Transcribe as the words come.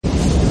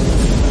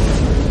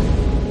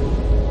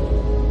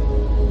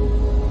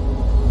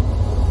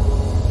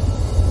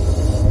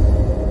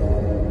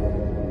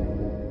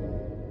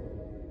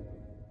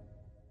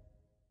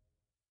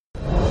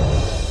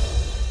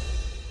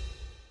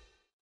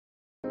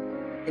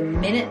The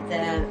minute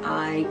that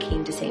I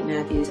came to St.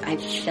 Matthew's, I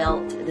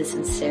felt the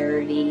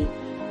sincerity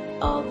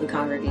of the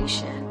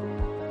congregation.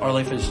 Our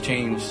life has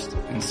changed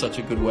in such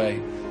a good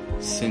way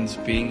since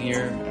being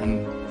here,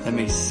 and that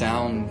may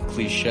sound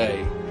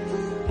cliche,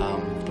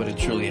 but it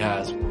truly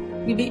has.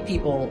 You meet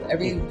people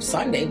every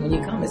Sunday when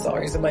you come. It's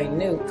always somebody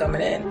new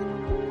coming in.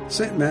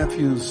 St.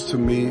 Matthew's to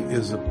me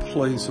is a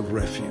place of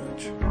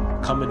refuge.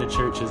 Coming to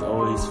church has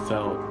always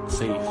felt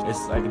safe.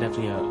 It's like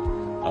definitely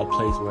a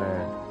place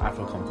where I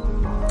feel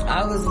comfortable.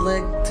 I was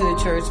led to the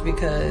church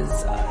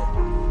because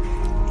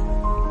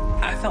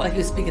I felt like he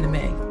was speaking to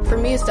me. For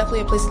me, it's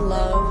definitely a place to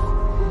love,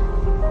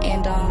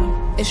 and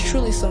it's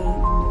truly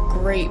some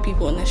great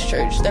people in this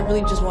church that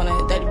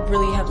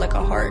really have like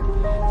a heart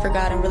for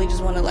God and really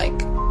just want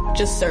to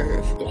just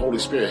serve. The Holy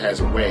Spirit has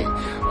a way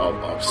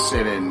of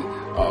sending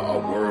a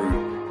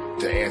word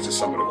to answer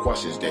some of the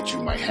questions that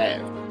you might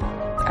have.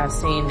 I've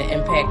seen the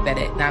impact that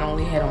it not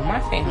only had on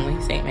my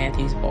family, St.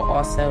 Matthew's, but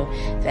also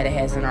that it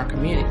has in our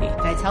community.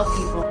 I tell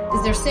people,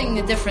 because they're seeing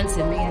the difference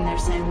in me, and they're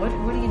saying, what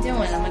are you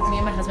doing? I'm like, me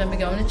and my husband have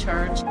been going to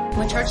church.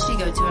 What church do you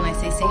go to? And I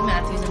say St.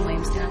 Matthew's in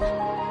Williamstown.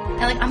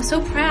 And I'm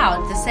so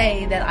proud to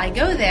say that I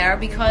go there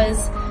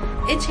because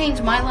it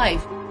changed my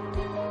life.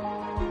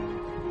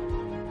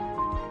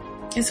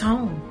 It's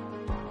home.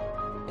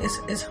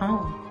 It's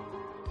home.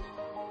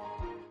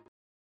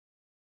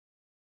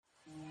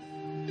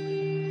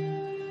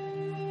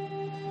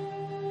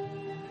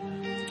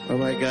 All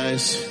right,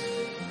 guys.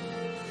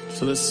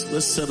 So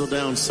let's settle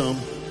down some.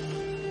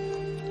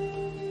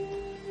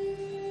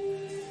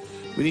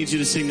 We need you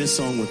to sing this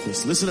song with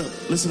us. Listen up.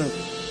 Listen up.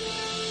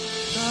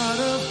 God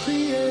of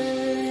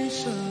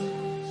creation,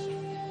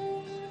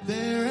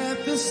 there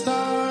at the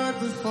start,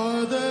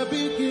 before the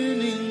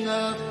beginning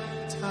of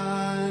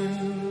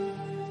time.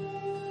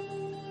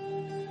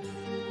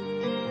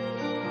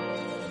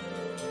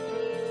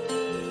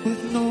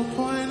 With no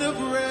point of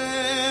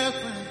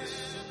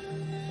reference,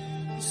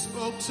 you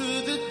spoke to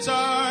the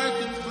dark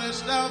and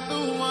fleshed out the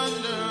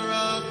wonder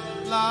of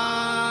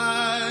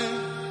life.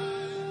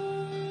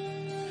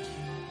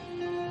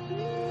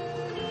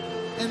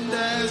 And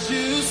as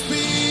you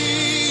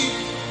speak,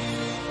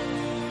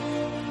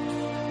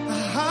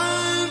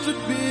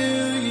 100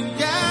 billion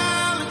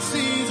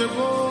galaxies are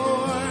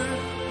born.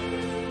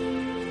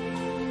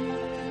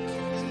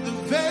 In the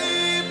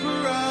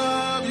vapor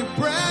of your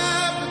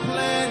breath, the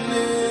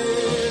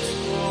planets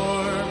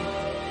form.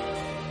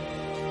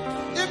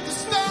 If the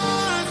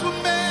stars were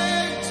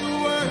made to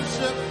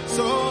worship,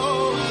 so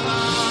will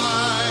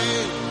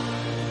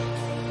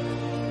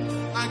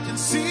I can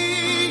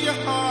see your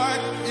heart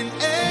in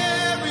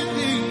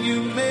everything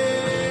you made.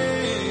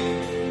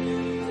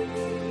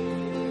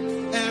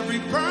 Every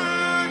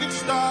burning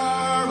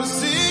star a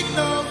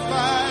signal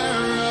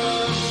fire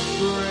of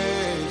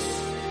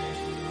grace.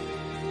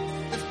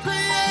 If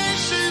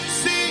creation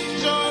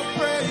sings your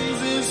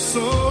praises,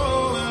 so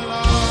will I.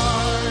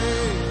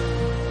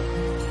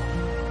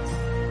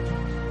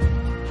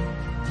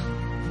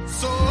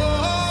 So will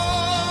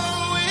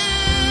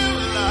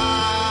I.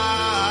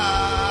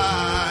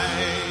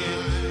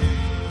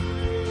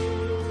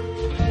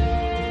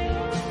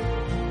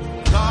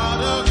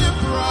 God of your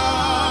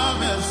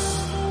promise,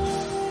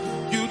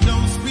 you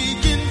don't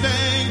speak in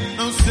vain,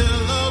 no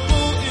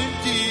syllable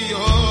empty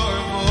or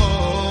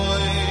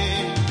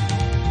void.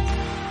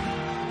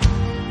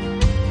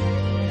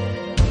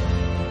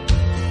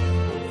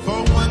 For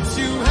once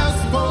you have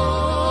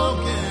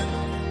spoken,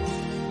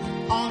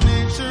 all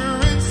nature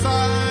and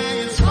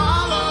science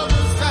follow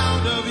the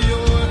sound of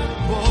your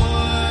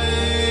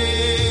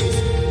voice.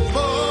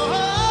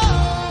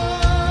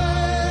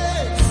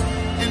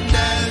 And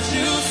as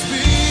you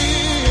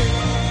speak,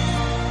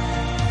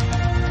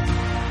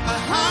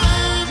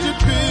 100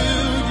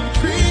 billion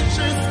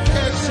creatures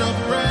catch your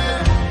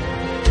breath.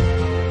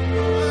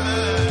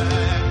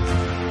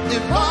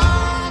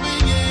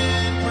 Evolving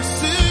in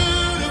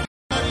pursuit of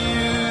what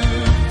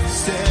you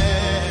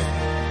said.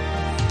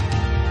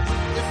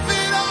 If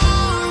it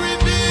all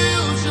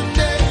reveals your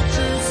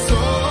nature, so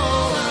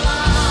will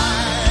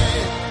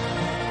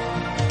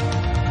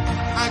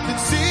I can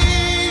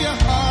see your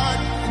heart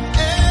in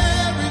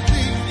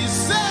everything you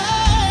say.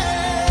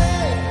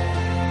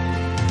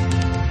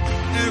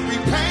 Every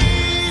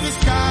pain is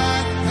sky,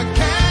 a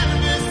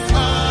canvas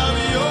of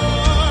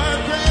your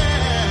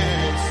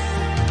grace.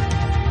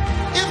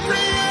 If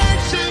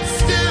creation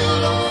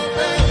still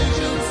obeys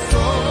you,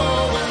 so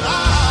will I.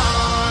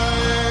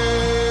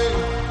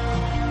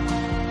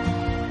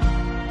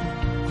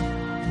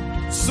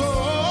 So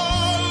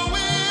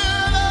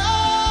will I.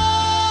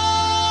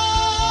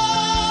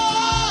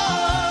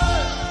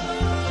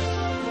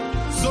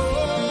 So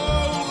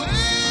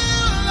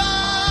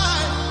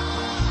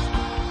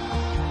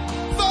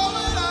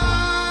will I.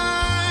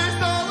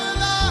 So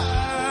will I.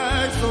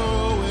 So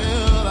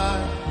will I.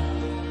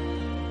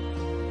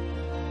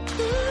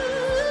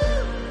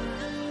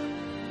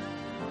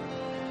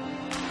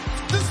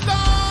 The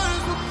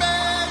stars were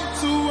made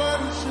to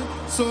worship,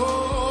 so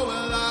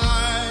will I.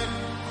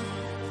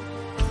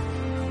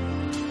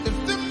 If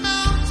the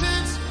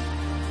mountains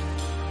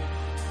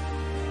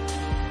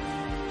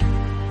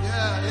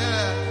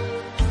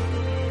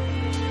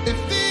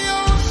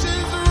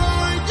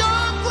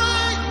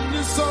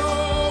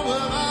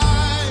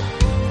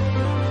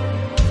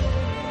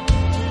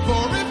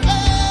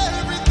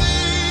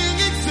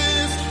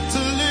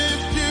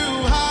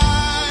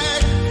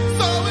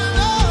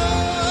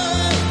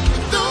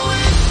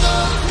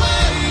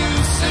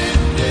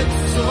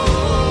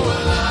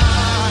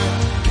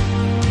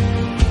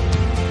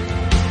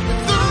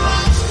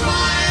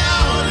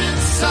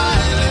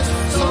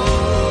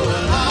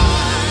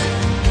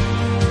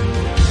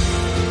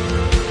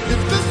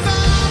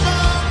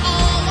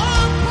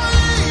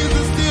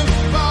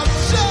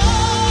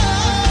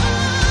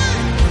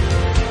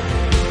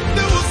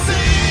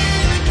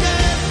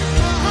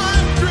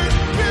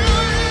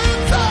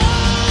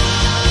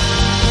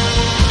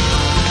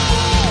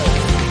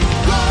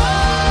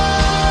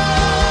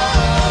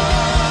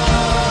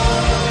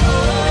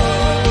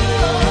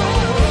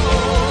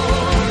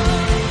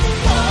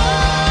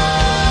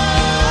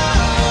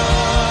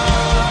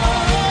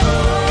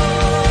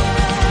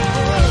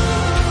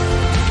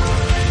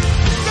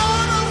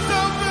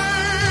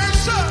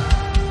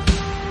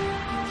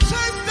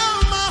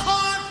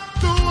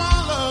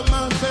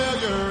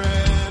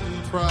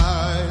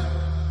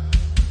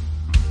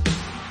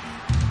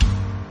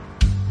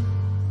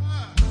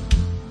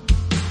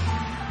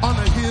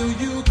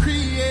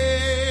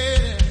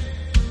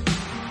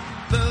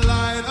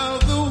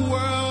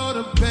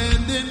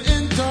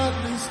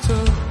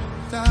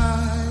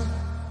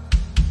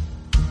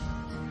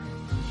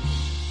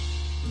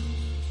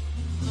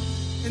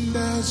And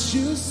as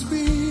you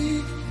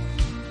speak,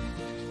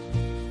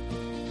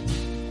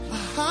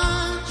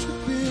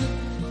 100 billion.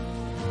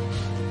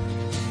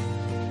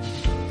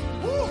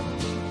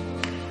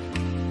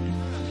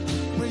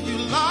 Where you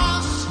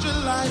lost your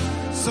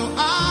life, so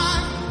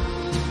thank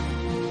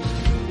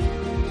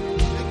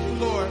you,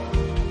 Lord.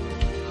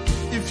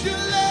 If you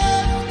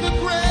left the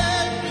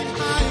grave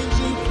behind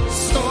you,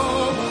 so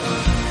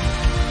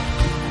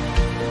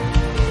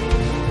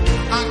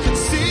I can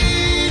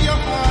see your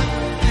heart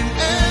in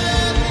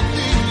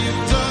everything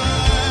you've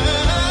done.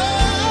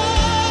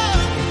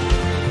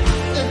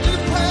 Every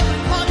prayer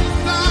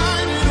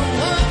prophesied in a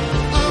work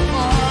of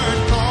art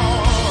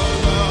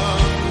called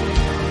love.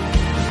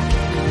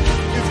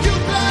 If you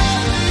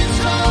gladly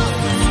chose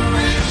to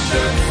reach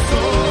your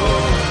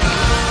soul,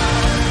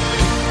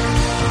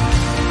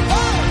 I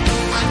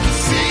can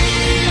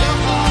see your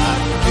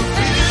heart a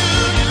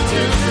billion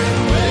different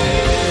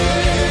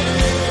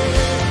ways.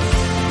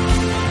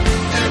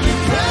 Every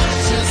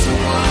precious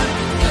one,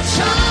 a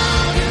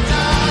child you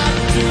died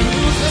to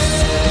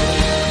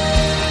save.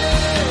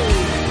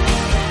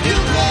 You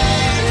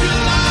gave your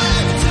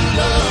life to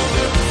love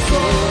them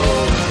so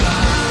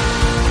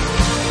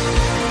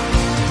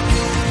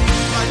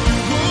like you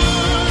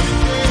would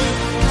again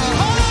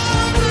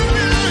 100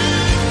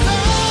 million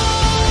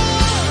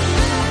times.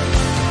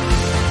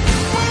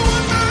 But we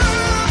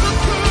never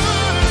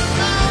could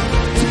amount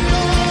to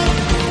your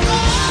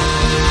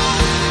love.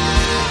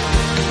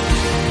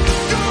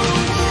 You're the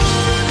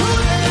one who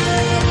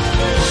never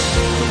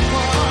left the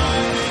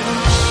far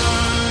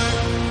behind.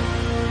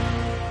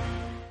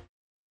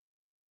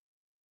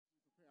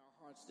 Prepare our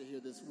hearts to hear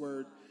this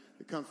word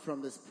that comes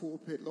from this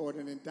pulpit, Lord,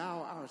 and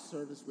endow our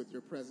service with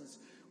your presence,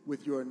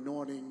 with your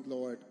anointing,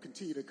 Lord.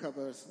 Continue to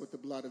cover us with the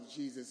blood of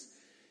Jesus,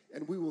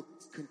 and we will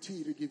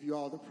continue to give you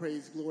all the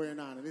praise, glory, and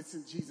honor. It's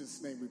in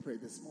Jesus' name we pray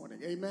this morning.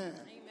 Amen.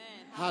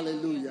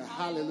 Hallelujah.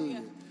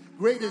 Hallelujah.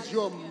 Great is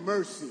your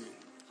mercy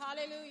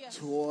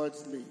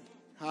towards me.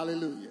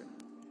 Hallelujah.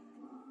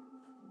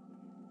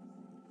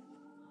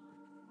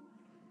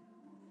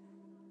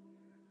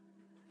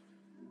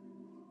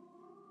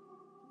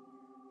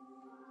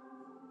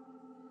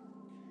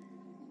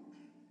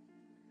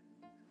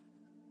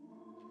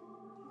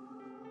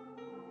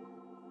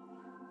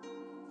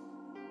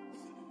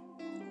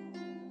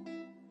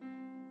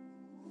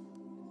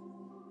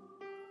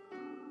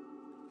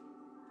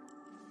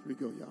 Here we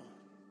go, y'all.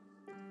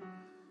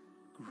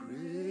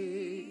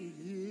 Great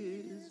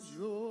is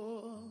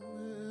your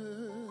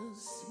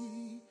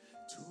mercy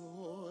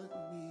toward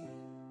me.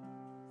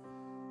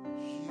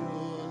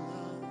 Your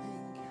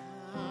loving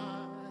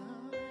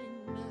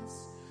kindness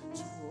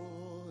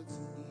towards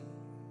me.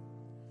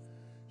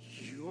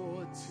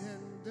 Your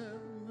tender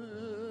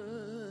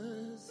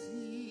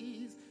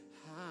mercies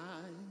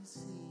I see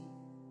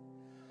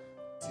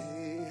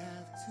day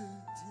after day.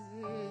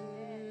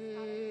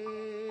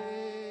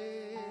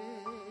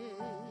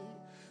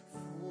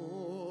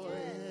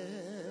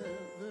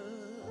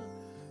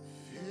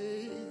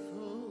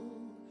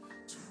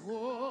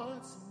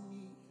 Towards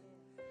me,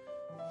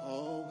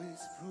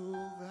 always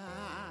providing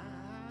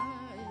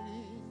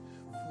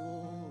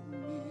for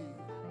me.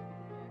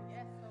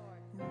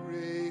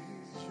 Great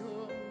is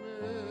your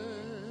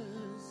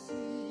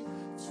mercy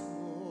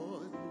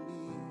toward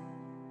me.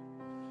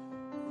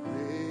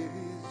 Great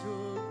is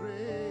your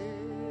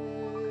grace.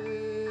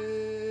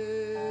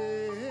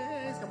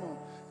 Come on.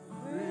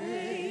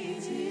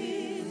 Great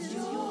is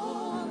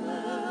your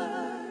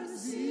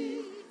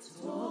mercy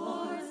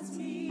towards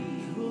me.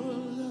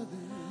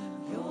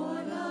 Your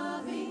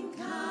loving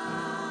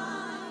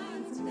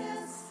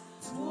kindness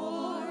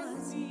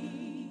towards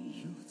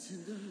me.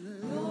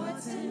 Your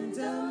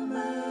tender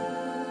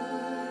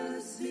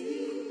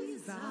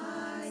mercies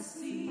I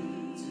see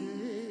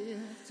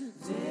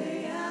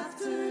day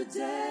after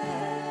day.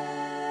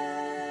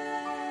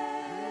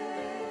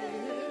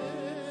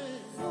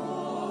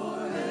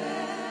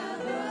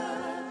 Forever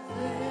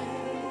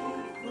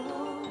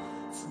faithful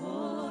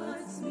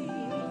towards me.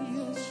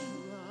 Yes, you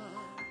are.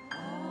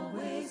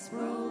 Always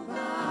providing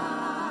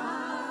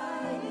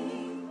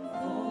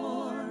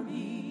for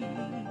me.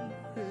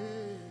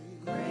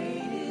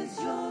 Great is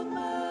your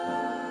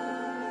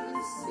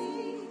mercy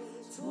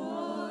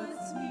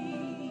towards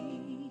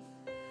me.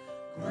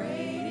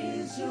 Great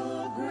is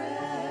your grace.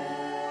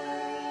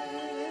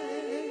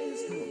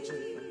 Come on,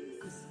 Jennifer.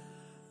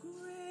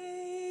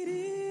 Great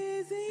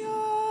is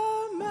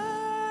your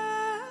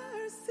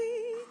mercy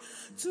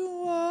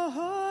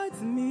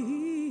towards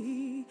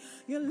me.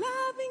 Your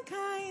loving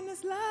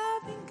kindness,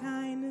 loving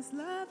kindness,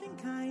 loving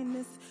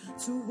kindness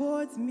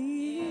towards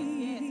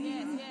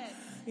me.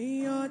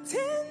 Your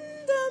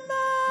tender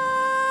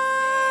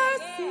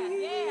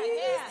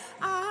mercies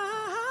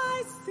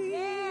I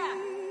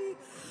see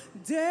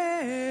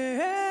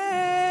day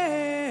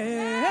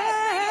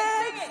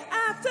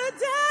after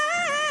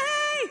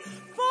day,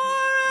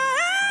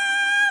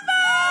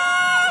 forever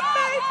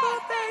faithful,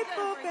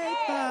 faithful,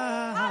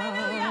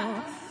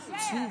 faithful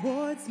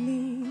towards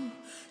me.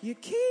 You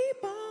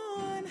keep on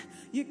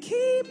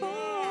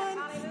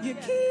you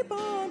keep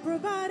on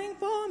providing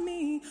for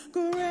me.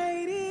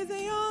 Great is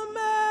your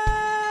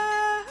mercy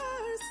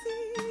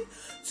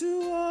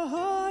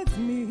towards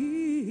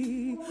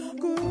me.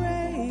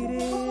 Great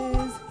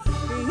is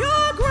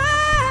your grace.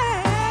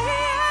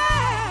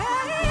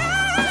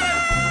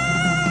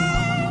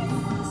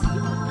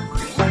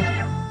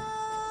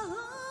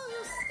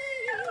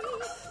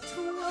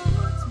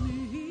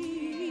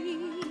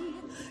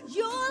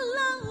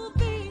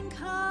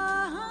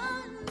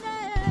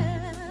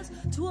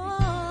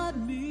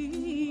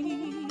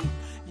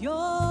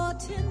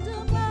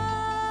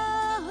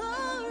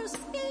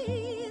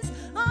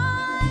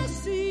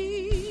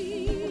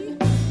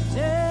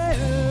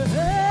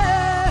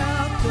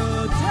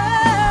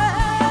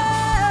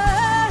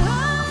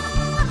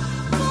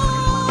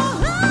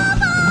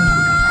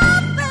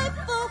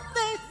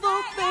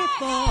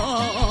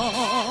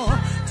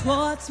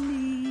 Towards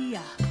me,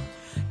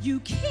 you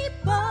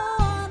keep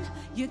on,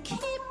 you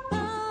keep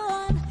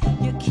on,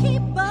 you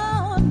keep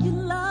on, you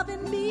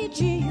loving me,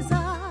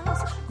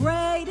 Jesus.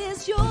 Great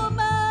is your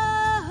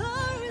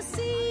mercy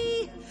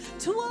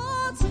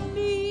towards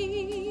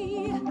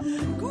me.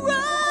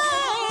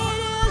 Great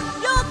is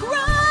your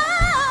grace.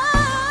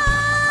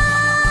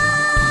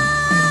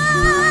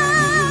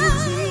 Great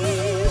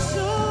is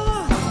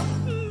your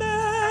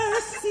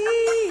mercy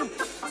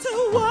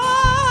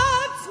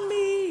towards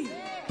me.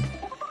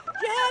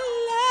 Your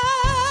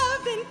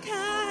love and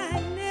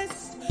kindness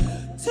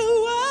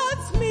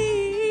towards me,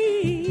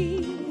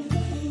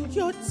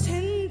 your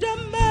tender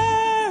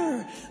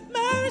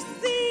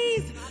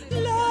mercies,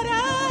 Lord,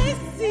 I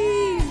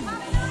see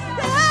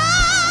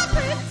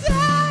every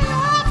day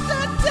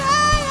after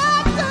day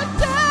after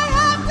day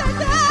after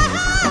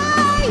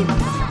day.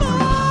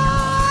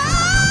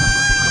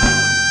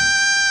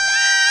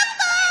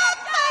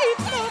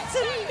 Faithful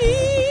to me,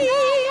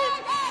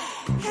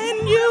 and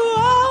you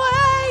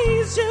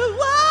always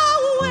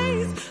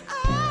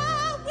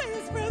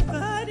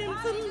providing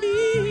for me.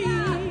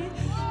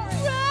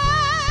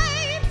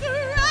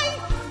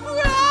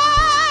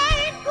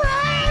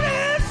 Great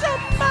is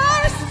your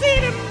mercy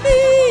to me.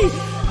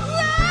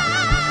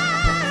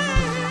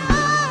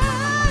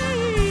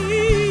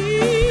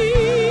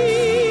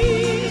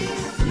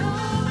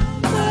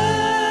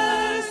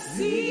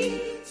 Mercy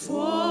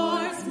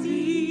towards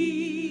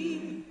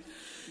me.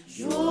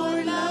 Your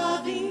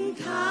loving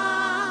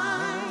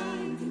kindness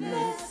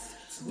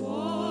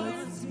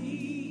towards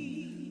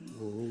me.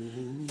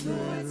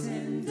 Your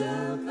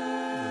tender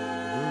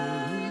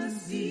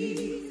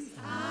mercies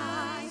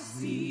I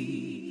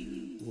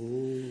see.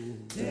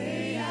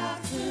 Day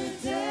after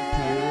day.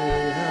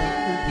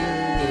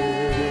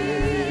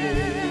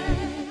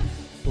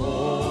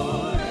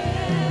 Forever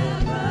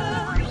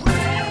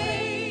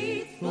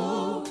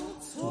faithful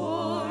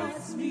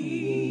towards me.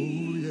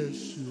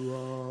 Yes, you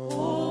are.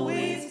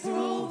 Always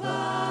providing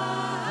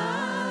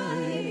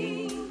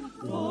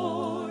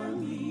for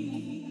me.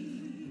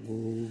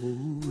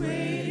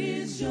 Great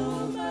is your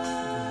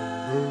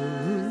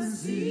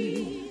mercy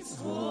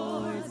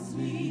towards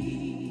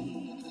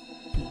me.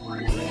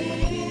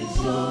 Great is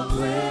your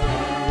grace.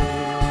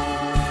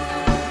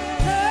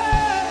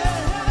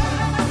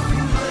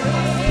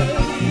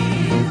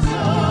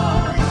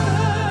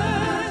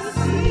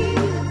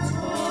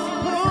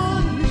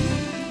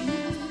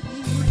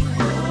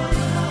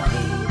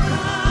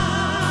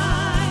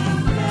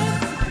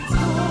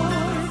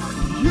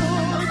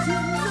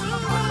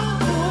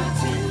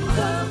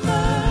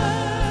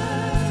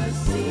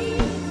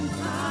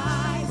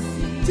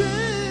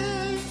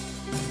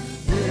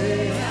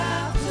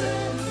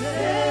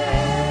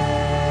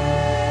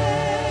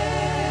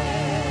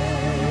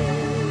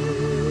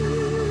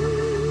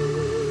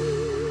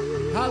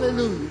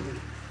 Hallelujah.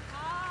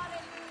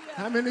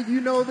 How many of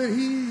you know that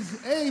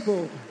he's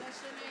able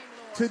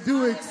to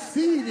do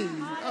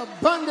exceeding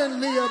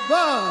abundantly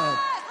above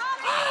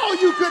all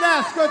you could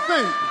ask or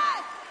think?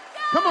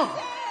 Come on.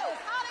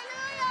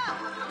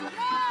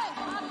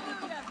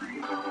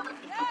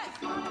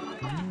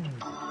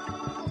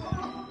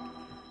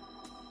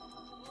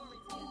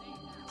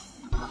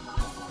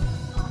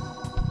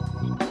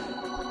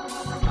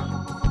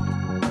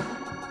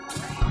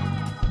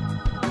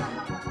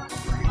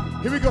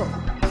 Here we go.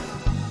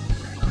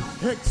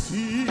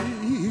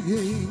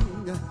 Exceeding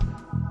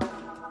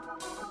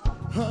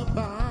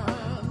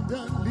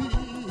abundantly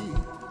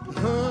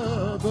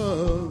above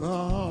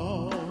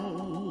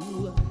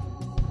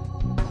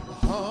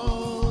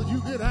all you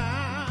could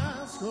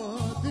ask or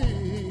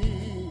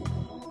think,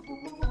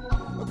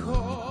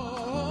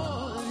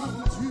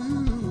 according to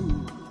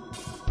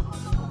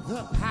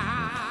the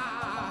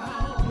power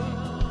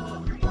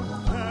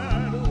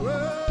that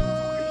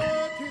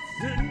worketh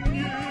in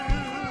you.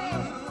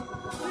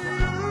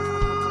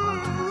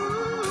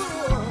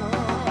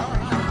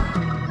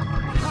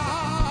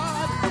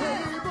 God is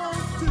able.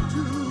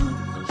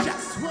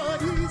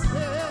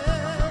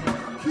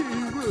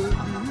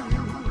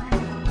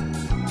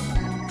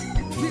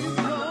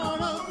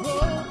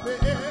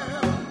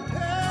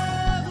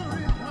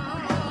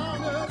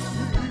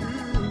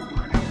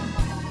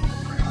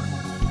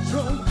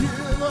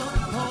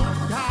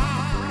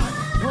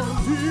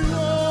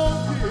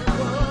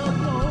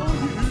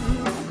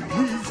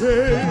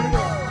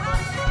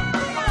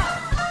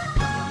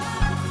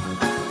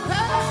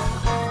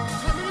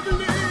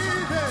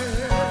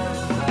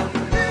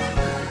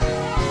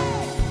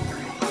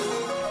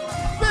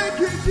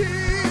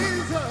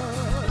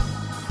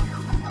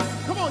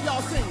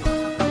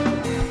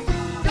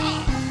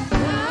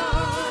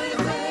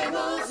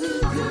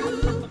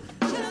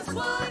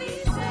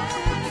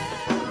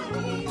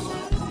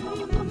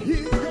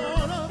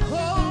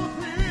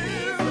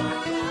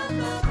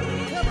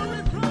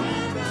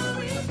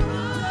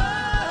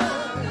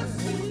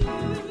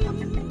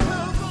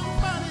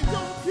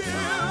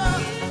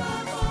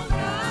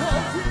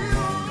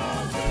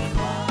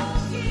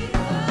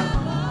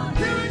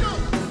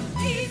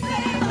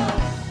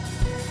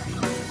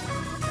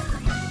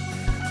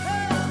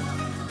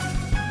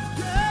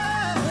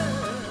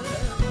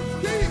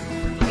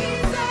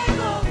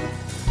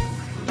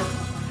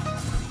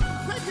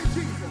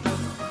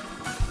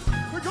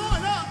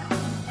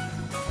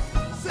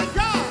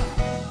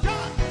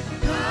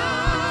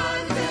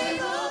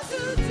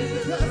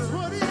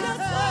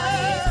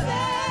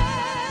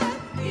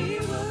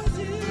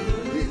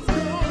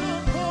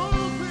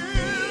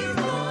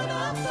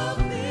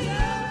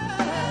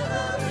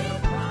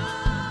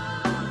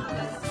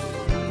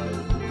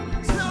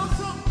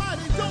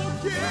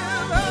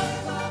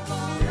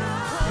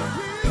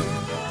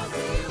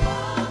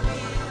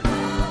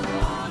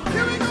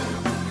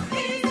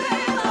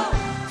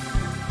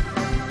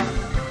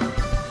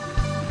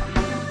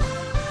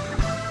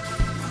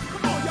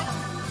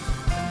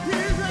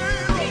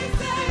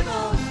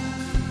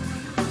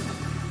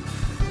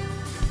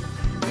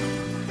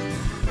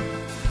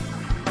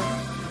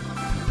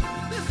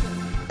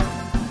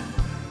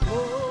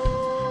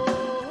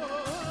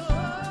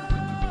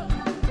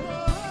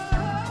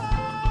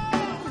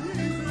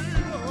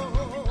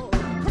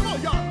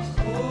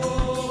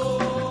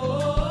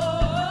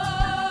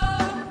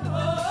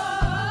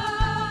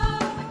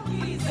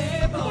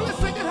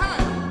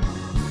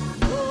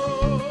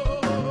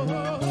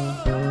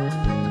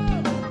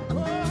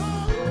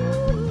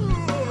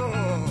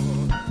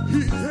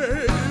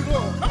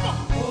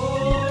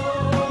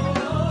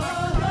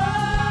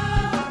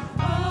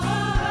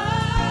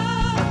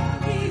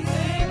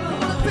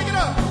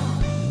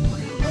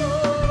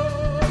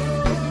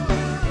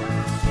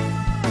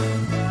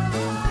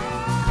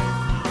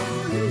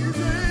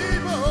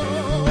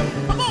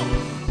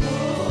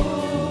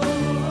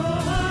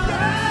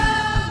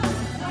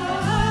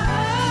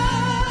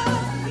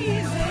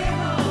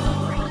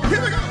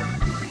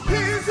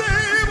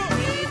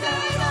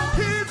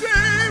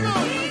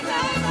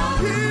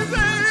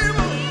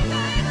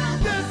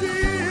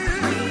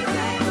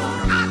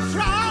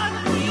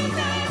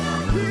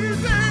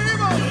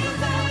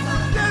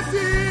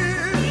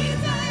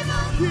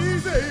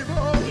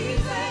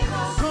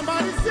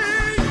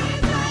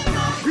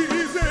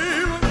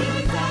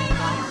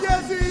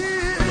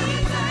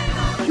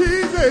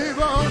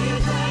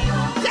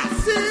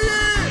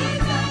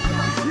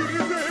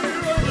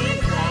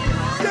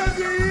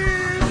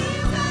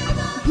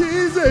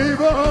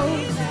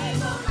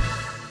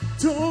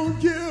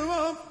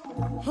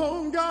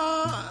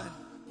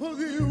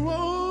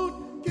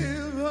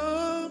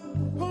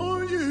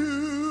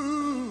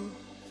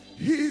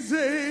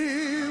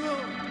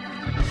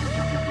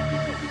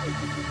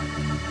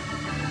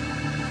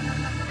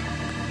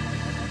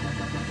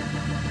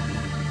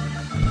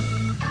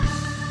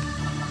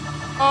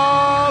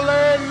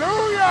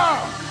 Hallelujah.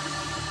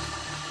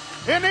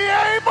 Isn't he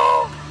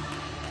able?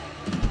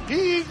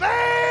 He's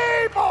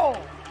able.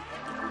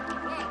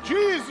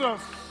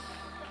 Jesus.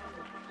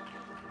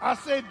 I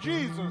said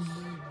Jesus.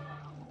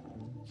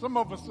 Some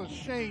of us are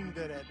ashamed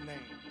of that name.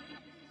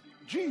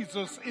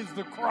 Jesus is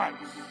the Christ,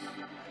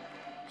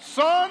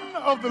 Son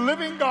of the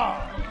living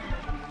God.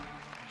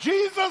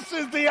 Jesus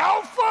is the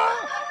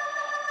Alpha.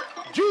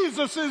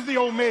 Jesus is the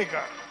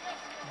Omega.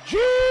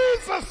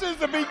 Jesus is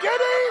the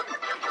beginning,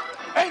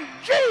 and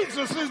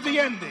Jesus is the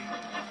ending.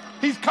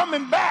 He's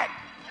coming back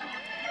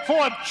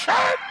for a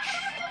church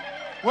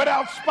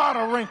without spot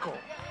or wrinkle.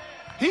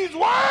 He's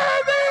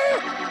worthy.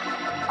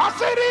 I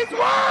said he's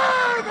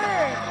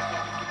worthy.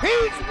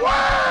 He's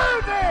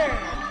worthy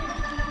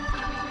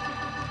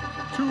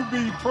to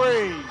be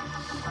praised.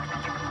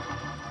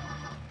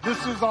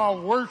 This is our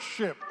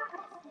worship.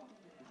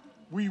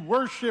 We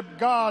worship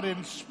God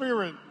in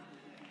spirit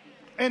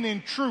and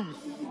in truth.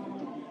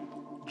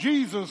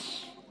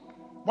 Jesus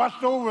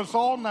watched over us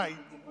all night,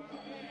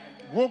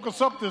 woke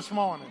us up this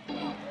morning.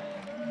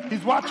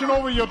 He's watching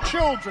over your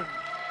children,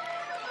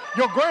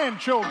 your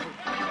grandchildren,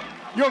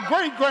 your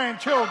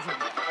great-grandchildren.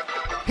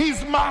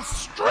 He's my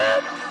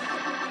strength.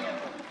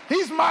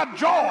 He's my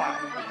joy.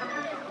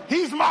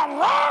 He's my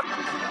rock.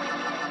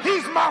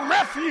 He's my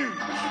refuge.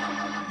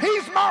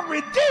 He's my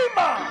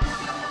redeemer.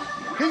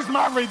 He's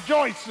my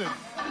rejoicing.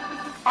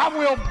 I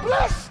will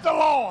bless the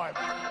Lord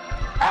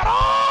at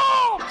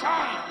all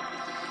times.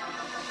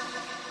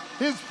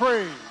 His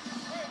praise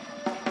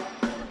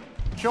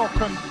shall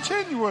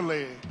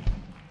continually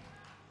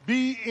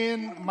be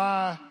in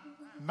my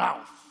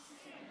mouth.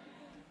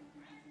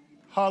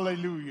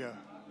 Hallelujah.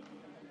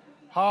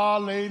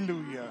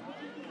 Hallelujah.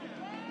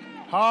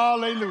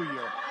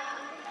 Hallelujah.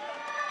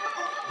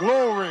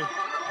 Glory.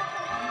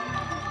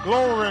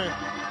 Glory.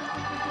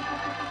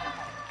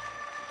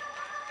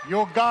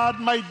 Your God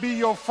might be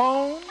your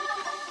phone.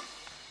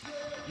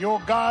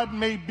 Your God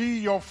may be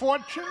your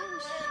fortunes.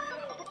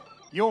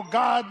 Your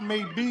God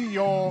may be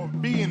your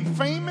being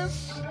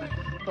famous.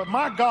 But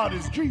my God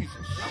is Jesus.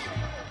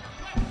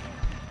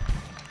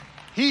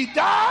 He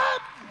died.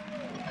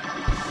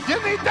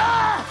 Didn't he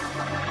die?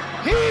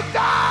 He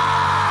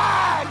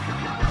died.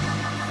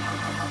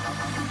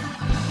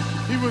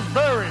 He was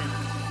buried.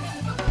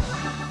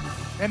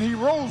 And he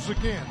rose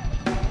again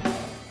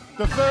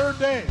the third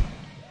day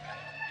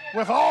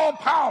with all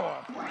power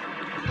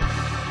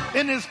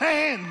in his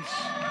hands.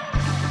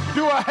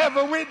 Do I have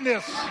a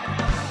witness?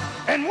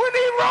 And when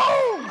he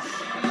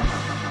rose,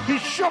 he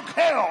shook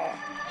hell.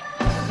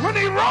 When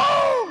he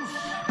rose,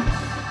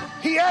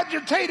 he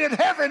agitated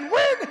heaven.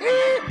 When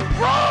he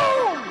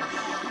rose,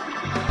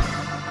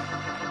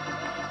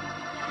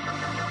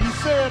 he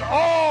said,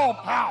 all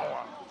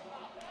power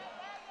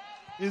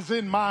is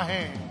in my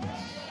hands.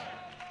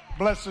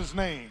 Bless his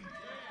name.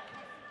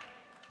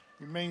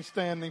 Remain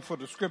standing for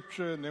the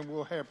scripture, and then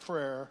we'll have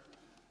prayer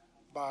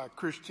by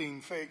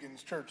Christine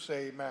Fagan's church.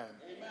 Say amen.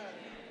 Amen.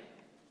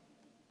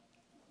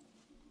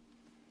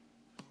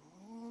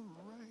 All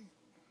right.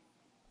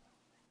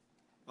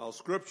 Our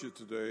scripture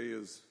today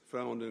is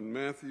found in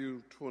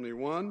Matthew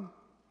 21,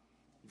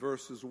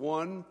 verses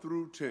 1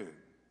 through 10.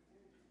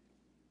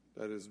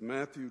 That is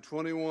Matthew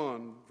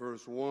 21,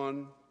 verse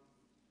 1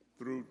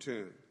 through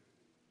 10.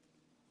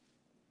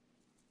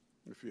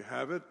 If you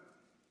have it,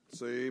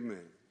 say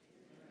amen.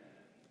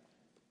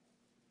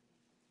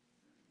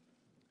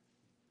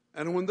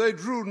 And when they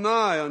drew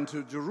nigh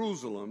unto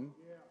Jerusalem,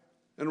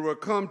 and were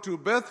come to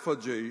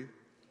Bethphage,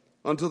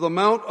 unto the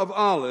Mount of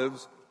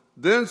Olives,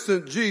 then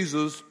sent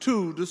Jesus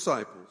 2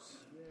 disciples,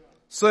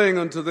 saying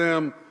unto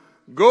them,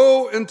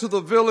 Go into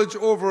the village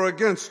over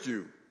against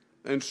you,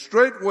 and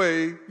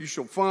straightway you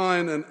shall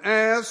find an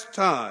ass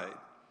tied,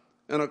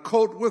 and a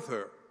coat with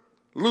her.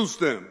 Loose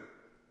them,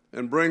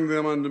 and bring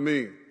them unto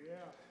me.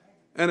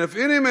 And if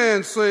any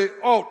man say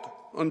aught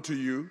unto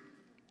you,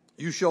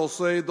 you shall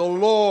say, The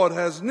Lord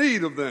has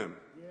need of them.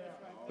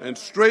 And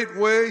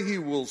straightway he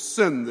will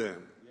send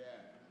them.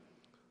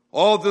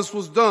 All this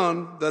was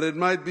done that it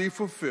might be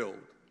fulfilled,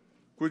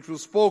 which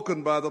was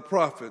spoken by the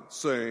prophet,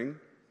 saying,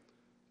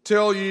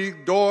 Tell ye,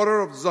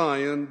 daughter of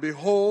Zion,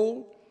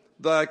 behold,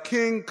 thy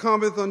king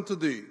cometh unto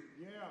thee,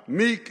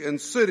 meek and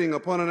sitting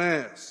upon an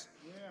ass,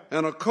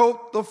 and a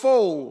coat the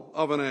foal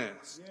of an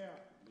ass.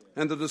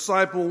 And the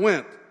disciple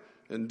went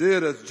and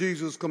did as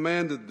Jesus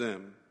commanded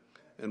them,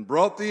 and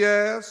brought the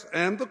ass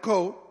and the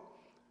coat,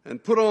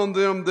 and put on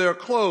them their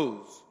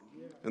clothes,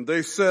 and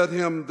they set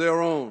him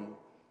thereon.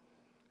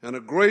 And a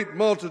great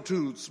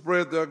multitude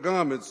spread their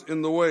garments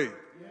in the way.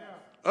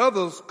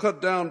 Others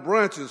cut down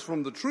branches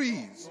from the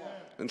trees,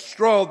 and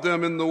strawed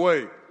them in the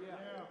way.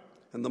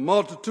 And the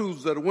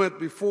multitudes that went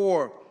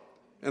before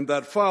and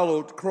that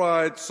followed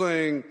cried,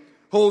 saying,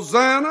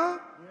 Hosanna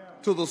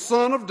to the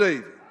Son of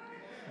David.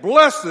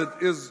 Blessed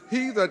is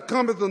he that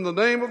cometh in the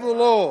name of the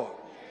Lord.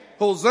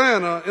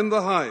 Hosanna in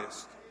the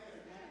highest.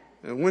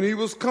 And when he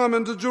was come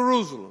into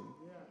Jerusalem,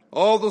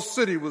 all the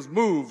city was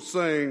moved,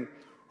 saying,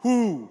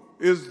 Who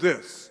is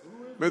this?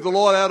 May the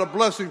Lord add a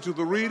blessing to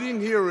the reading,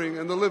 hearing,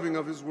 and the living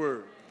of his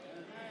word.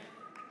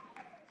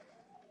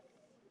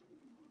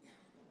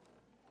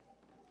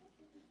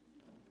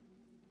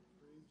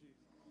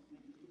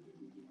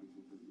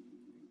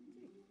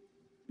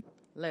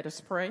 Let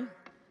us pray.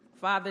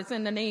 Fathers,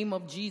 in the name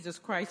of Jesus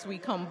Christ, we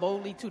come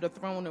boldly to the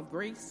throne of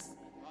grace.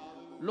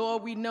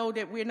 Lord, we know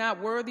that we're not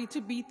worthy to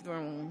be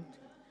throned.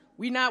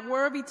 We're not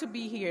worthy to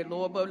be here,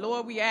 Lord, but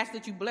Lord, we ask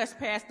that you bless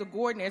Pastor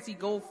Gordon as he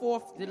go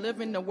forth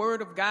delivering the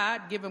word of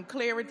God, give him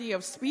clarity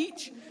of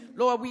speech.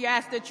 Lord, we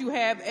ask that you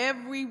have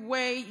every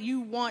way you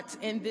want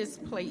in this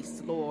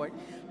place, Lord.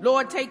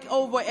 Lord, take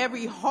over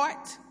every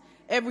heart,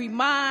 every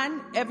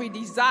mind, every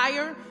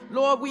desire.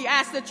 Lord, we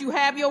ask that you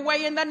have your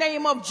way in the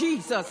name of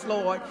Jesus,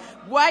 Lord.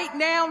 Right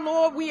now,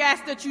 Lord, we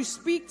ask that you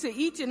speak to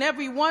each and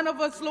every one of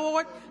us,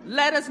 Lord.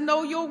 Let us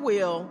know your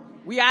will.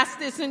 We ask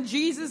this in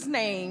Jesus'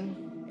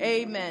 name.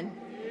 Amen.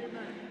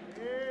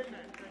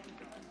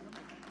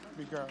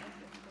 Be God.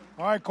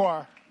 All right,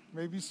 choir. You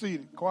may be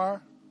seated.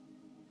 Choir.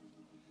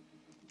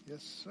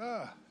 Yes,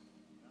 sir.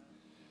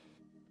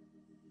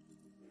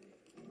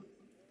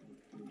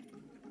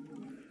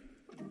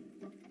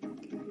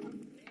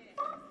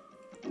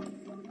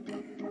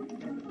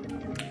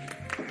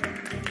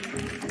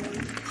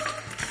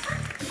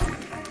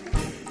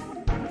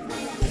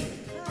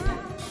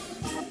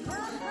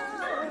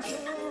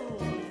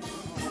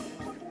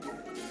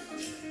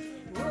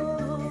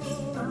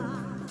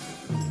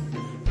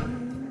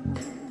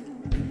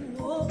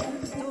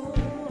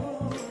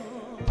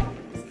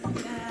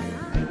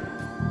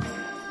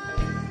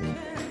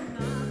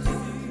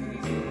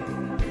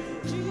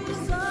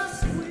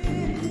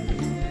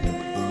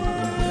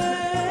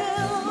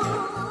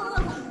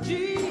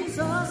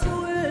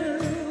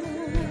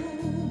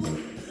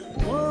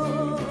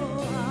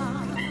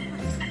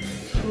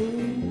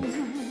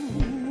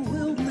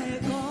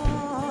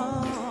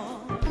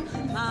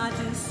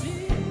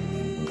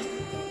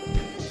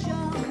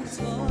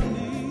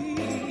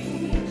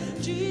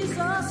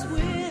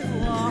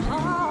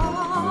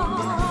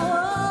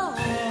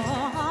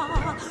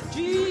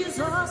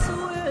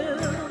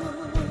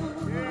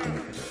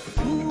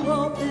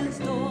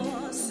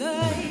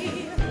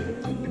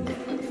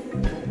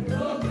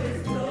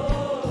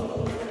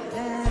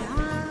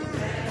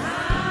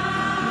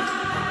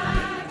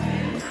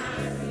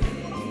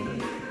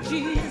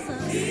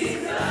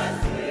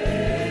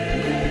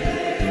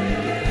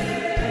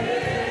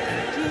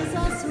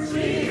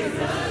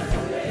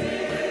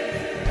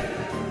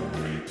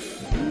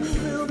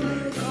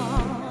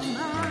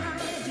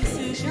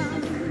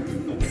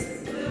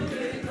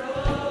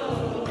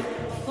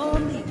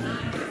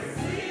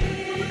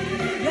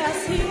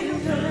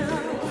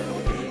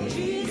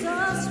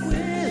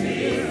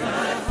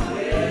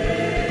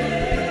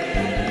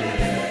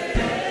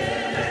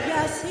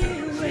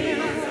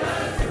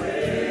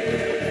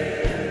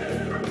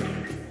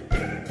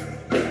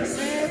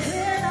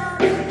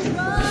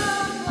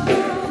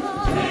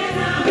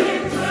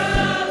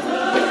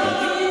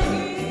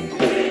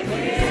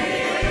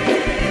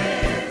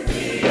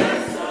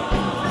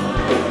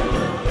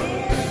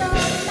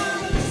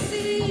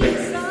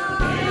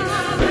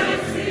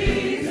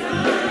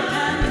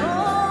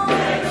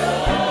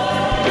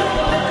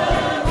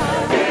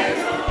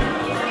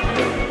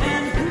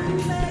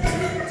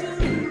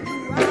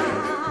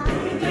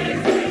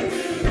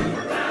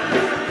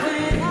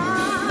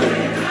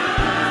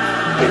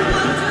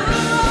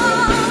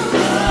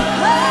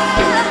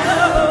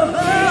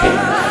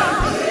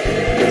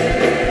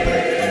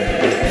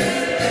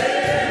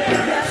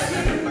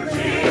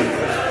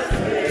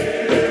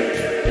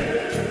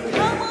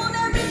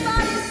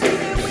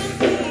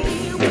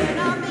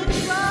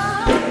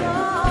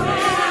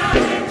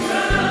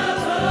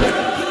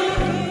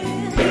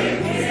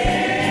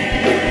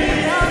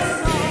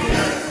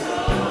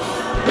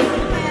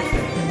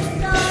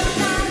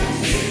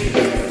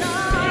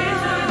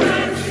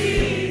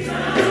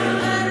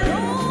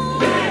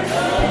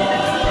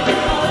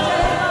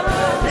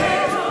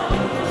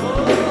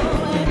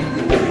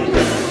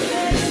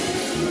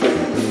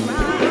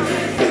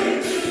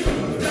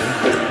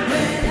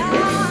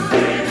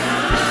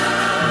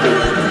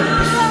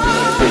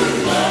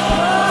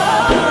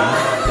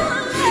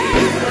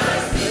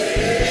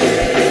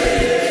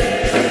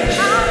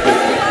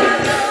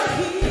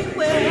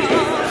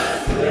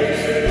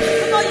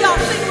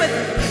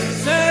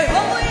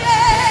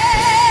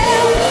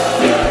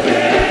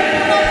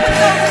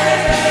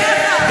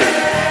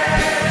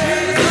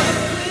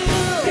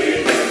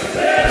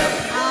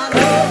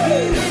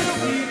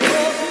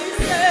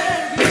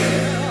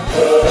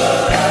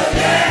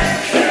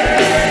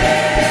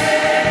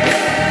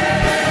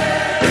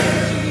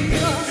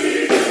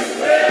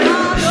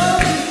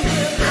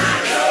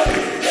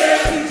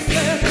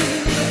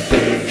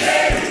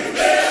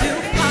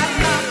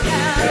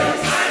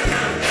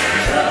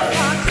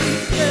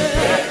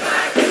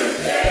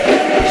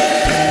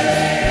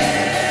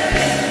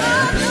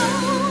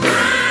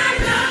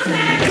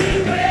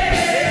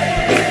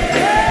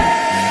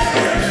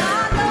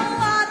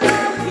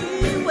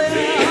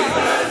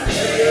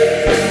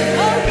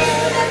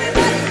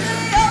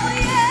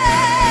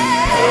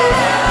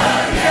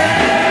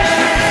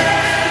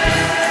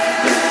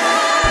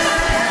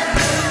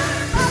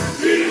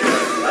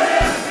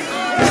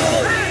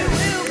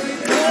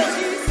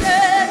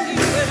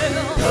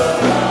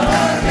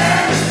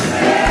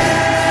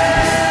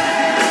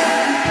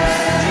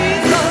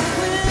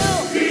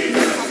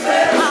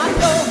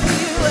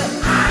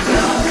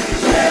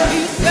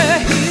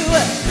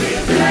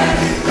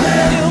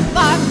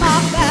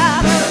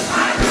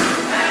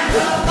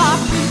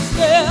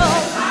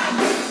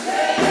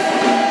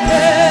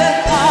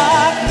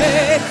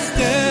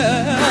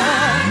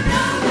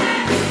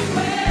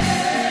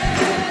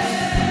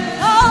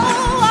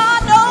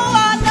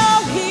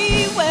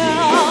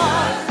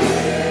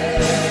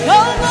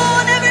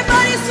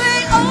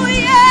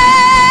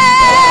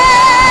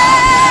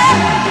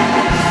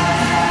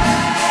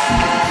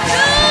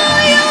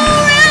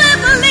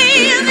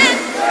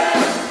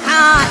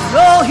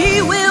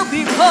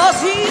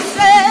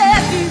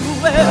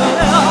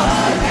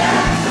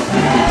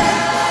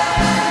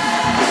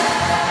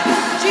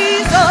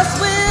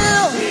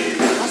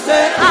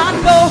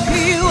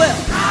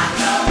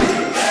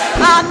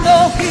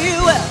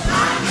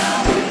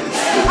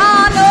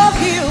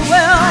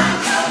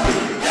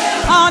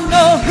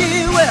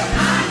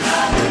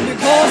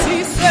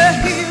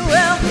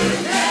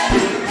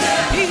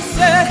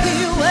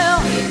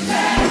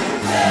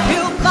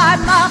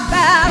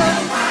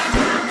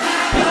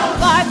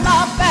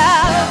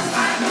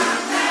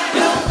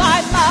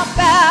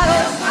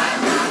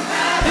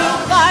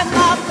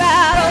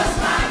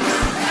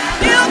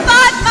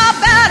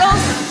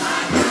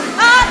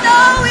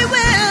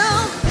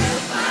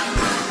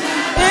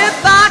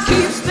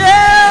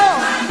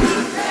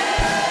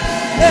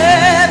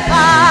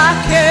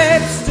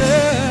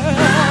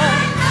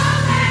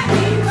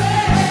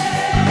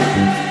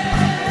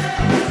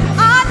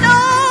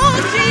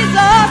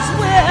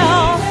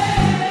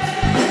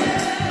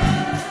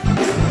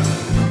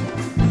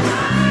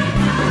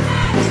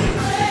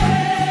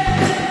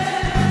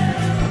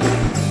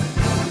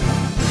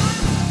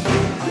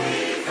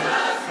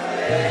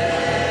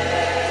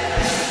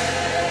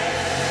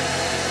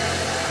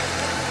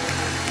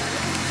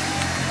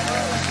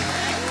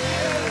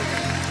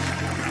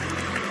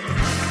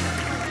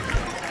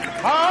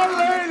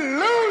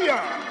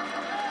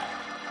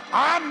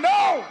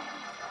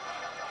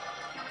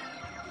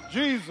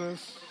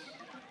 Jesus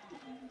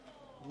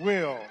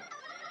will.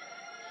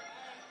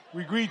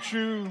 We greet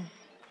you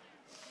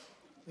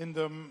in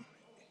the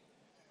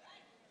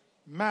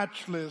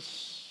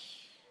matchless,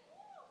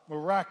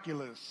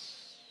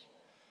 miraculous,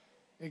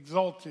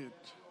 exalted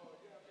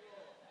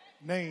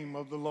name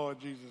of the Lord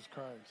Jesus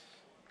Christ.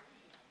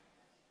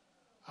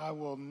 I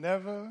will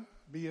never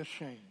be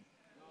ashamed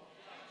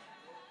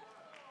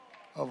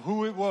of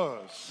who it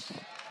was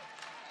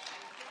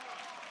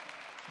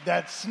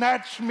that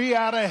snatched me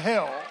out of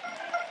hell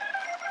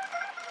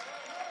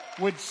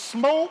with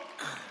smoke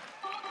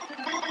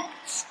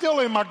still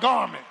in my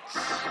garments,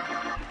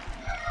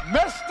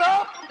 messed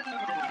up,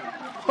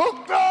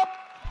 hooked up,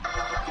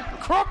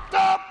 crooked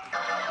up.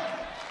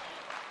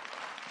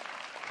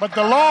 But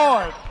the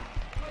Lord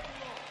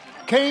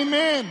came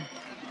in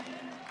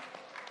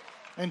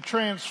and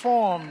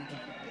transformed,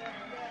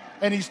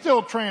 and he's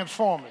still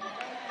transforming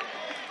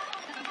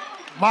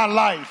my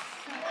life.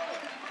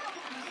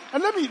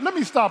 And let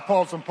me stop,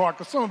 Paulson Park,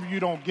 because some of you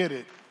don't get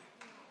it.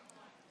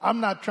 I'm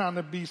not trying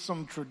to be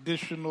some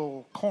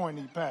traditional,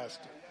 corny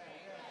pastor.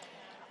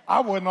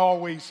 I wasn't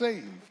always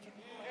saved.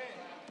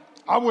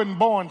 I wasn't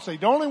born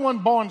saved. The only one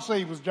born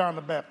saved was John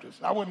the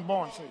Baptist. I wasn't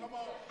born saved.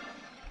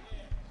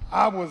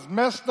 I was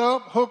messed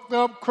up, hooked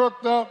up,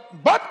 crooked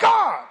up, but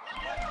God,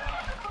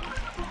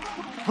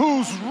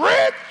 who's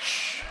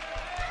rich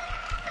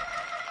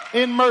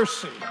in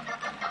mercy,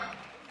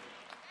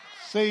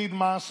 saved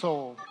my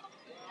soul.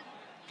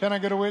 Can I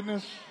get a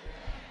witness?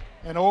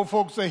 And old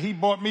folks say he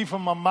bought me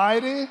from a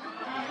mighty.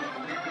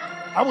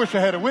 I wish I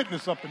had a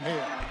witness up in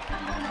here.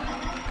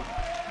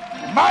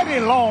 Mighty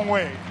long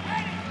way.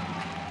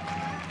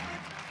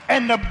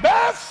 And the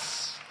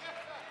best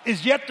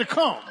is yet to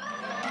come.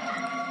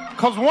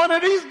 Because one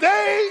of these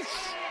days,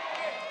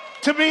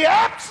 to be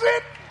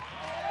absent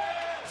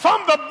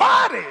from the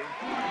body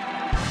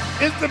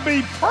is to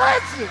be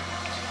present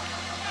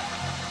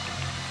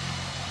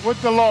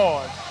with the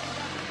Lord.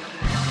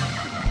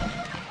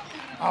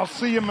 I'll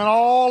see him in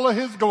all of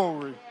his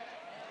glory.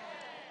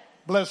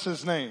 Bless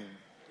his name.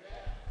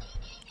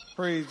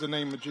 Praise the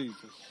name of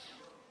Jesus.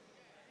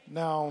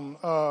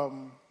 Now,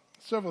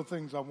 several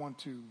things I want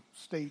to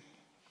state.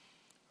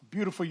 A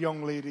beautiful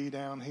young lady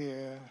down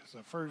here. It's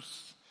her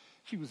first.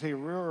 She was here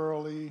real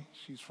early.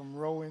 She's from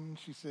Rowan.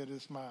 She said,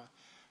 it's my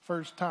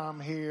first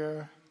time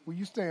here. Will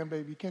you stand,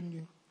 baby? Can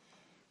you?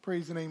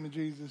 Praise the name of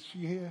Jesus. She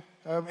here?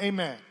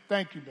 Amen.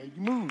 Thank you, baby.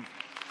 Move.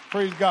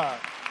 Praise God.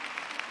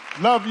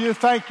 Love you.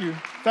 Thank you.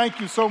 Thank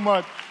you so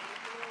much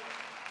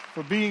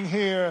for being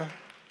here.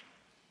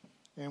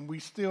 And we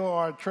still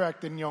are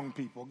attracting young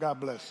people. God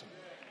bless them.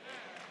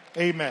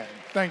 Amen.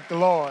 Thank the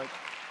Lord,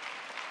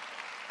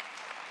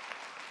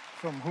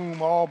 from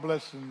whom all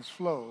blessings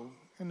flow.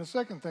 And the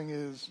second thing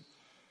is,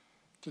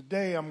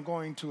 today I'm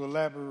going to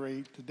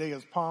elaborate. Today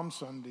is Palm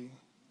Sunday.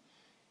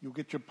 You'll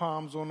get your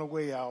palms on the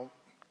way out.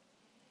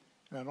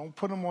 Now, don't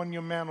put them on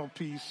your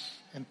mantelpiece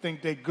and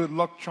think they're good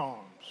luck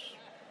charms.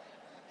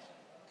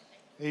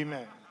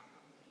 Amen.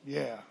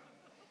 Yeah.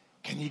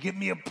 Can you get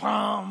me a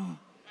palm?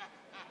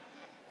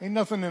 Ain't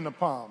nothing in the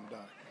palm,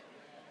 Doc.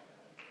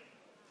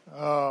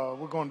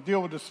 We're going to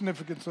deal with the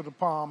significance of the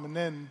palm, and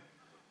then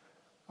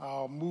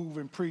I'll move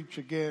and preach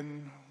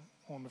again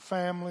on the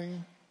family.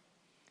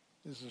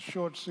 This is a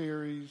short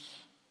series.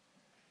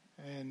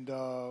 And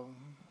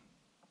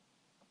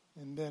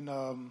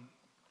then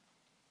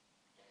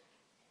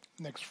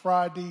next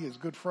Friday is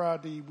Good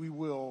Friday. We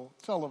will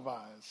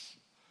televise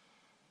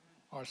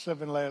our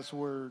 7 last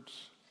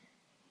words.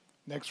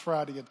 Next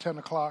Friday at 10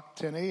 o'clock,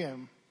 10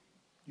 a.m.,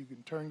 you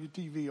can turn your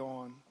TV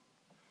on.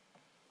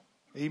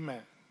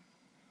 Amen.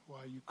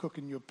 While you're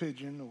cooking your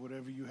pigeon or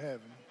whatever you're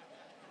having.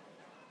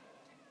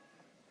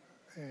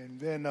 And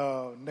then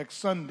next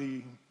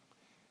Sunday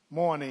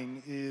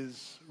morning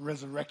is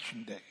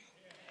Resurrection Day.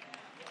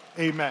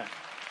 Amen.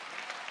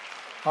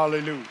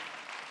 Hallelujah.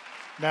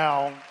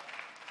 Now,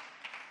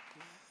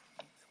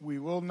 we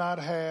will not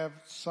have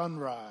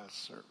sunrise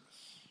service.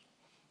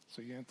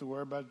 So you don't have to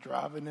worry about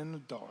driving in the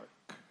dark.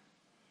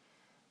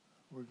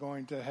 We're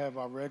going to have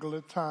our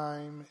regular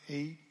time,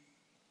 9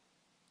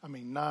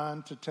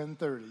 to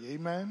 10:30.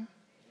 Amen?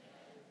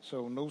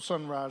 So no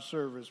sunrise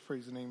service,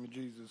 praise the name of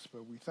Jesus.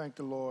 But we thank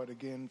the Lord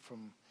again,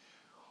 from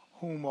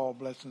whom all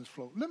blessings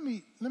flow. Let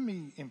me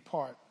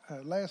impart.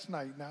 Last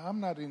night, now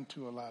I'm not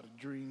into a lot of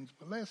dreams,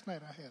 but last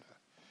night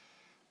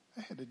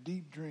I had a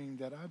deep dream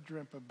that I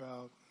dreamt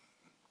about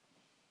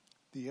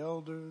the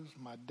elders,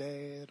 my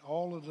dad,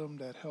 all of them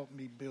that helped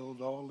me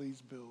build all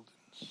these buildings.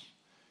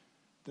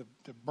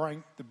 The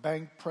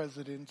bank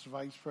presidents,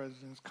 vice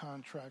presidents,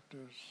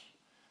 contractors,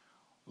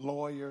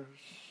 lawyers,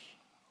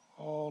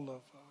 all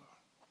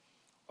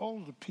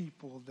the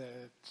people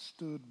that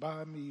stood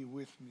by me,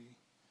 with me,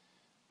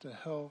 to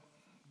help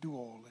do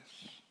all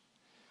this.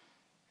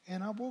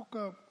 And I woke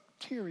up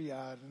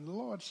teary-eyed, and the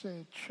Lord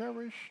said,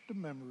 cherish the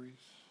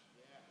memories.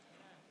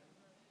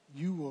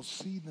 You will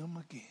see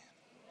them again.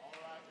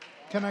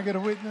 Can I get a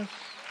witness?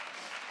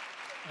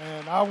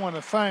 And I want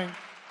to thank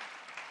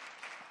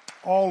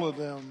all of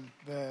them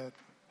that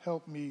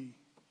helped me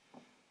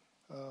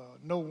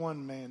no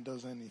one man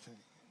does anything.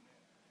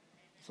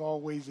 It's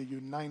always a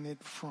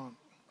united front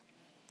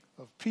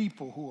of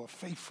people who are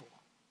faithful.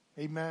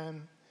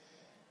 Amen.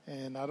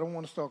 And I don't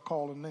want to start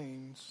calling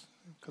names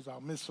because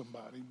I'll miss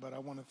somebody, but I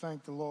want to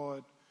thank the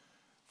Lord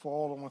for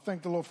all. I want to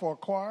thank the Lord for our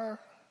choir.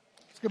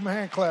 Let's give them a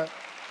hand clap.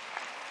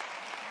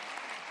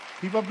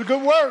 Keep up the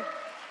good work.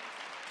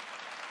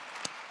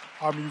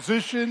 Our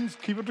musicians,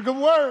 keep up the good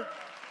work.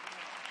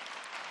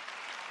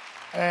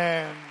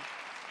 And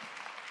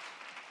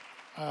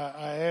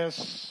I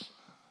asked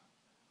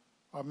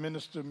our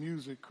minister of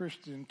music,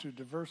 Christian, to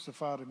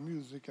diversify the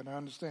music, and I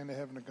understand they're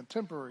having a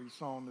contemporary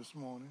song this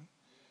morning.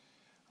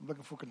 I'm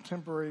looking for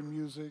contemporary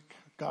music,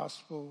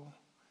 gospel,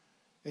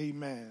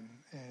 amen,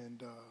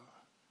 and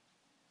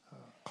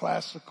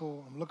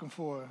classical. I'm looking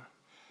for,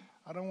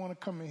 I don't want to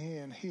come in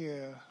here and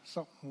hear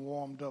something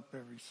warmed up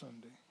every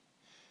Sunday.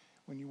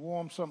 When you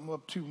warm something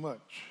up too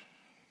much,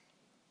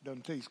 it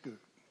doesn't taste good.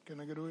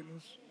 Can I get a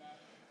witness?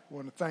 I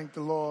want to thank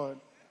the Lord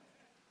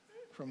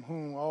from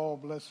whom all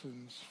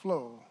blessings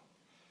flow.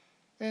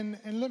 And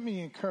let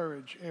me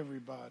encourage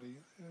everybody,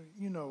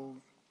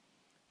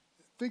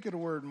 think of the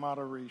word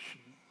moderation.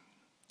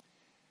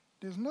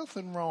 There's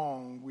nothing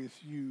wrong with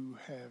you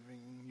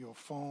having your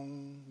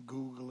phone,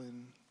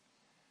 Googling,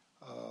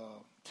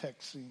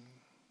 texting,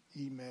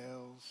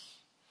 emails,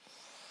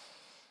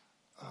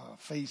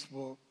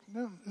 Facebook.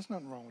 No, there's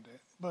nothing wrong with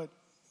that. But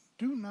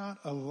do not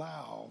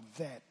allow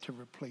that to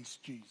replace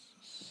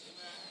Jesus.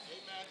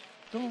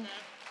 Amen.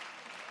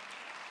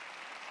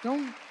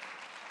 Don't.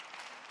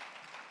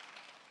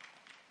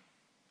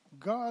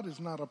 God is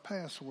not a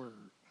password.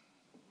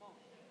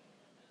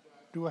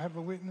 Do I have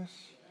a witness?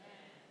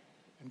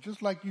 And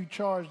just like you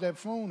charge that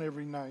phone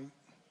every night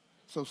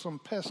so some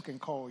pest can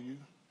call you,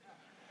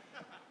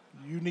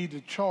 you need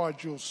to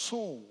charge your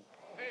soul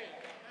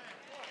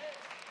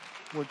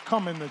with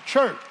coming to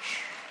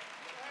church.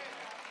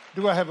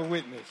 Do I have a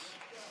witness?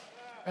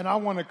 And I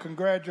want to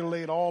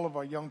congratulate all of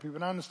our young people.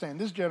 And I understand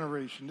this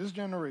generation,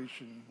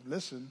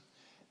 listen,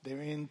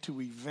 they're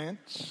into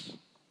events.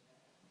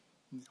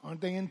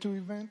 Aren't they into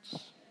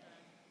events?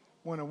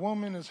 When a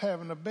woman is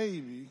having a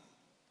baby,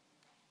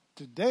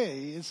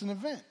 today it's an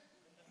event.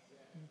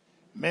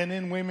 Men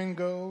and women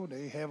go.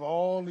 They have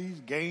all these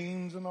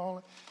games and all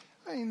that.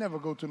 I ain't never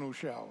go to no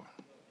shower.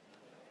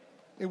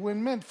 It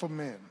wasn't meant for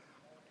men.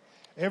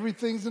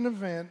 Everything's an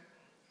event.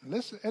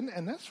 Listen,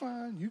 and that's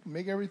fine. You can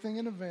make everything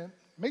an event.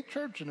 Make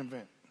church an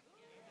event.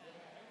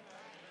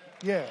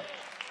 Yeah.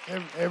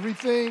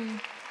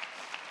 Everything.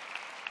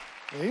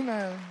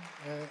 Amen.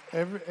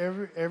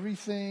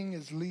 Everything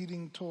is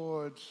leading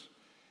towards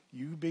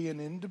you being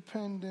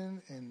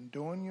independent and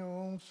doing your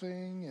own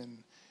thing,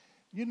 and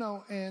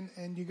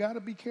and you got to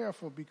be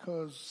careful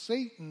because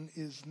Satan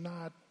is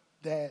not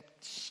that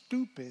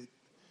stupid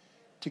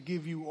to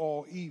give you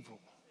all evil.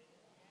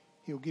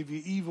 He'll give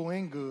you evil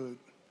and good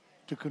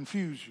to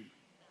confuse you.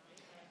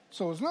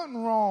 So there's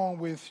nothing wrong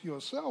with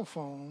your cell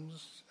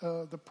phones.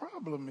 The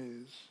problem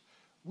is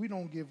we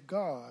don't give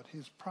God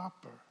his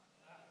proper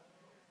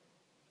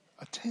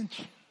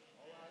attention.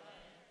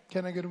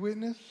 Can I get a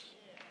witness?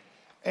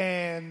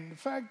 And the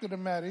fact of the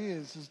matter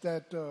is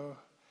that, a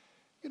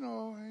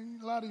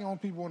lot of young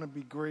people want to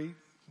be great.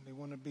 They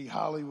want to be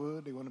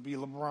Hollywood. They want to be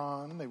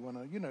LeBron. They want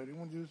to, they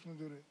want to do this, want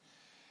to do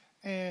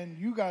that. And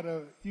you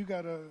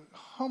gotta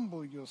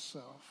humble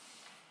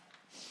yourself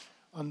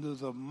under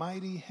the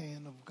mighty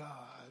hand of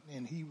God,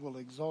 and he will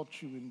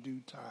exalt you in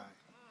due time.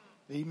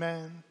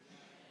 Amen.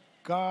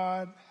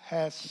 God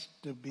has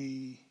to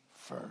be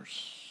first.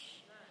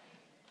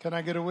 Can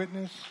I get a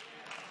witness?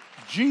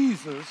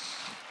 Jesus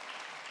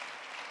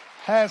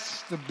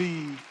has to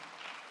be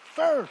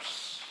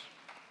first.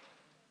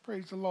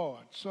 Praise the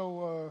Lord.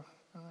 So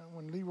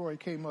when Leroy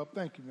came up,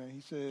 thank you, man.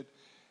 He said,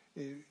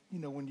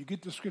 when you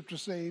get the scripture,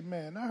 say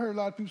amen. I heard a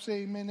lot of people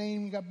say amen. They ain't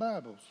even got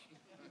Bibles.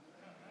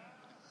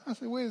 I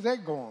said, where's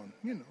that going?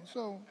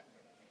 So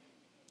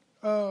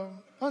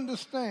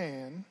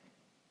understand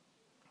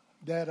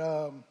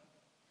that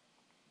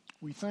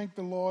we thank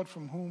the Lord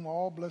from whom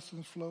all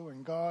blessings flow,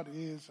 and God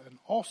is an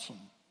awesome,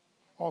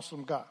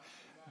 awesome God.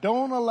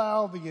 Don't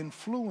allow the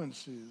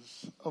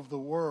influences of the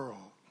world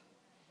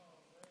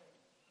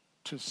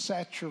to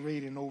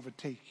saturate and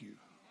overtake you,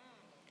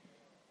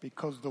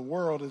 because the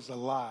world is a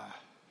lie.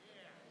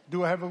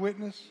 Do I have a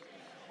witness?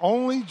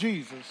 Only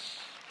Jesus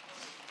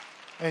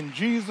and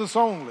Jesus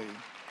only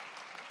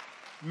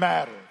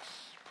matters.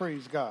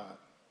 Praise God.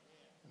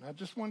 And I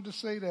just wanted to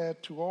say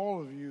that to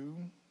all of you,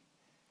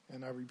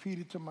 and I repeat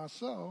it to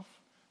myself.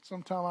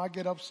 Sometimes I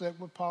get upset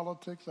with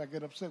politics. I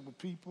get upset with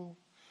people.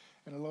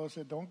 And the Lord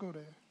said, don't go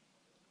there.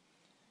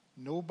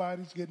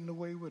 Nobody's getting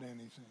away with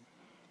anything.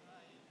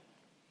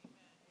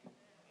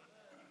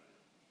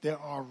 There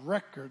are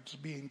records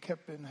being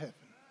kept in heaven.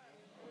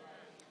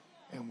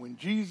 And when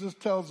Jesus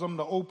tells them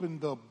to open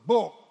the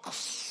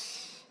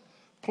books,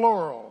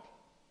 plural,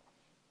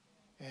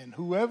 and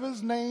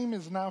whoever's name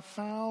is not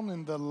found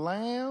in the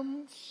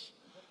Lamb's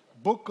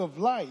book of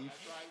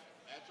life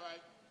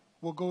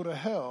will go to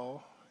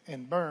hell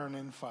and burn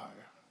in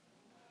fire.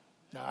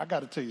 Now, I got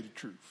to tell you the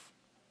truth.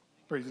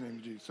 Praise the name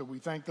of Jesus. So we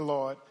thank the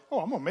Lord. Oh,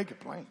 I'm going to make it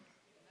plain.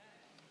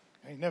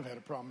 I ain't never had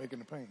a problem making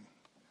it plain.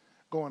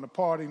 Going to a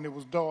party and it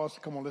was dogs.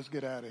 Come on, let's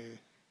get out of here.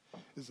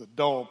 It's a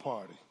dog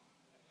party.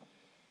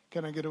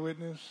 Can I get a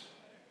witness?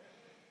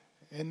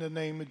 In the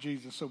name of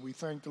Jesus. So we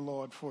thank the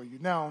Lord for you.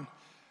 Now,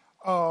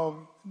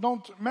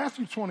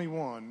 Matthew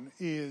 21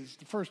 is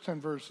the first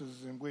 10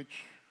 verses in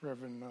which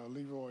Reverend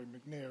Leroy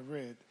McNair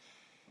read.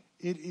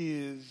 It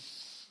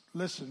is,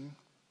 listen,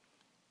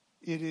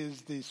 it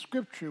is the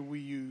scripture we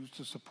use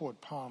to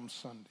support Palm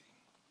Sunday.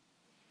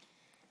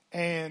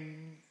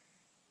 And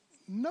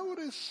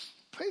notice,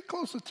 pay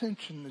close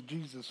attention to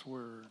Jesus'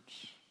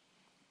 words.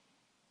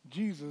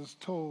 Jesus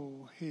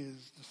told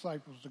his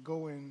disciples to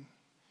go in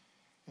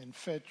and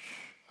fetch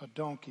a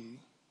donkey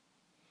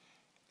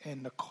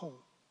and the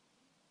colt.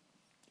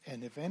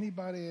 And if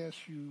anybody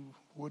asks you,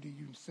 what do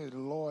you say? The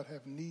Lord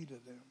have need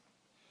of them.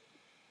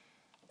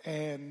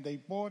 And they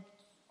brought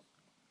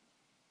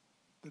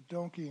the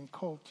donkey and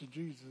colt to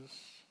Jesus,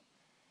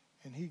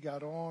 and he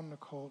got on the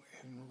colt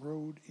and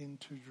rode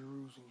into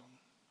Jerusalem.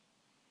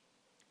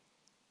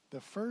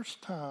 The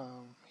first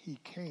time he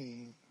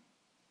came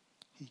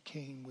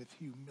with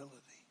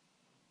humility.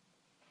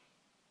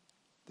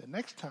 The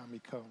next time he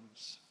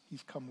comes,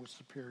 he's come with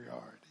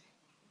superiority.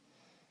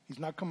 He's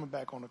not coming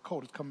back on a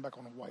colt, he's coming back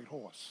on a white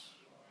horse.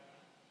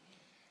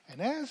 And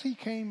as he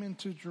came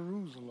into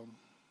Jerusalem,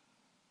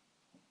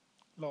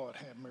 Lord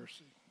have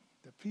mercy,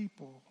 the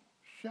people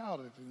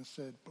shouted and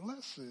said,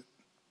 "Blessed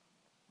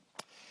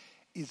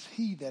is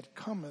he that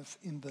cometh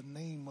in the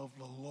name of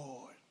the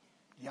Lord,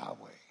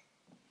 Yahweh."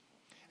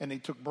 And they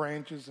took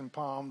branches and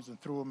palms and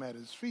threw them at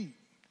his feet.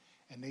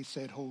 And they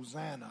said,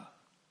 "Hosanna,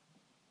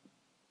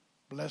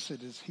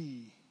 blessed is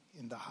he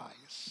in the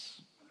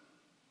highest."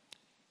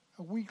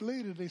 A week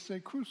later, they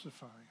said,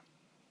 "Crucify him."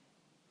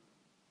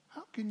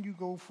 How can you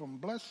go from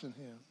blessing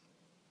him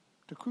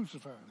to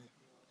crucifying him?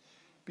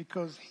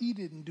 Because he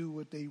didn't do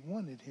what they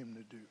wanted him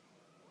to do.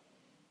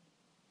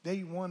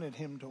 They wanted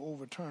him to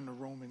overturn the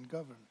Roman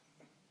government.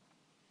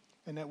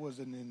 And that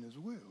wasn't in his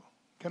will.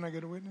 Can I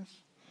get a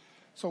witness?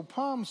 So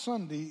Palm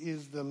Sunday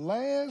is the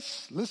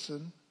last,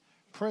 listen,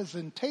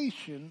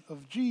 presentation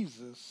of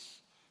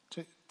Jesus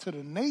to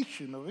the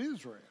nation of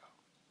Israel.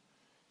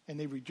 And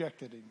they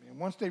rejected him. And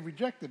once they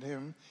rejected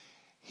him,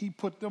 he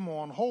put them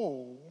on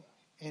hold,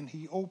 and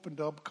he opened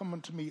up, "Come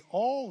unto me,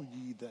 all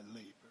ye that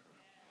labor."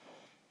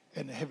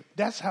 And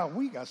that's how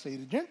we got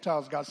saved. The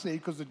Gentiles got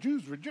saved because the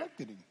Jews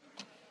rejected him.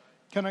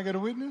 Can I get a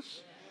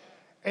witness?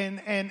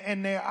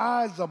 And their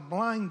eyes are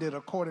blinded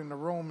according to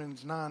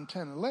Romans 9,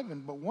 10,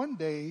 11. But one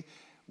day,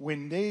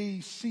 when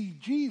they see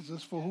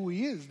Jesus for who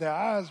he is, their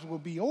eyes will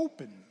be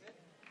opened.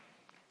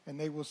 And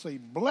they will say,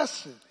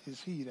 "Blessed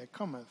is he that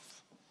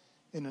cometh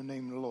in the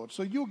name of the Lord."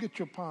 So you'll get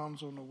your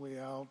palms on the way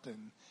out.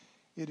 And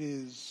it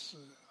is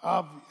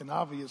an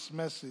obvious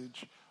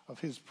message of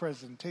his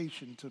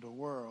presentation to the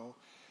world.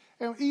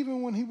 And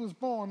even when he was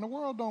born, the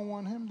world don't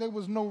want him. There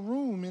was no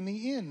room in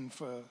the inn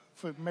for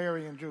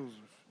Mary and Joseph.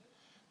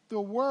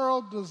 The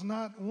world does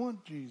not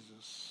want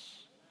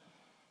Jesus.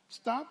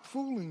 Stop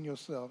fooling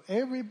yourself.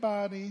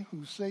 Everybody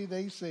who say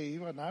they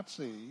save are not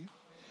saved.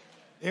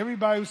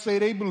 Everybody who say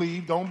they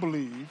believe don't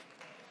believe.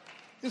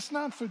 It's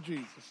not for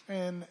Jesus.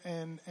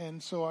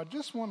 And so I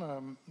just want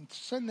to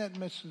send that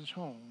message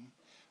home.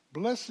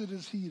 Blessed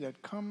is he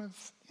that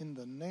cometh in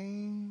the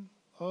name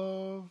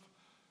of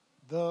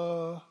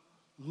the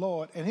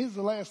Lord. And here's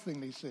the last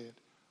thing they said.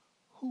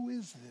 Who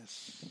is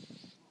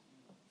this?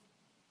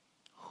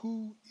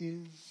 Who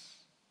is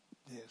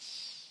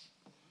this?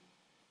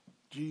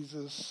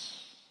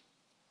 Jesus,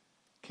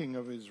 King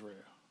of Israel,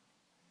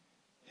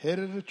 head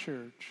of the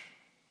church,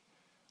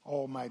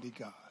 Almighty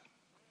God.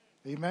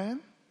 Amen?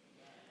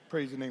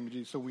 Praise the name of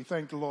Jesus. So we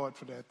thank the Lord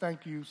for that.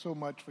 Thank you so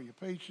much for your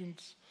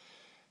patience.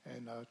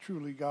 And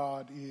truly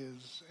God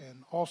is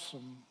an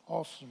awesome,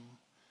 awesome,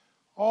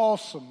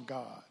 awesome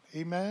God.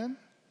 Amen?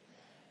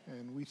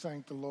 And we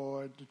thank the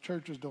Lord. The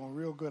church is doing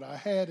real good. I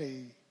had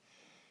a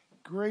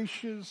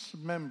gracious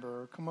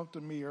member come up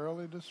to me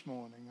early this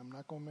morning, I'm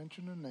not going to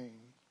mention her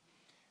name,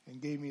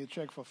 and gave me a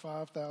check for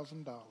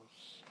 $5,000.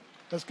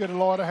 Let's give the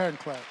Lord a hand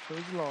clap.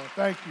 Praise the Lord.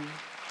 Thank you.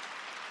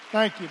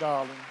 Thank you,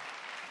 darling.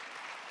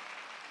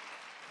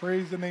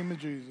 Praise the name of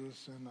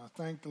Jesus. And I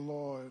thank the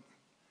Lord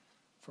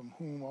from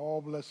whom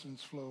all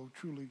blessings flow.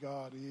 Truly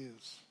God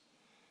is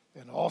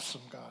an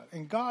awesome God.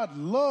 And God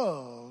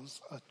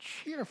loves a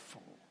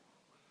cheerful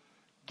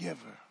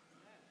giver.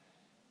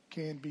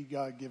 Can't be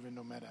God-given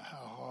no matter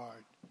how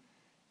hard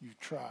you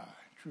try.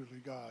 Truly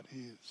God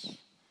is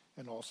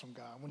an awesome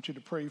God. I want you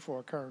to pray for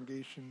our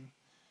congregation,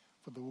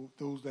 for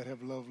those that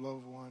have loved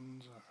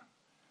ones,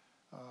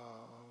 or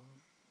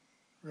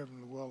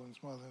Reverend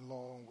Llewellyn's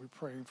mother-in-law, and we're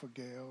praying for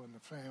Gail and the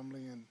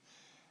family,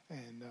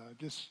 and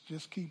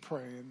just keep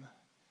praying.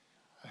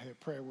 I had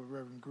prayer with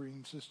Reverend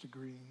Green, Sister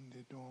Green.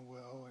 They're doing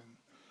well,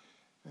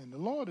 and the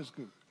Lord is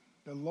good.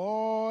 The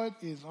Lord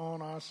is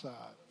on our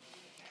side.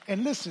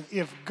 And listen,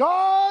 if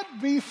God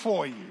be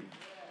for you,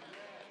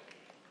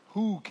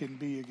 who can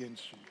be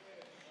against you?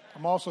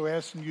 I'm also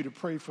asking you to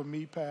pray for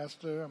me,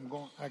 Pastor.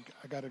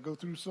 I got to go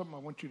through something. I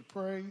want you to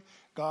pray.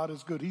 God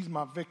is good. He's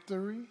my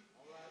victory.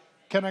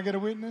 Can I get a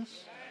witness?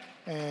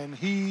 And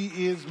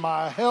he is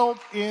my help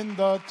in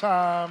the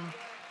time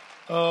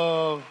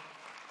of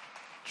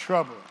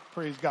trouble.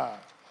 Praise God.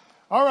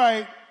 All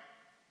right.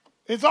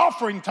 It's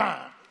offering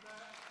time.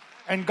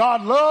 And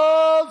God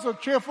loves a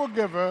cheerful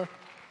giver.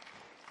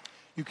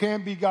 You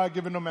can't be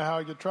God-given no matter how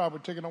you try. We're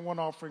taking on one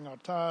offering, our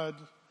tithe.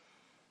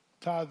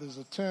 Tithe is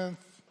a tenth.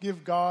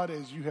 Give God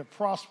as you have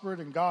prospered,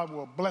 and God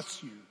will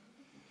bless you.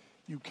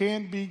 You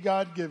can't be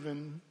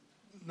God-given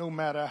no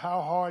matter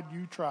how hard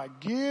you try.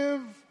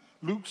 Give,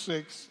 Luke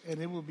 6, and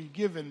it will be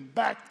given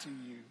back to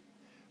you,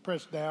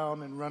 pressed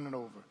down and running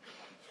over.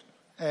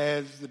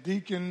 As the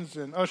deacons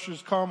and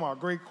ushers come, our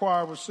great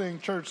choir will sing.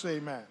 Church, say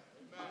amen.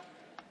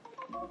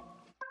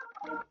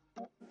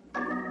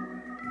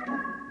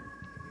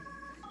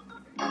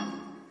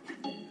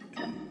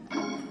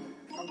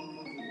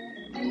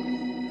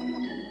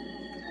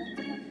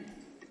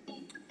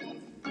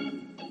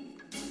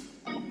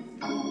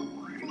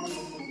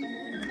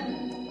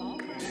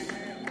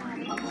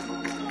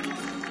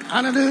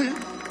 Hallelujah.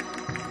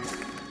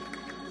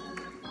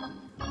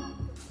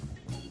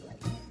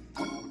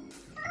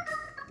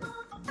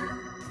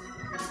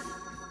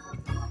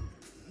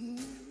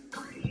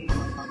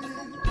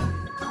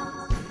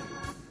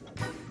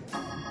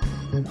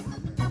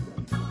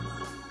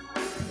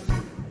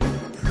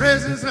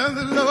 Presence of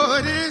the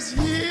Lord is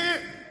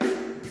here.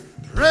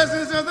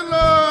 Presence of the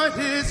Lord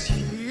is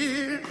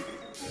here.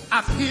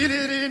 I feel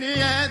it in the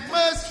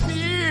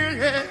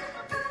atmosphere.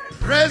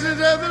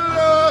 Presence of the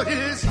Lord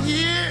is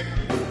here.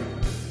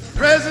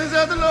 Presence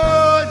of the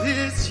Lord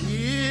is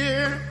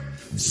here.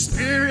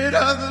 Spirit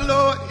of the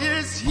Lord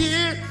is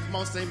here. Come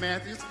on, St.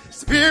 Matthews.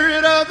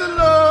 Spirit of the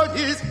Lord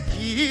is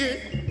here.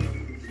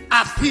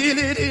 I feel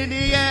it in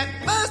the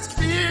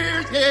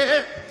atmosphere.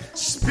 Yeah.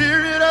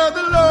 Spirit of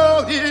the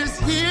Lord is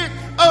here.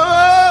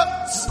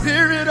 Oh,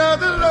 Spirit of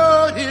the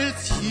Lord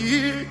is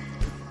here.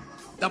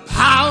 The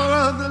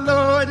power of the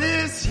Lord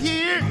is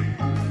here.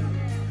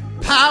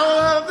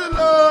 Power of the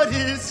Lord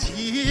is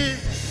here.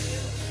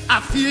 I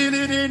feel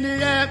it in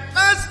the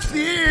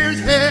atmosphere.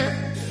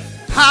 Yeah.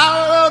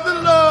 Power of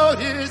the Lord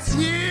is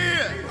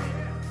here.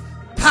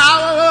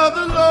 Power of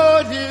the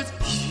Lord is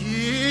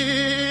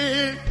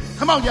here.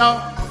 Come on, y'all.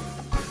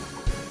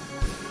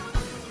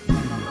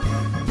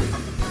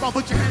 Come on,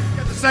 put your hands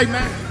together. Say,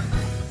 man.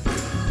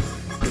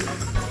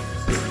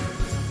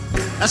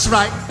 That's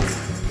right.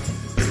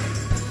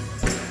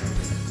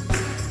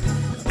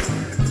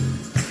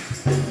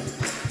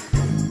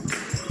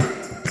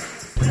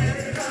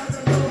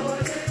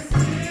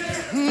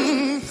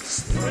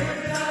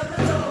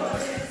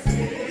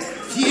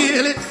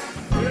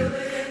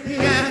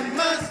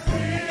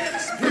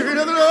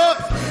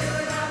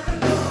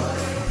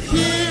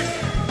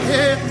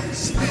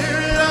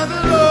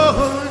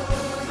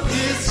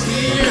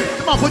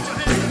 Come on, put your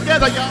hands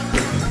together, y'all.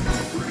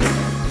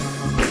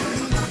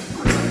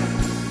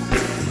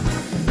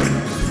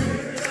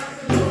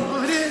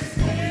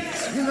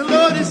 The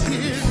Lord is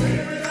here.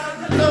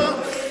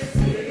 Lord,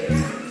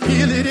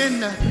 feel it in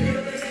the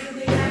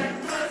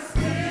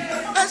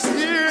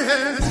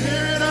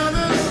Spirit of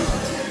the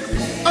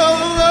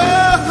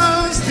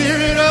oh,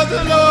 Spirit of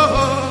the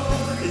Lord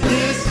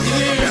is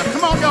here.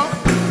 Come on, y'all.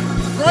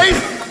 Great.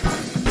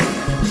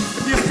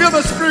 You feel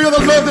the Spirit of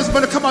the Lord this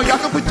morning. Come on, y'all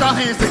can put your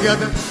hands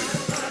together.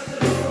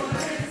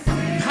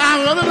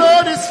 Power of the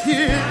Lord is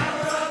here.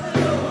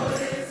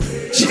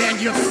 Can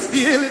you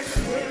feel it?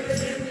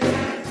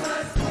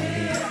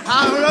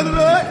 Power of the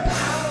Lord.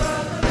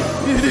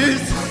 It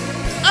is.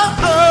 Oh,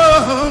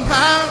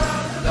 power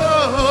of the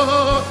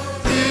Lord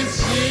is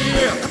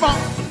here. Come on.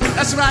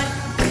 That's right.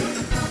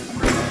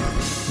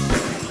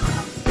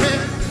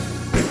 Yeah.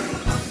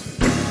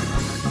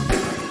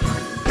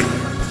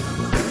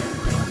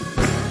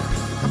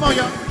 Come on,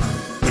 y'all.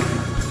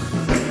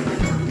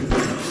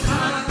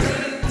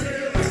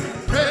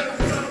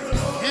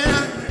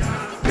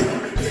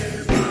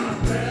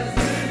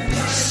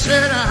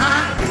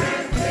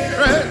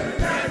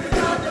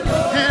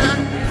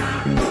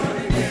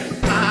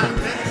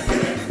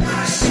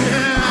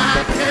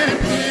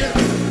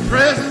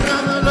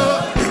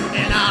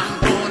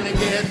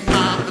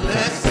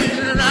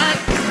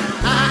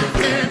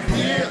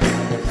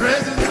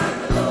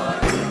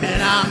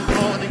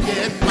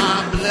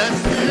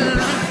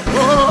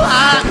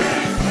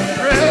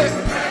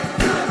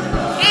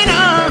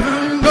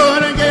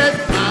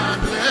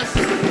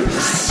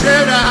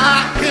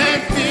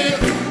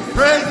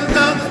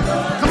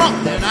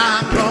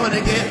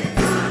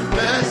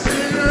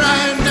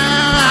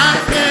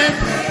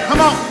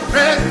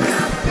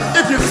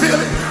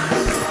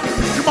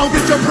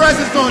 Get your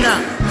presence going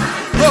out.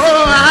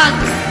 Oh, I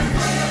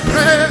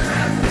pray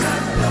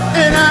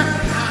and I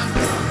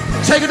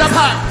take it up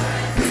high.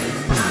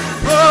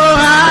 Oh,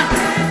 I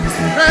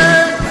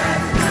pray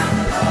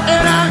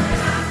and I'm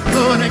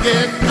gonna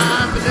get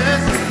my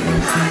blessing.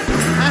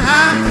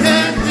 I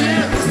can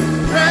feel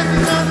the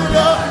presence of the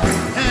Lord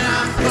and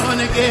I'm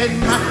gonna get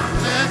my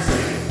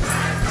blessing.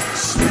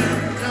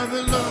 Spirit of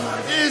the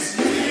Lord is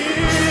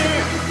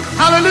here.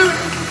 Hallelujah.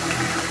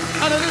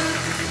 Hallelujah.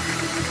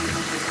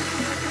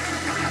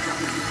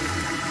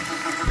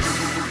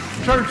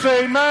 Church,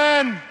 say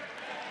amen.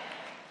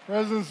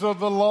 Presence of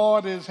the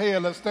Lord is here.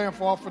 Let's stand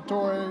for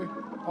offertory.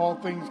 All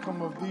things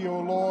come of thee, O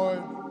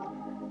Lord.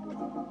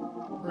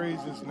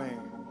 Praise his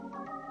name.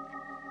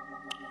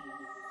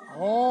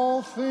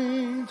 All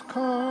things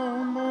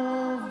come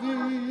of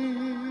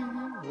thee,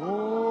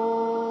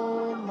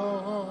 O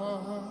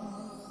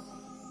Lord,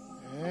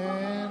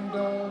 and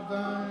of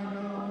thine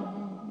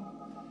own,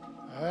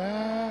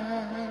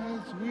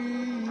 as we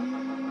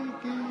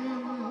give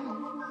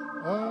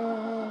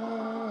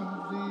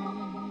of thee.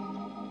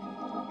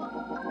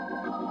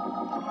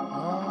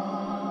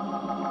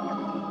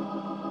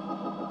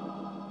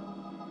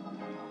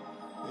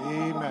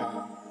 Amen.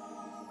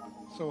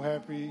 So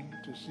happy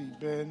to see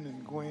Ben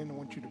and Gwen. I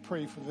want you to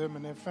pray for them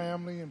and their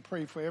family and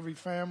pray for every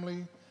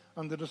family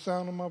under the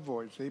sound of my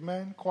voice.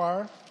 Amen.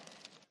 Choir.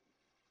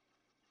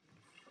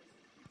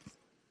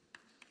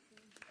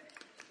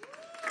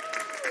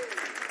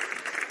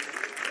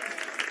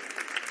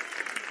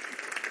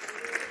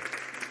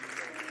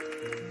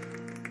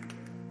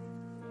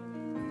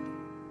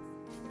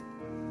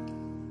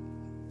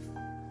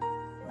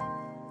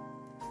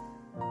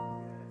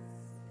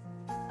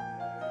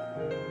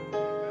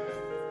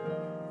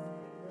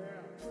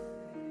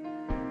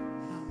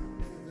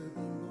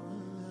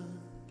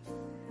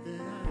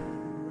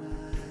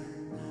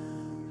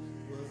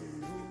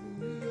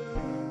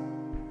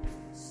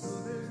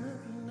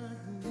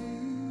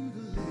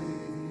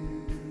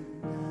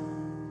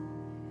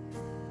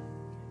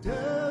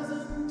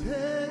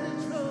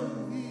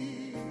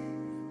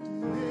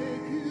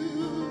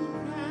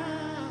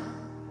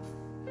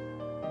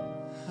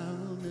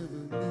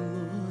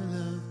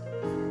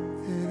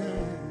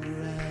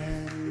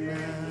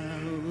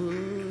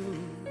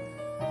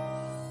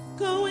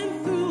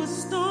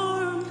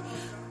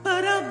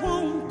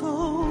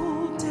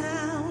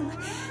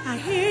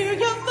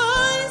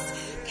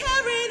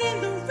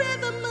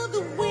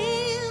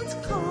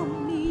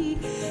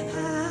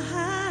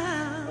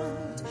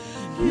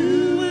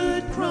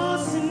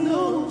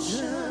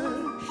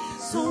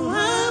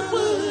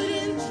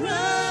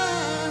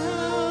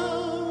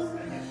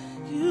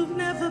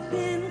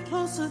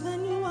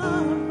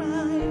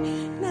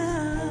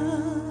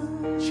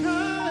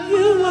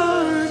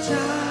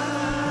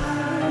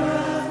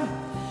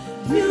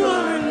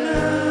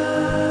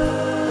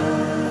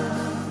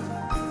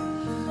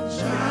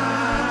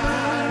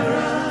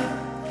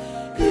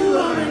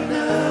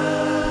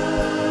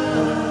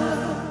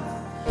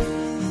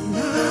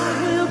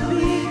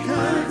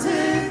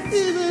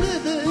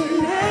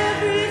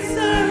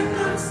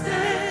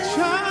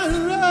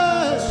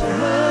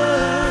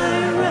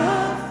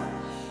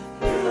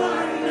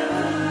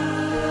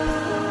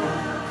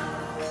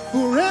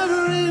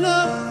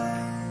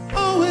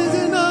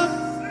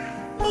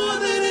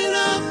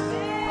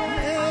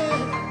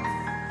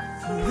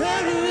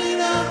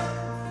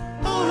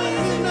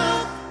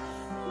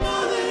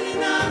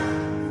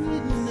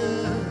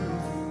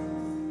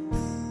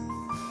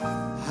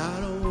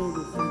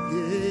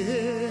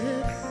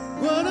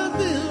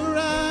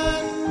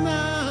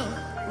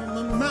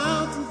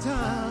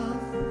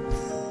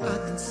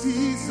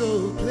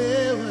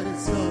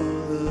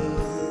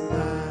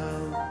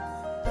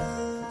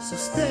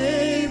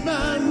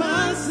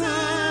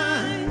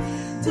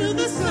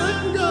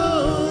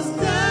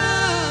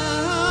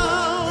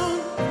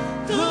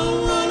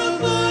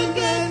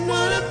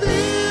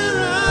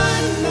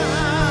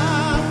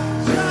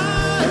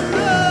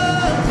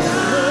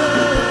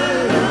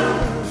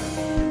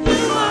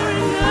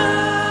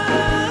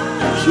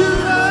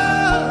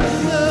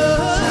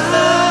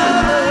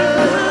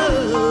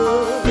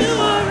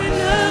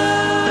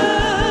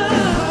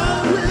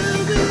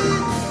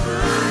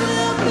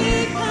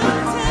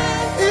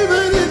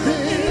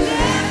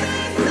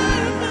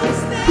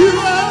 You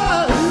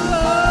are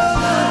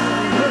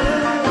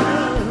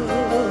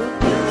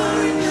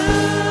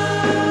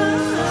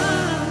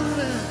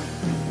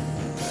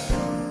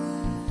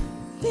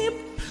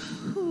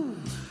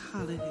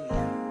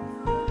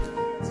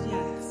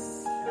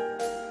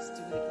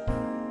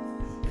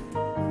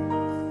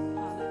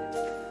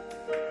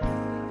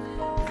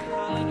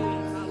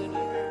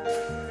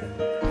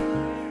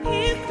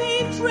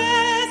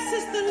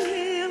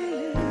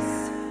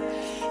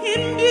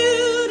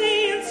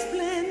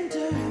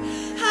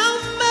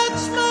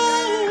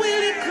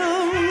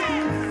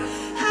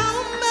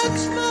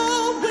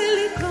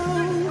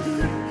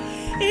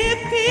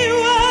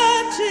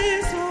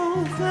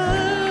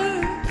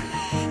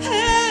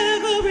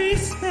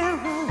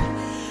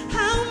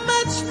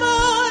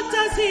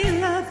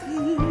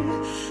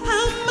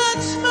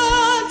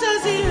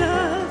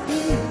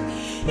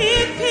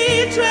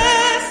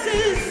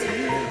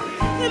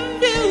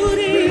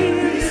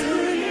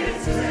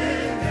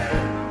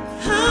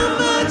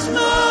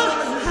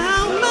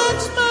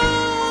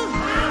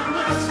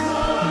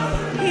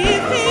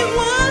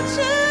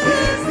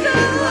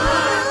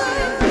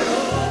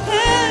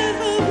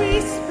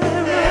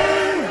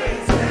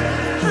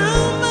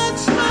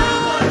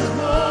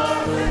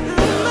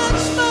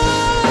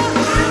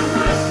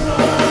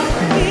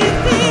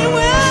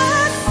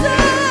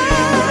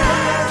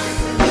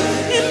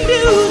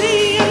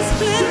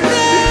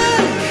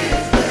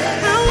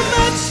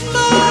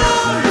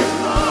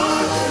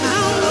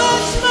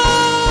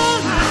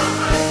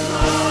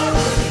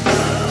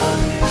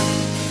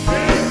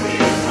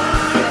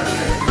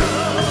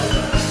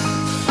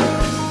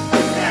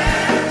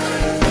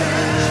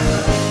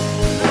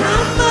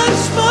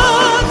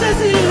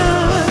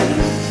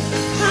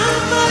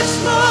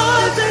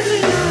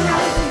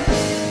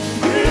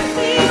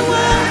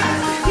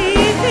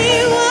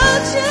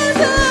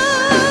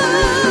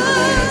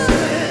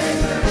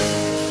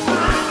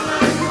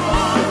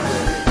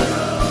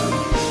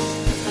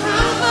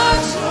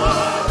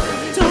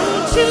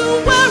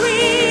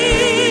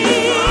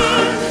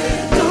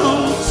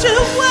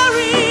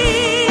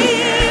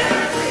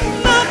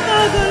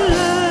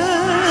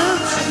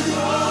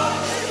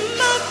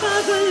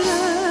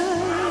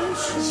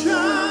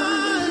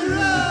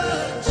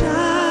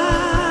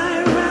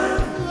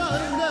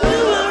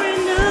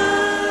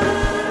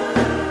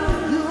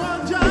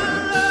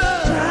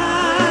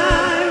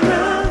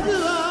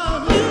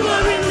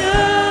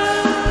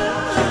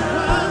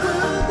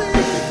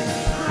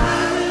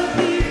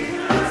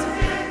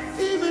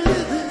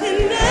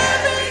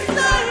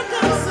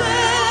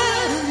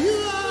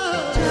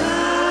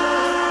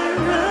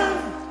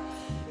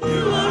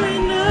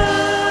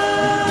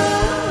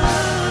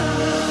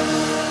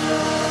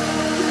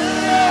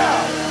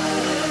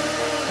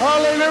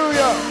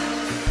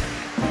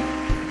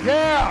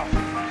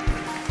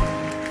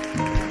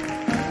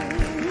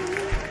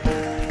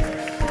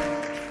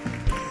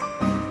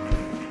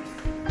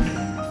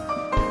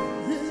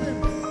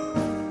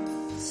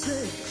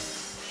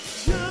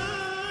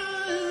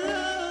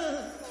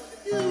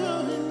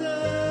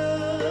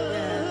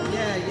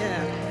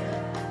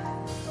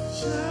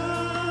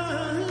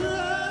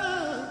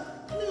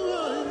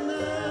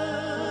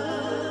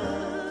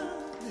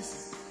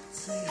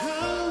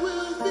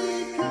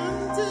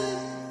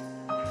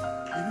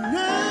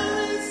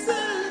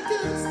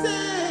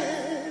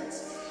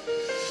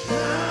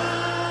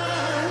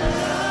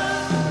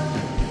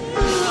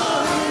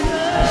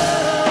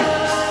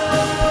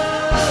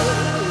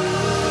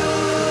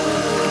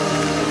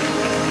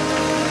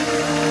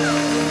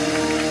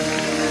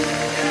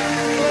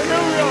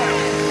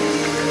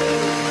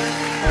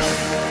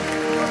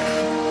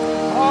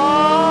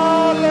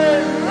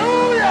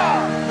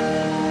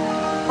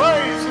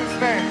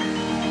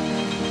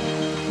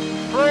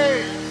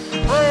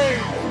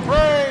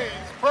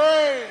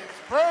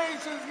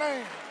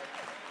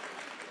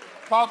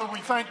Father, we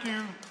thank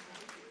you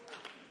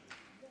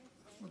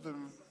for the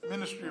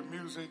ministry of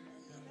music.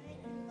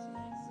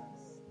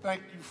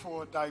 Thank you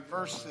for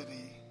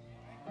diversity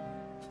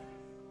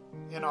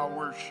in our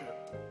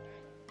worship.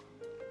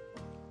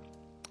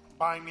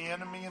 Bind the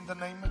enemy in the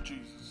name of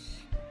Jesus.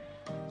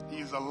 He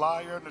is a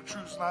liar and the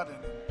truth's not in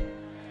him.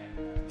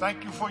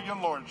 Thank you for your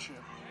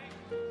lordship.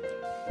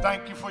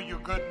 Thank you for your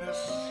goodness.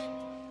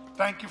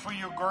 Thank you for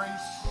your grace.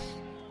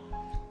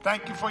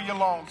 Thank you for your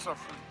long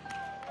suffering.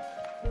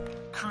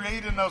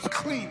 Create in us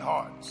clean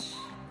hearts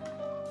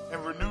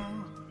and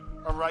renew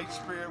a right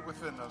spirit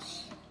within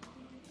us.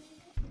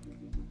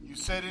 You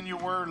said in your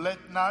word,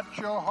 let not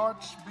your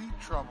hearts be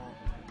troubled.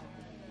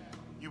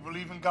 You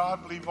believe in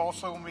God, believe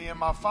also in me. In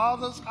my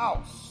Father's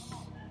house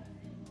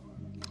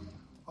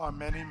are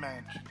many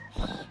mansions.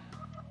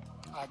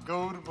 I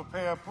go to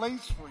prepare a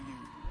place for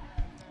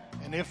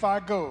you. And if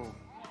I go,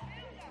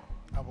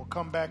 I will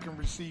come back and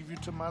receive you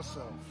to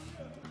myself,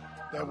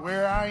 that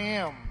where I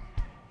am,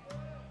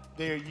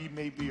 there ye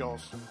may be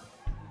also.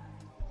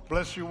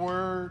 Bless your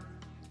word.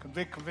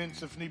 Convict,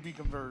 convince, if need be,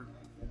 convert.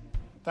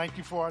 Thank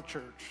you for our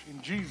church.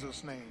 In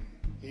Jesus' name,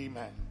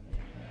 amen.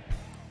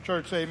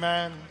 Church,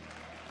 amen.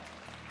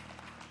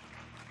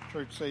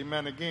 Church, say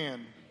amen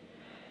again.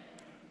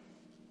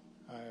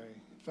 I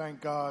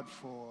thank God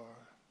for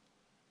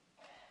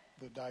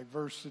the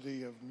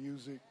diversity of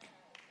music.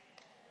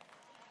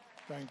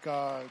 Thank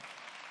God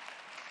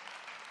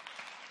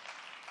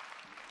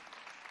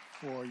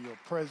for your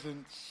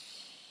presence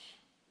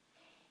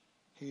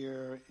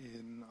here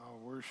in our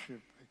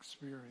worship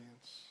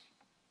experience.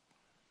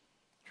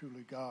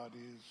 Truly, God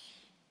is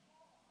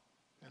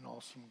an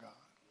awesome God.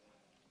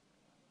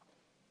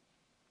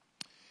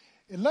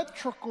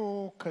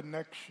 Electrical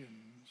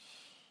connections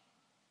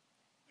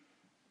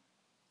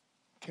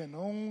can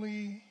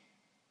only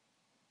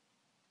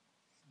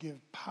give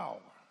power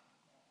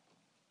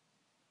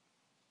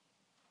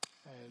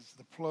as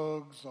the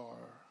plugs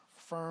are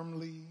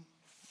firmly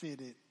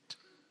fitted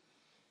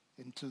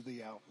into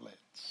the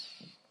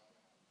outlets.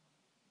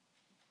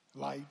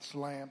 Lights,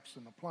 lamps,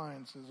 and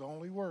appliances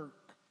only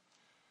work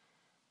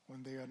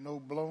when there are no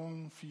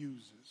blown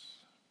fuses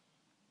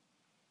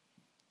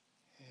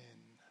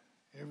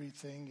and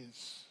everything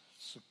is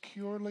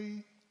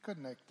securely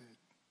connected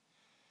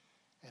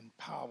and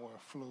power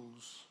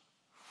flows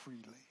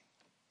freely.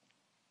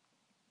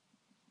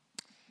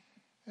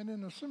 And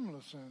in a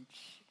similar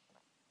sense,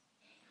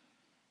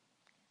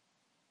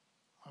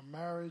 our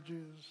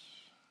marriages,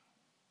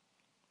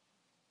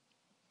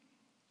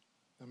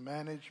 the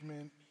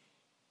management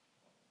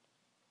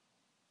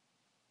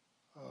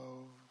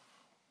of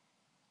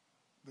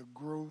the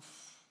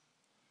growth,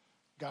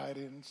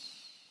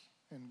 guidance,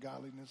 and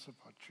godliness of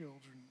our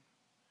children,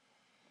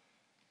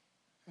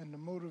 and the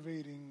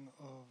motivating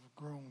of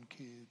grown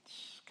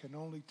kids can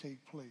only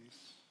take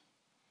place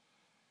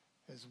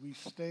as we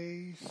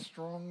stay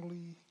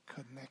strongly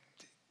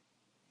connected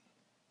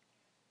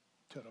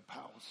to the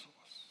power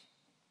source.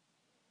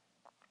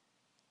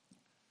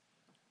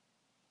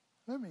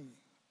 Let me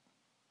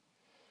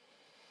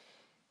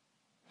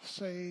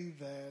say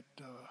that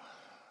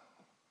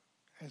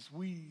as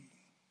we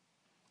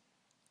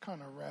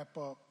kind of wrap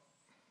up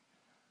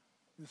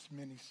this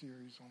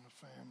mini-series on the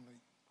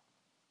family,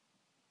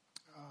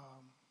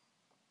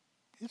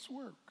 it's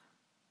work.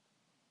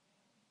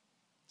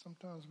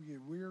 Sometimes we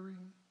get weary,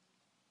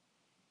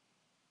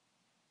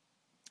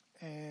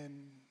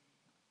 and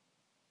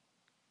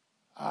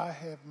I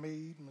have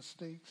made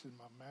mistakes in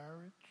my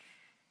marriage.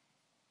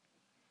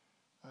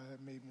 I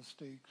have made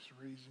mistakes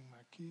raising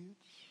my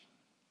kids.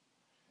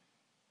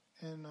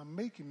 And I'm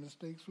making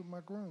mistakes with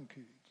my grown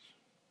kids.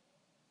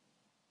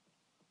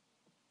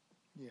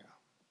 Yeah.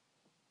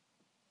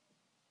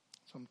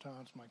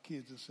 Sometimes my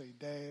kids will say,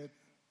 Dad,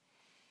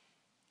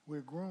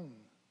 we're grown.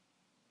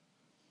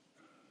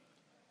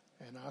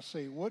 And I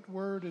say, what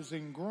word is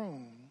in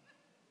grown?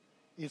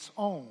 It's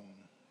own.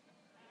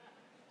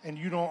 And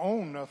you don't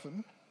own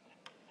nothing,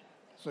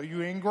 so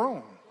you ain't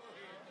grown.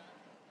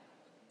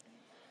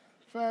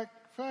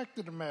 Fact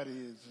of the matter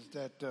is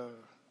that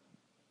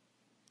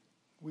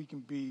we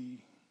can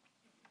be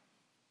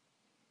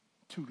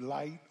too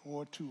light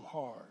or too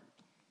hard.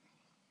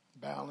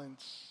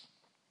 Balance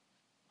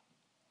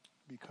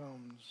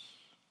becomes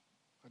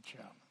a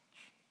challenge.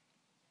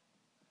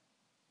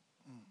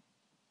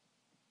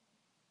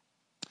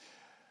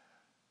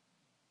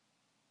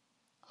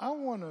 I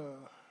want to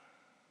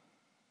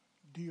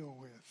deal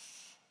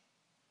with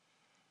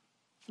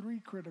 3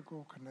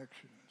 critical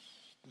connections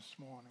this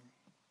morning.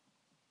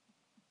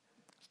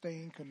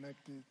 Staying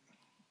connected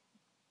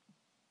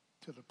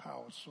to the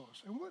power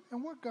source.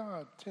 And what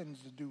God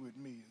tends to do with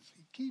me is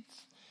he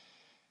keeps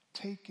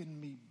taking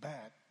me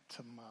back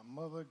to my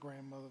mother,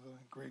 grandmother,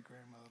 and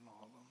great-grandmother and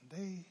all of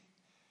them.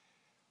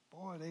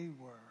 They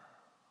were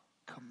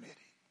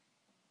committed.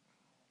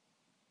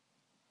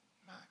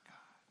 My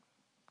God,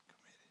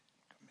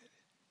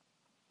 committed.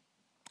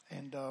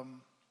 And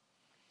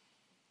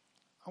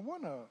I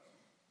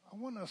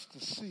want us to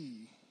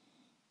see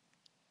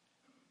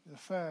the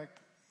fact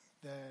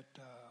that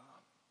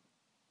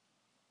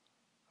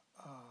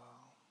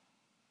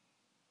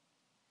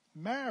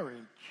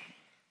marriage.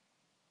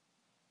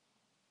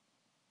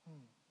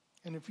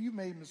 And if you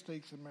made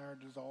mistakes in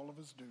marriages, all of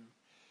us do.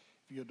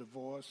 If you're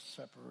divorced,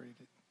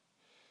 separated,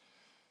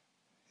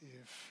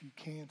 if you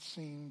can't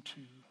seem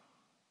to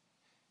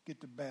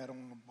get the bat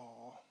on the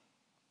ball,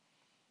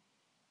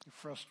 you're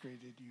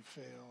frustrated, you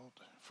failed,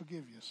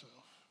 forgive yourself.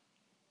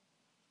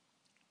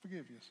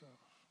 Forgive yourself.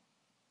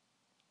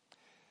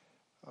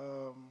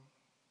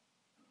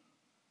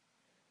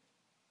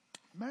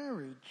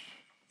 Marriage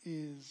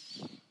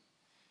is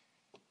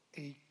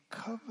a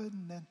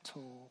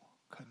covenantal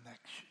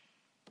connection.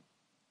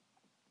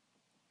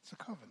 It's a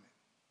covenant.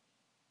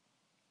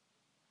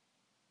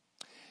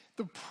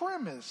 The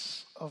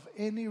premise of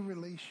any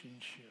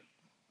relationship,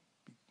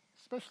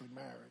 especially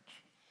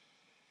marriage,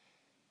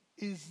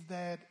 is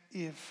that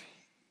if,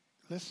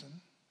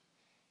 listen,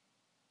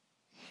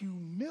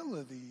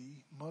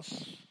 humility must,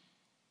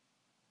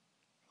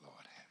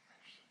 Lord have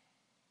mercy,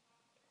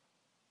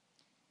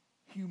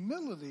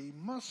 humility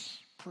must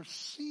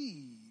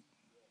precede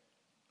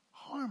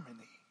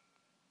harmony.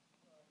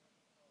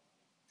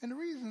 And the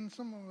reason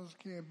some of us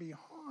can't be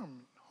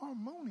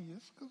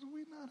harmonious because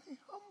we're not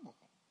humble.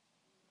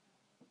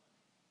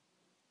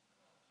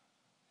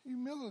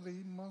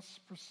 Humility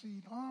must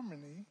precede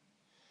harmony,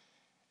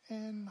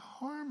 and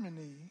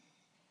harmony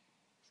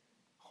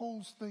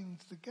holds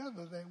things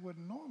together that would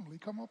normally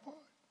come apart.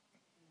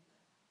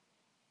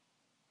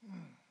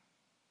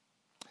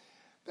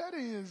 That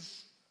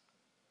is,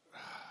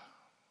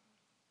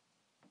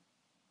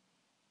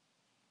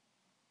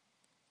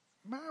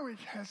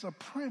 marriage has a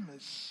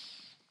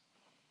premise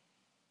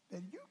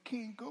that you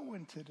can't go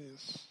into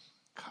this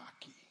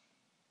cocky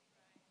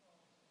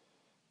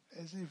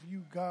as if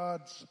you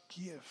God's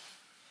gift.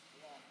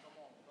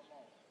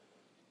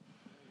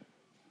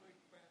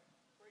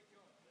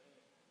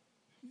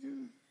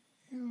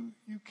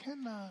 You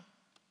cannot.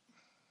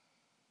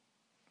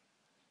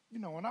 You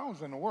know, when I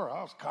was in the world,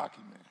 I was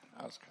cocky, man.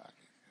 I was cocky.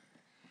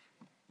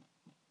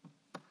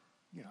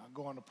 You know, I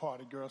go on the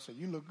party, girl say,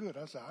 "You look good."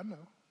 I said, "I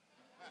know."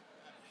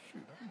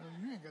 Shoot, I know.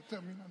 You ain't got to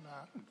tell me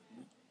nothing.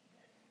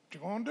 What you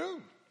gonna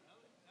do?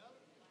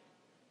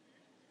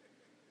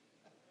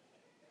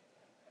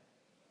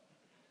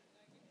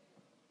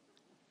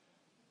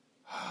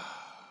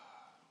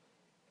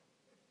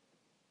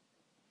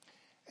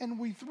 And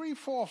we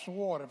 3/4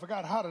 water. If it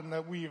got hot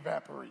enough, we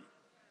evaporate.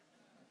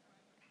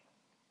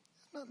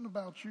 It's nothing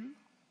about you.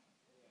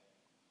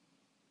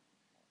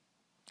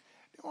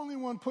 The only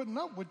one putting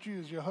up with you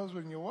is your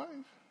husband and your wife.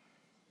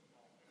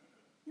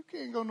 You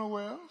can't go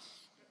nowhere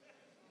else.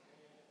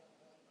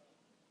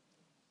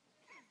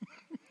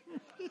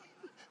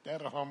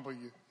 That'll humble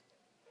you.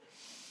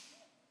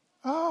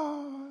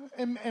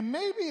 And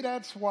maybe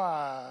that's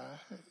why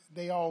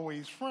they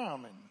always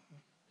frowning.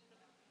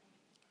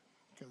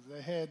 Because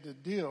they had to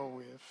deal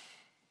with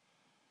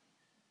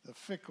the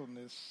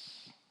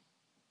fickleness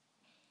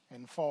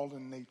and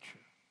fallen nature.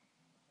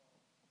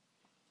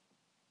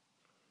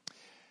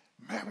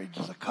 Marriage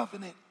is a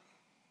covenant.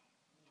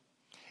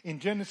 In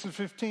Genesis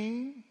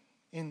 15,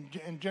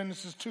 in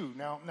Genesis 2.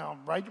 Now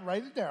write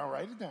it down.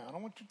 I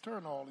don't want you to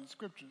turn to all these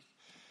scriptures.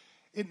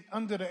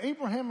 Under the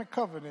Abrahamic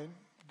covenant,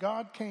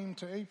 God came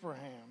to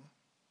Abraham.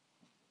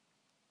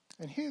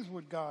 And here's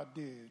what God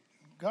did.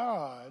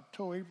 God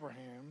told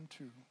Abraham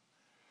to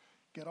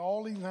get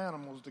all these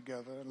animals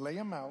together, lay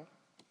them out,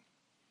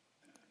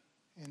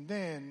 and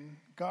then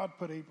God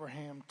put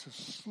Abraham to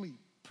sleep.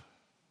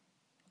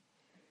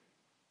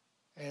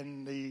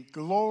 And the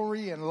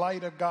glory and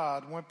light of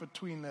God went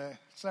between the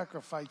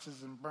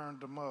sacrifices and burned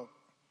them up.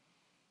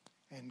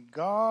 And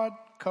God,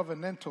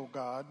 covenantal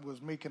God,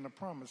 was making a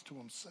promise to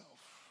himself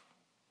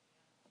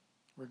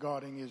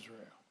regarding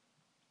Israel.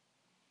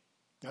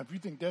 Now, if you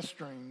think that's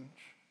strange,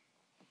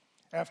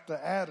 after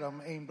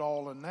Adam aimed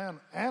all the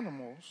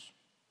animals,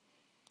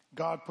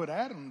 God put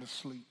Adam to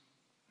sleep.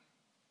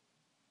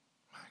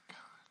 My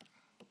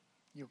God,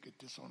 you'll get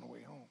this on the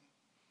way home.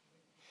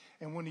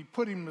 And when he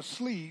put him to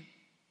sleep,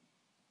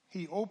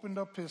 he opened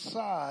up his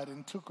side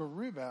and took a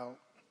rib out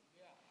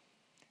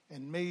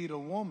and made a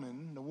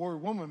woman. The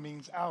word woman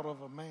means out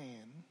of a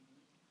man.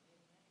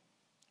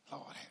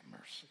 Lord have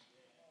mercy.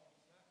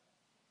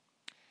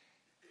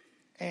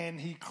 And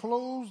he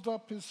closed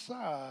up his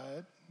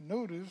side.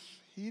 Notice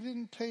he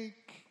didn't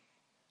take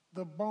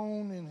the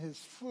bone in his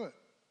foot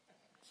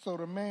so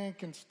the man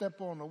can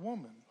step on the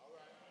woman.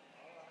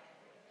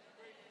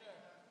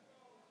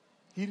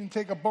 He didn't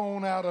take a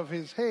bone out of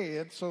his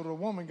head so the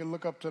woman can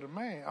look up to the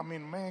man. The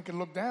man can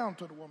look down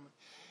to the woman.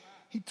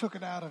 He took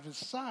it out of his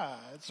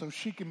side so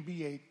she can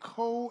be a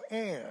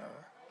co-heir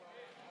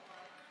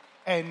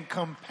and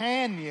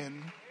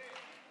companion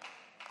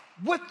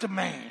with the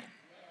man.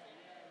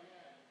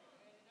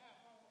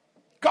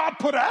 God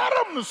put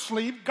Adam to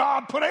sleep.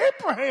 God put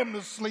Abraham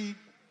to sleep.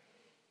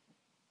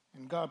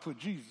 And God put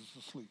Jesus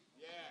to sleep.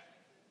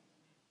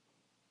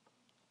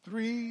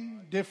 3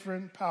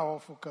 different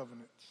powerful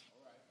covenants.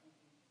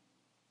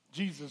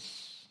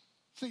 Jesus,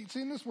 see,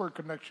 this word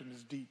connection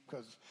is deep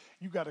because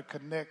you got to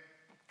connect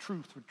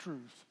truth with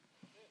truth.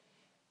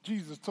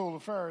 Jesus told the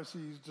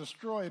Pharisees,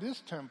 destroy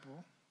this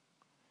temple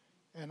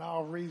and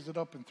I'll raise it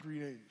up in 3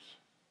 days.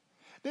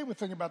 They were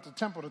thinking about the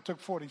temple that took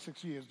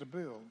 46 years to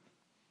build.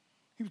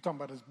 He was talking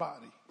about his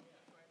body.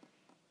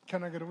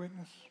 Can I get a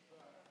witness?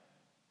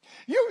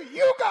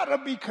 You got to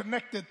be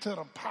connected to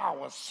the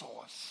power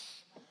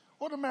source,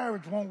 or the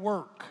marriage won't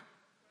work.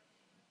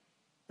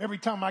 Every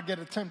time I get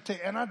a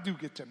temptation, and I do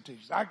get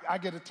temptations, I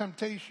get a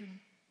temptation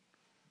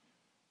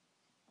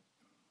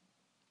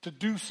to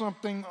do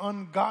something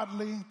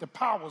ungodly, the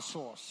power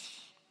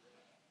source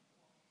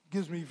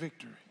gives me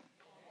victory.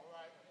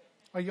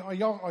 Are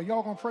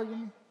y'all going to pray with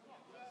me?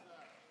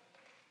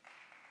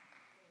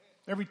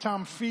 Every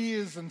time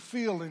fears and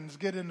feelings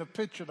get in the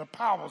picture, the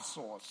power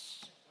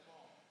source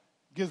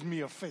gives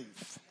me a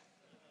faith.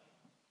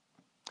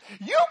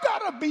 You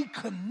got to be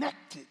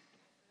connected.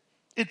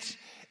 It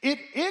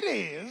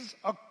is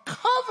a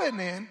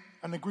covenant,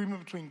 an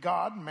agreement between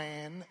God,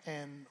 man,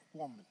 and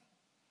woman.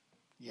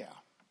 Yeah.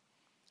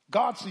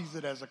 God sees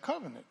it as a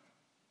covenant.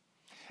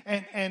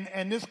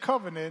 And this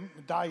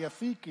covenant,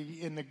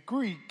 diatheke, in the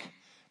Greek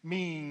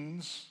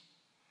means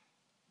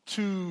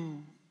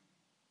to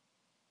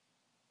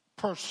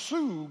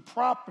pursue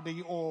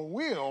property or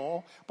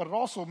will, but it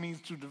also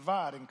means to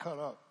divide and cut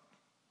up.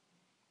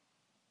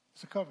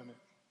 It's a covenant.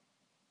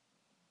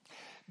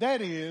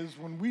 That is,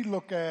 when we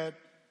look at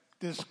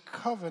this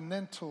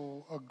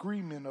covenantal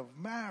agreement of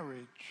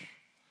marriage,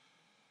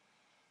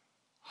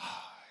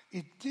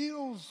 it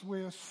deals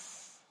with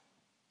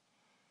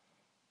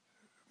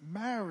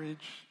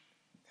marriage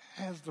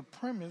has the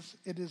premise,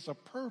 it is a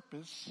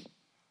purpose,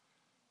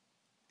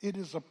 it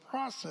is a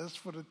process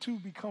for the two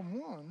become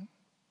one.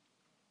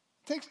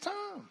 It takes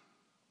time.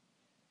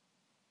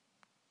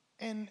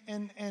 And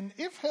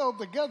if held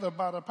together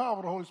by the power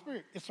of the Holy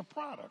Spirit, it's a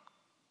product.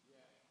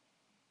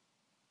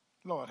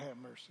 Lord have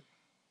mercy.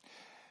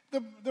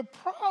 The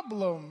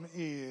problem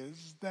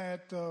is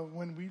that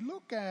when we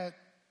look at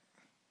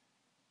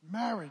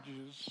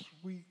marriages,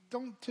 we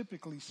don't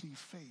typically see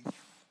faith.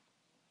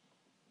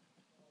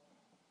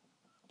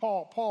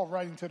 Paul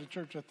writing to the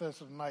church at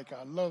Thessalonica,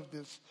 I love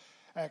this,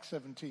 Acts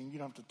 17, you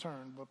don't have to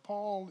turn, but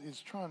Paul is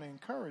trying to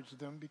encourage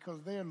them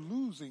because they're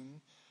losing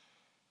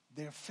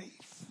their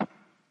faith.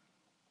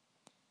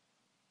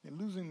 They're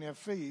losing their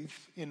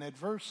faith in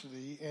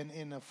adversity and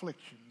in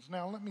afflictions.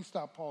 Now, let me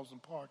stop, pause,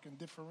 and park and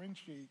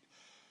differentiate.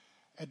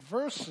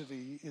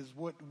 Adversity is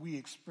what we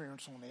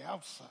experience on the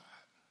outside.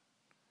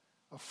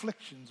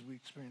 Afflictions we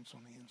experience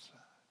on the inside.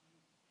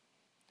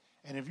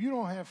 And if you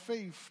don't have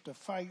faith to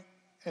fight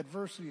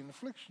adversity and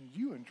afflictions,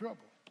 you're in trouble.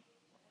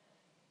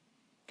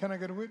 Can I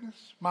get a witness?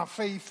 My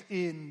faith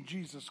in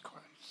Jesus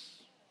Christ.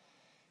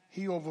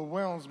 He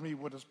overwhelms me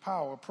with his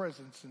power,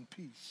 presence, and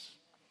peace.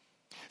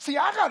 See,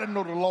 I got to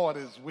know the Lord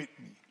is with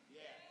me.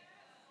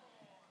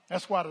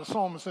 That's why the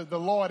psalmist said, the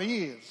Lord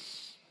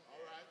is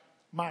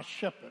my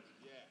shepherd.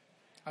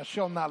 I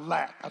shall not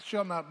lack. I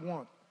shall not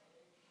want.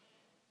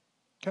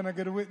 Can I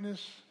get a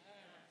witness?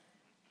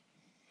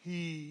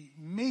 He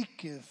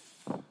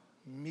maketh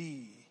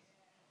me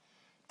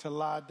to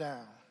lie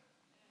down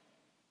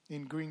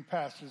in green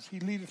pastures. He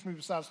leadeth me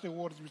beside still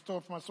waters,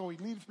 restored for my soul. He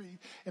leadeth me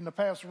in the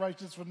paths of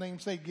righteousness for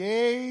name's sake.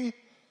 Yea,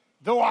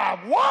 though I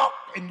walk,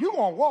 and you're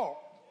going to walk,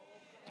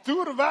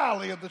 through the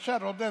valley of the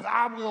shadow of death,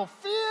 I will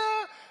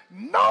fear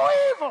no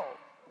evil.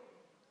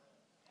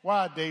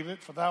 Why, David?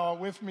 For thou art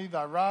with me,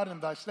 thy rod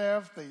and thy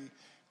staff, they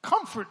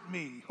comfort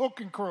me, hook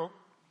and crook.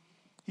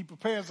 He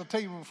prepares a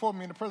table before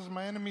me in the presence of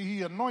my enemy.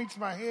 He anoints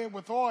my head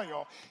with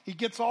oil. He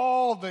gets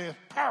all the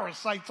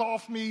parasites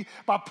off me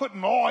by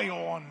putting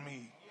oil on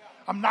me.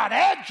 I'm not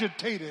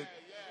agitated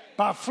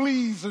by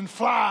fleas and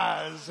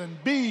flies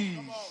and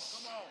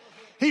bees.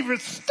 He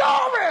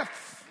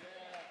restoreth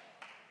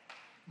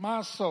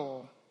my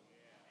soul.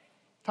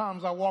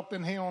 Times I walked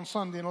in here on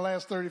Sunday in the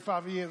last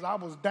 35 years, I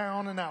was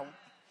down and out.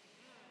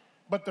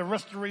 But the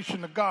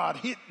restoration of God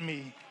hit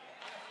me.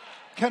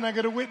 Can I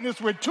get a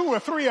witness? Where 2 or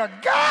 3 are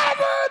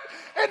gathered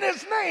in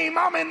his name,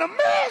 I'm in the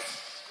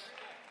midst.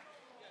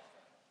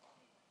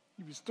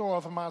 He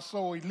restoreth my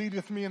soul. He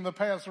leadeth me in the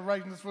paths of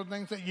righteousness for the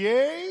name's sake.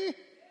 Yea,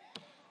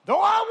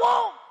 though I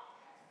walk,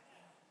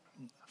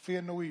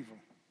 fear no evil.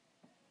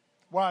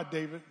 Why,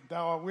 David?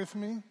 Thou art with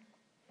me.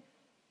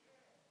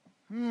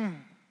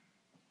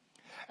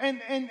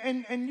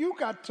 And you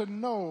got to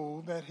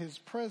know that his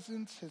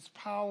presence, his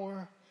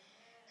power,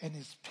 and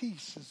his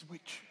peace is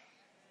with you.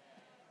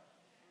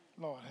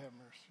 Lord have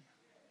mercy.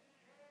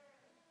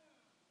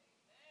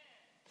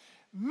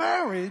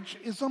 Marriage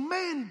is a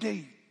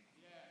mandate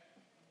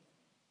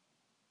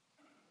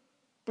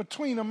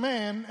between a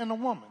man and a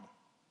woman.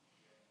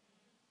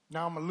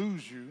 Now I'm going to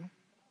lose you.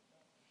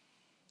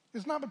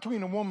 It's not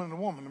between a woman and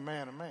a woman, a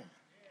man and a man.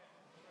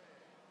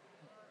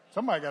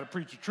 Somebody got to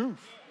preach the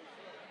truth.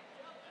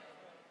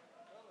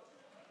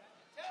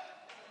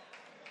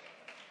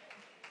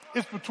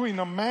 It's between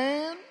a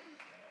man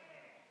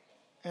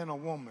and a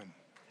woman.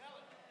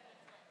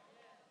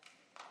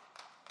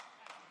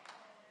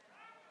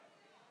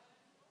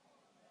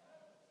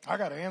 I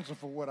got to answer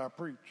for what I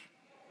preach.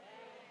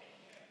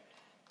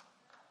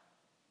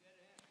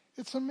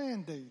 It's a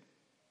mandate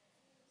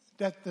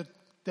that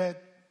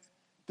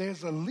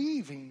there's a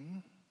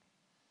leaving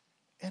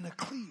and a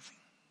cleaving.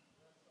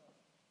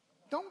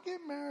 Don't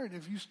get married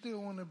if you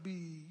still want to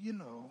be,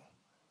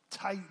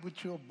 tight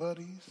with your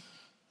buddies.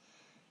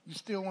 You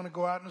still want to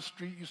go out in the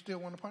street. You still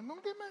want to party.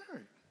 Don't get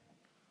married.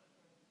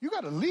 You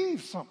got to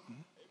leave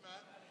something.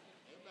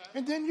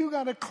 And then you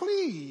got to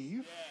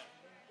cleave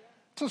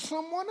to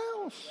someone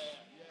else.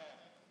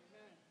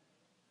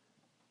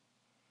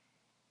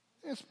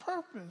 There's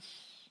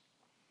purpose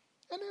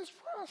and there's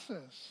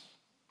process.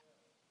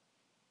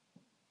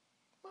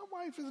 My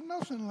wife is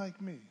nothing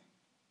like me.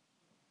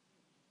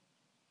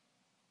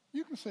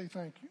 You can say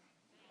thank you.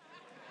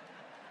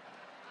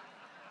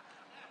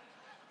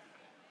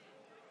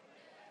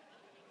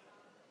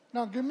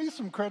 Now give me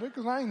some credit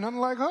because I ain't nothing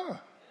like her.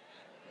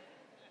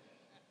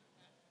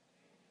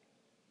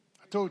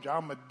 I told you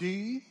I'm a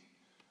D.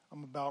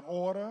 I'm about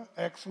order,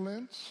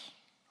 excellence.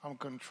 I'm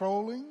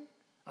controlling.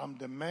 I'm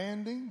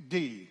demanding.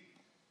 D.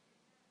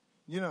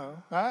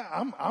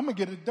 I'm going to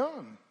get it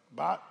done.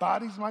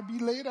 Bodies might be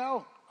laid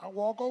out. I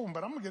walk over them,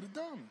 but I'm going to get it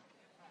done.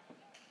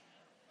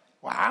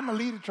 Well, I'm going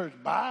to lead the church.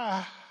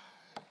 Bye.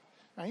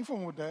 I ain't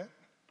fooling with that.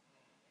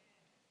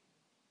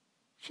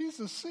 She's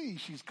a C.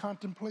 She's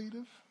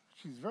contemplative.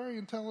 She's very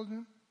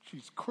intelligent.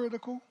 She's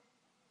critical.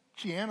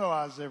 She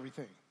analyzes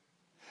everything.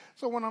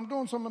 So when I'm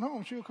doing something at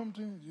home, she'll come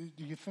to me,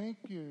 do you think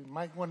you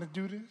might want to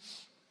do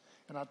this?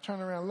 And I turn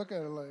around and look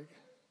at her like,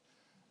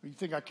 you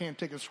think I can't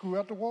take a screw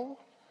out the wall?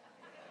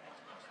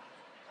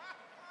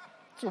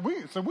 So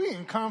we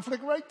in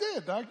conflict right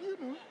there, Doc,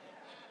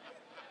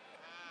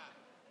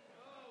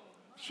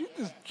 She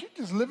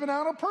just living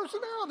out her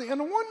personality. And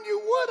the one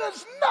you with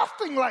is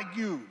nothing like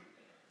you.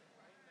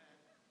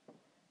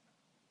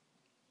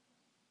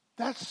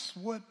 That's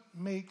what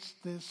makes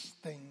this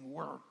thing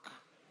work.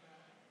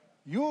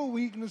 Your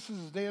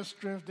weaknesses, their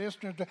strength.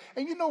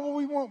 And you know what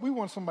we want? We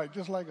want somebody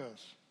just like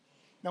us.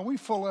 Now, we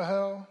full of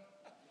hell.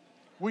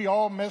 We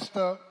all messed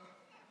up.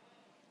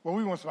 Well,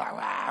 we want somebody,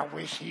 I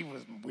wish we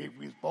was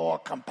more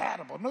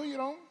compatible. No, you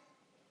don't.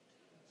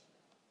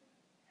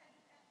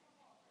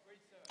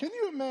 Can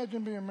you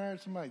imagine being married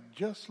to somebody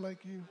just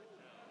like you?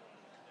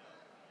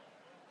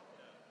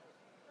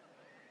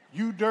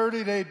 You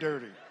dirty, they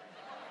dirty.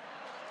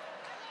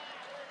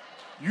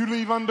 You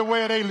leave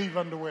underwear, they leave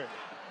underwear.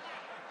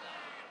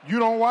 You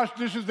don't wash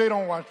dishes, they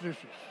don't wash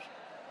dishes.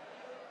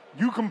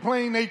 You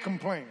complain, they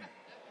complain.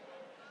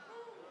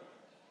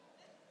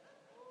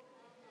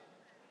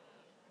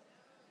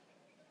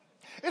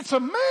 It's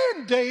a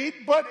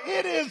mandate, but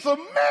it is a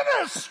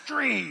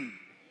ministry.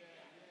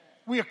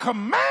 We are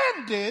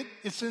commanded,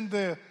 it's in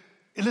the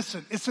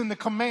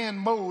command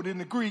mode in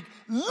the Greek,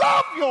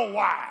 love your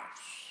wives.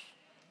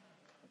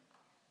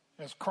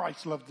 As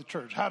Christ loved the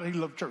church. How did he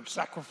love the church?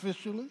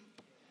 Sacrificially.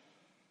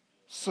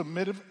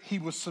 Submissive. He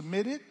was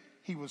submitted.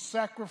 He was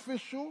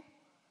sacrificial.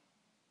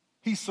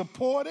 He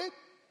supported.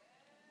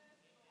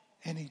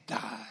 And he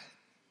died.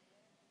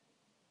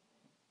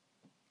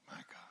 My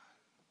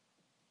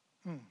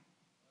God.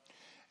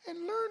 And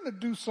learn to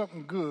do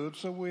something good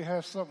so we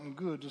have something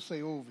good to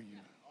say over you.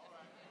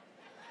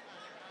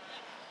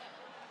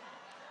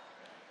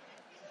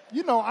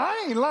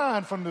 I ain't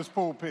lying from this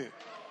pulpit.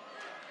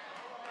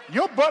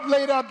 Your butt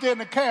laid out there in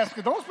the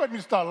casket. Don't expect me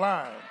to start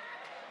lying.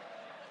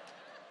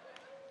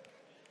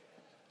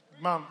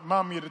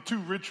 Remind me of the two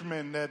rich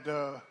men that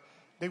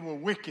they were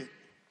wicked.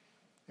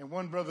 And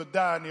one brother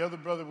died and the other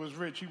brother was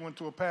rich. He went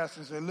to a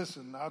pastor and said,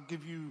 listen, I'll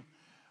give you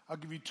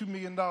 $2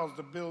 million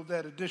to build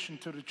that addition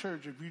to the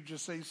church if you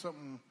just say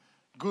something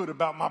good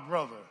about my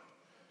brother.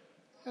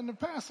 And the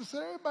pastor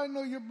said, everybody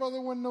know your brother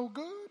wasn't no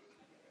good.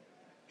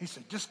 He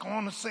said, just go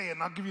on and say it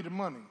and I'll give you the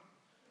money.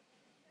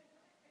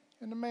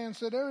 And the man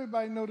said,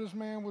 everybody know this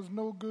man was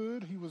no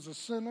good. He was a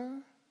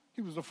sinner.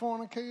 He was a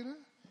fornicator.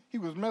 He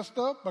was messed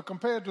up, but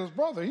compared to his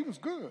brother, he was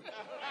good.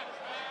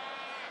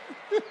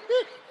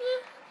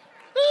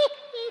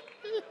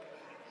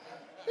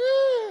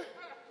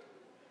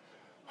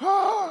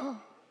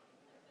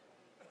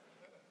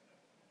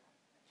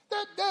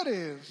 That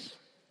is,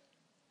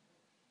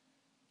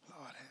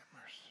 Lord have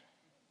mercy.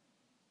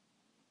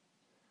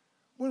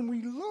 When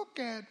we look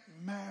at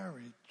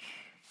marriage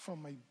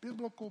from a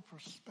biblical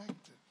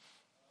perspective,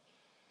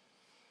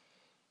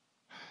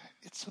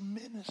 it's a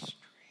ministry.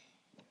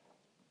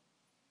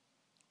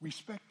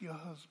 Respect your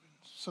husbands.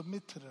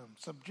 Submit to them.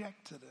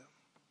 Subject to them.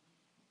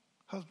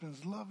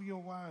 Husbands, love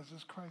your wives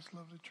as Christ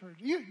loved the church.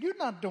 You're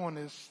not doing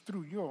this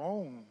through your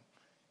own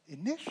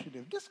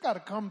initiative. This got to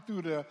come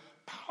through the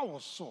power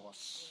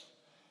source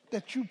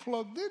that you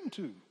plugged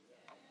into.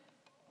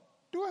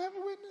 Do I have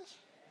a witness?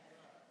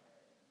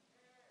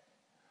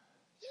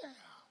 Yeah.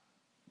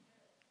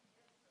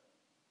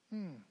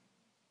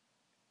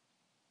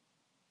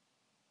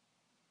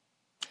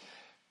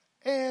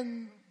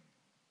 And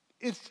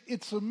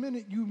it's a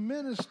minute you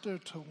minister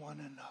to one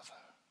another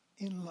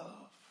in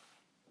love.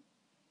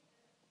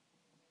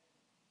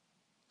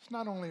 It's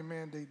not only a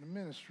mandate in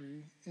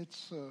ministry,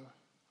 it's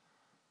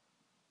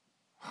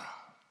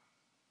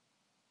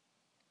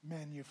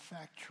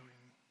manufacturing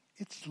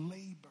It's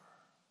labor.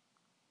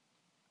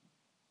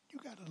 You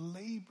got to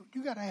labor.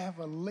 You got to have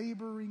a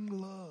laboring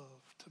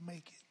love to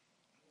make it.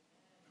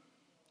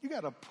 You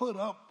got to put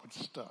up with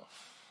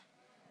stuff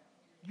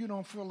you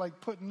don't feel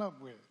like putting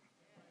up with.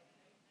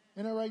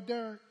 Isn't that right,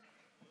 Derek?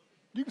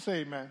 You can say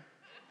amen.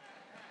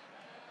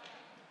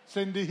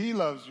 Cindy, he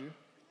loves you. You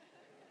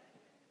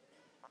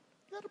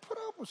got to put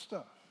up with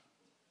stuff.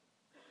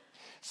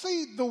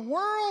 See, the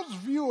world's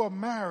view of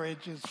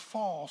marriage is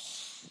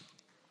false.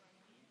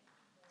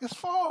 It's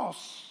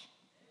false.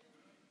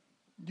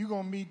 You're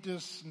going to meet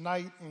this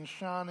knight in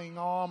shining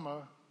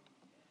armor.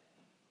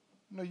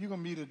 No, you're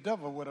going to meet a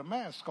devil with a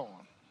mask on.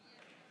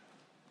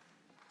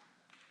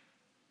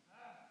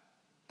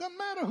 Doesn't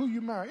matter who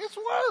you marry. It's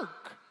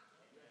work.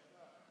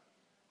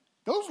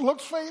 Those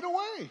looks fade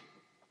away.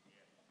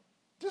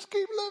 Just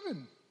keep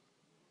living.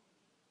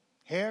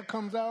 Hair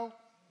comes out.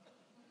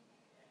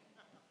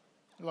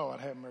 Lord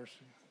have mercy.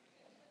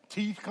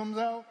 Teeth comes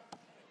out.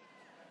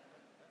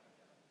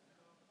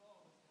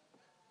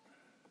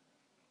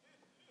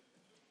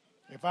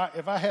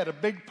 If I had a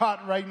big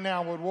pot right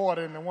now with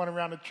water and the one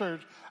around the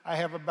church, I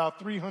have about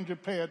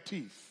 300 pair of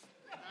teeth.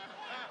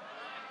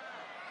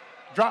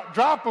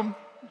 Drop them.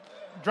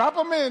 Drop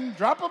them in.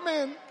 Drop them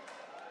in.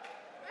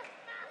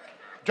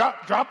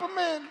 Drop them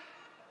in.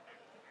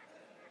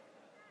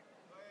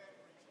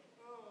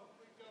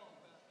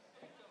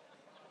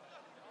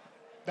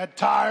 That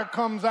tire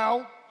comes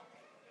out.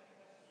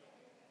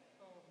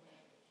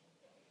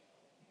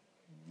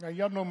 Now,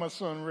 y'all know my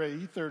son Ray,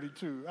 he's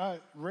 32.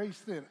 Ray's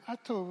thin. I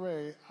told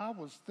Ray I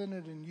was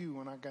thinner than you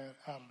when I got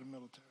out of the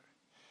military.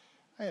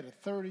 I had a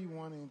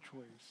 31-inch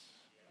waist.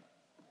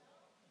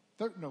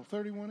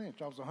 31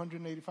 inch. I was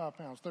 185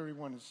 pounds.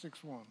 31 is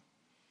 6'1".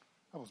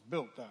 I was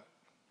built that.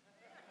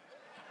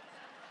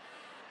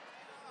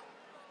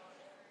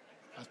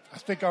 I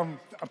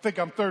think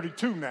I'm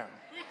 32 now.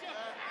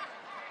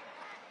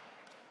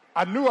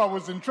 I knew I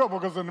was in trouble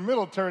because in the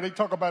military they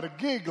talk about a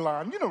gig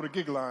line. You know what a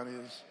gig line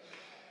is.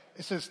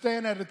 It says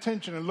stand at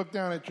attention and look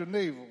down at your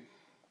navel.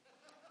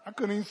 I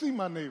couldn't even see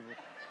my navel.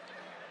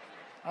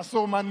 I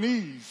saw my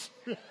knees.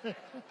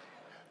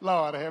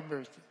 Lord have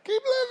mercy.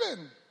 Keep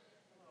living.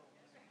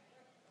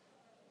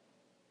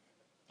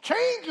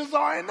 Changes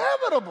are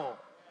inevitable.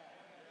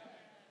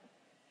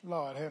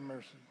 Lord have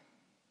mercy.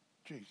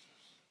 Jesus.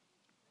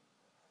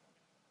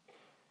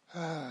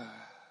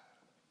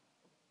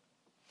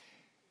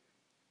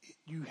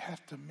 You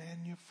have to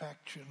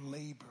manufacture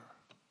labor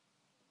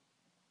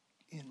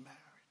in marriage.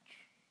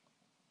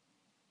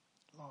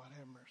 Lord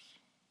have mercy.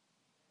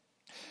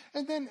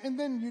 And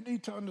then you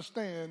need to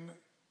understand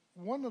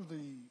one of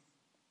the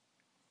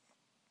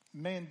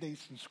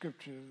mandates in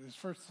Scripture is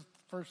First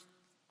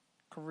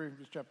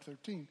Corinthians chapter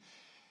 13.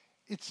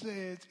 It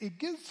says, it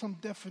gives some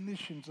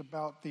definitions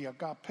about the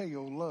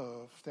agapeo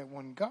love, that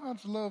when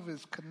God's love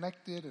is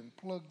connected and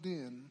plugged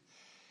in,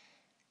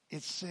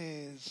 it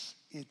says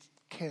it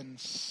can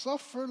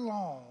suffer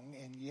long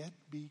and yet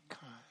be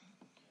kind.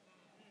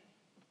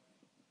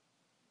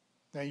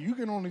 Now, you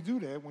can only do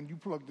that when you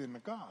plugged into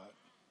God.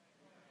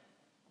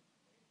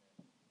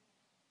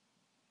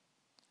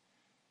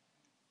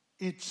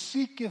 It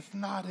seeketh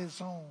not his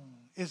own,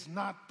 is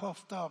not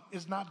puffed up,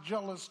 is not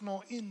jealous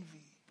nor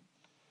envy.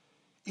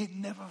 It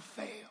never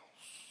fails.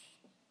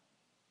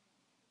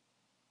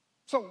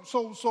 So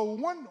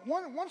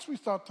once we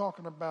start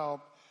talking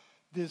about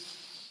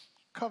this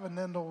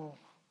covenantal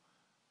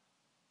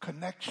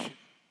connection,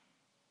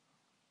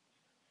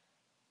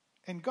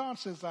 and God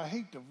says, I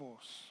hate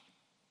divorce.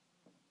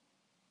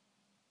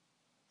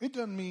 It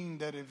doesn't mean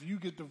that if you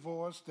get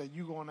divorced that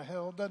you're going to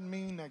hell. It doesn't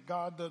mean that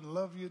God doesn't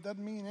love you. It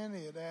doesn't mean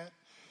any of that.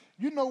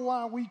 You know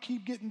why we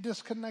keep getting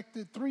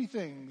disconnected? 3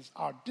 things.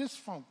 Our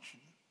dysfunction,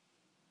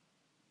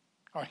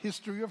 our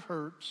history of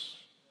hurts,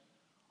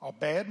 our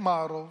bad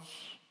models,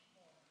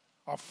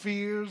 our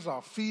fears,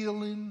 our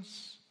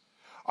feelings,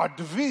 our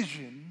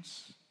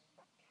divisions.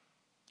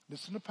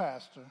 Listen to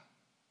Pastor.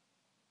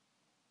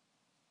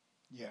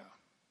 Yeah.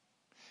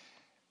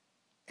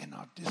 And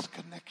our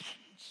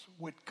disconnections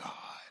with God.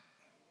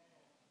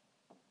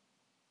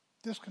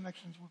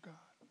 Disconnections with God.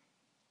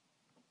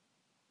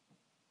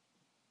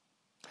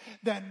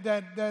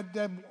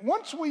 That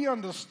once we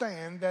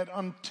understand that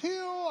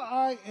until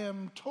I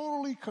am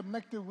totally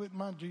connected with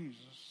my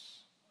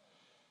Jesus,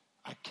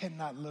 I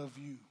cannot love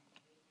you.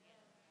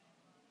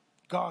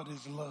 God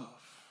is love.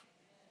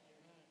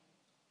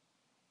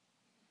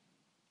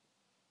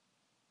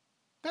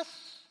 That's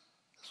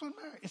what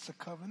marriage. It's a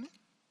covenant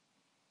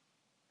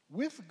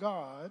with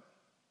God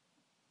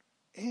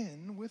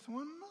and with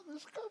one another.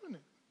 It's a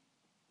covenant.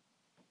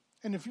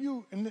 And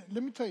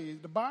let me tell you,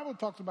 the Bible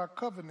talks about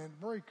covenant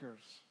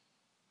breakers.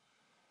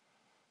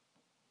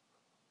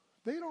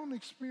 They don't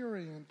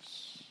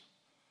experience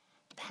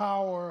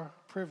power,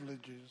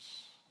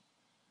 privileges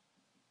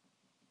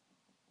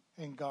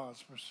in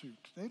God's pursuit.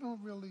 They don't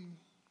really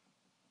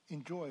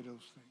enjoy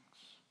those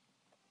things.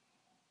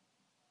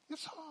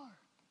 It's hard.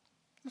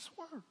 It's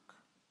work.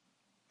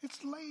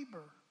 It's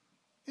labor.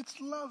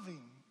 It's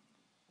loving.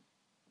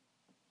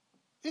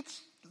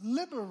 It's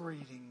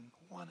liberating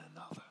one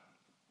another.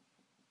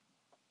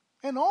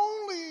 And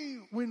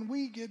only when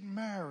we get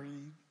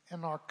married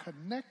and are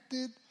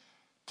connected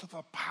to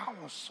the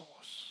power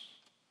source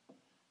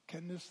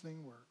can this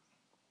thing work.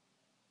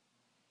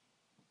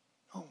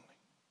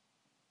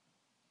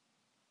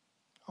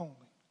 Only.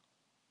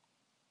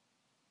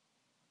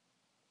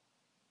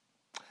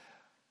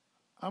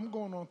 I'm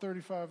going on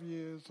 35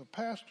 years of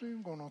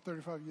pastoring, going on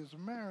 35 years of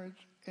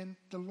marriage, and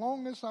the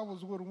longest I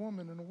was with a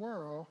woman in the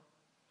world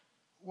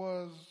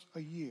was a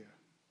year.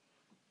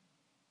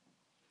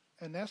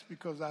 And that's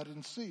because I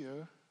didn't see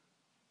her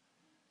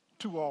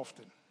too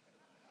often.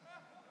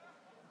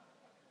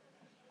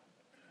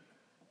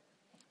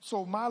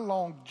 So my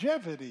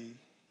longevity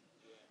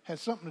has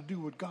something to do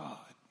with God.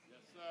 Yes,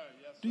 sir.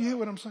 Yes, sir. Do you hear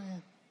what I'm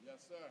saying? Yes,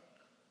 sir.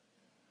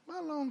 My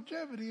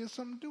longevity has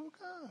something to do with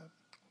God.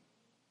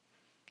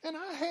 And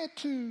I had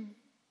to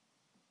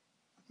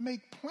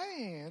make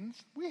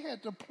plans. We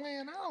had to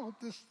plan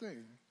out this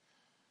thing.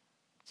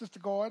 Sister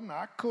Gordon,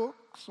 I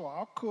cook, so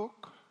I'll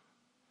cook.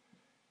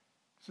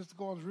 Sister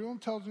Gordon's real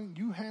intelligent.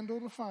 You handle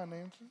the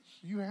finances.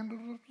 You handle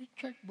the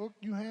checkbook.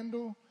 You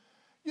handle,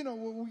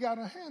 what we got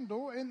to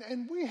handle.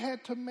 And we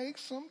had to make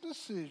some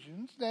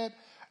decisions that,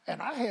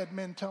 and I had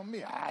men tell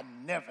me, I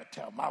never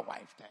tell my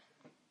wife that.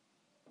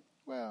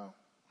 Well,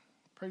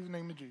 praise the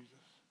name of Jesus.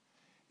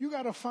 You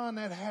got to find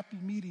that happy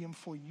medium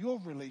for your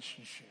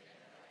relationship.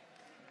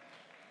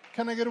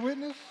 Can I get a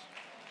witness?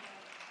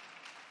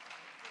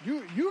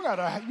 You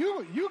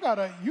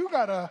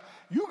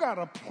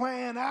gotta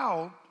plan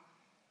out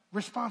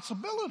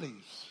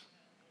responsibilities.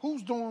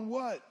 Who's doing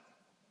what?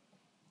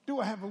 Do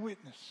I have a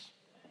witness?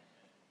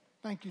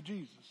 Thank you,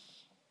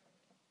 Jesus.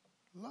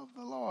 Love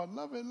the Lord.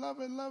 Love it,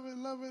 love it, love it,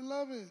 love it,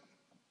 love it.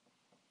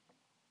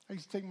 I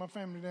used to take my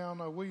family down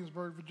to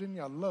Williamsburg,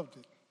 Virginia. I loved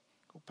it.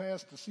 Go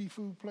past the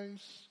seafood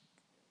place.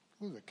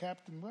 Who was it,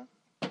 Captain what?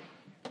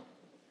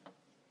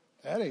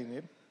 That ain't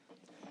it.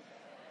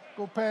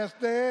 Go past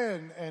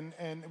there,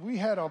 and we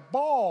had a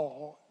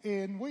ball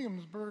in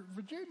Williamsburg,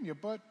 Virginia.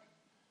 But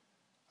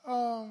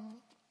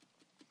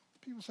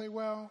people say,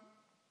 well,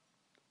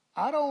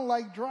 I don't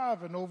like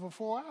driving over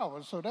 4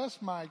 hours, so that's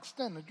my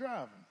extent of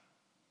driving.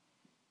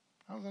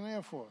 I was in the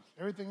Air Force.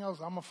 Everything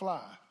else, I'm a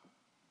fly.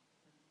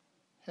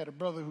 Had a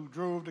brother who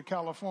drove to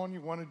California,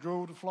 one who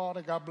drove to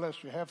Florida. God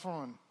bless you. Have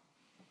fun.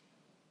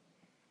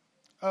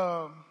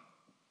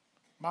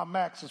 My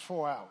max is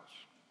 4 hours.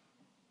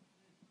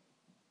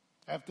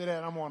 After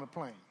that, I'm on a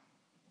plane.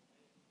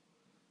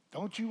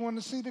 Don't you want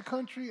to see the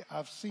country?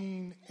 I've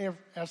seen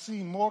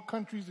more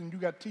countries than you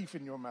got teeth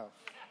in your mouth.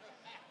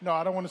 No,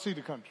 I don't want to see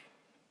the country.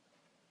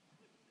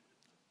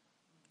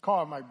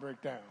 Car might break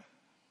down.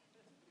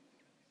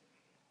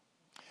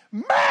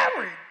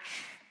 Marriage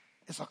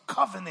is a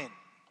covenant.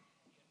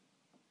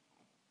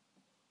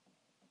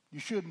 You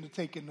shouldn't have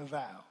taken the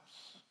vows.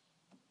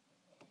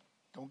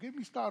 Don't get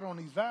me started on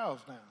these vows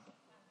now.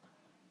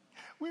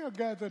 We are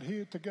gathered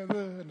here together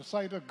in the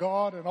sight of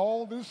God and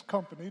all this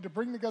company to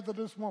bring together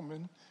this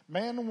woman,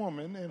 man and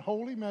woman, in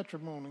holy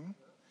matrimony,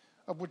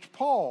 of which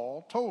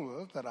Paul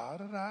told us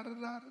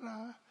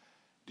that,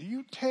 do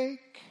you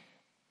take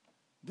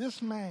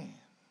this man?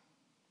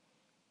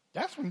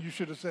 That's when you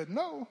should have said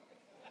no.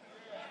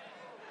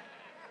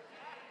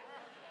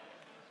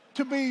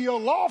 To be your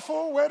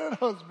lawful wedded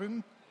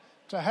husband,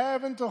 to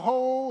have and to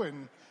hold.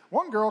 And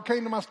one girl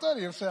came to my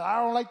study and said,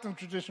 I don't like them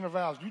traditional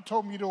vows. You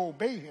told me to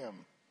obey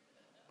him.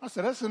 I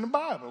said, that's in the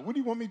Bible. What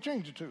do you want me to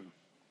change it to?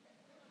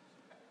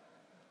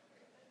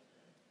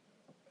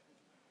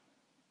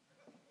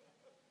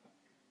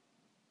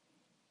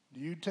 Do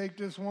you take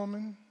this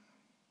woman?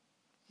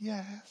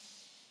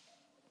 Yes.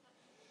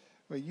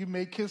 Well, you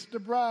may kiss the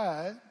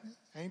bride.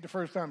 Ain't the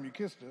first time you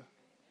kissed her.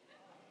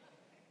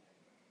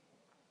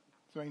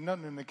 So ain't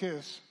nothing in the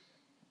kiss.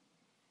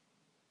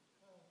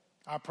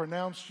 I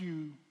pronounce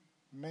you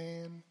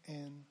man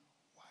and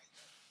wife.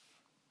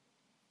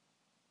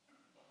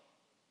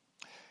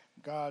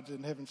 God's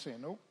in heaven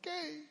saying,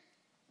 okay.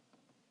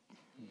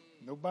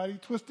 Nobody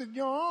twisted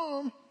your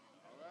arm.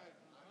 All right.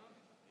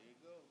 There you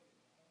go.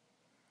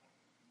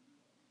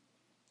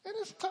 And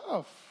it's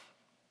tough.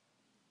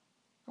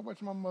 I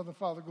watched my mother and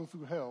father go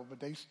through hell, but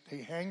they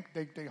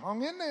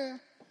hung in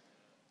there.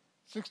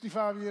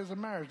 65 years of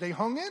marriage. They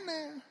hung in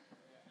there.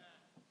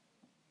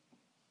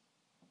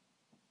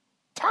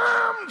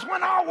 Times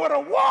when I would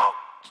have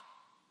walked.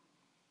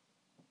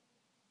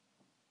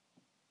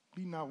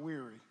 Be not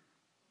weary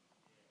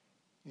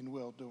in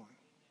well-doing.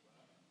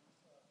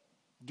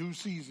 Due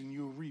season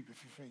you'll reap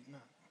if you faint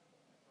not.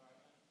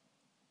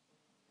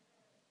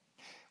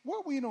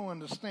 What we don't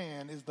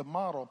understand is the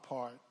model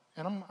part,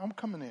 and I'm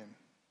coming in.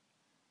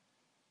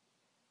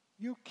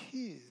 Your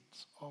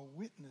kids are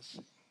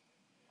witnessing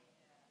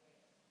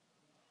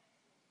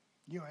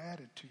your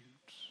attitudes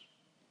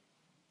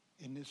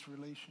in this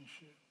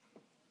relationship.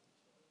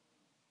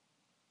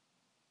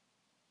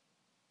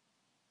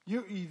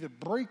 You're either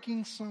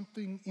breaking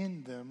something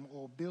in them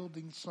or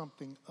building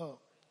something up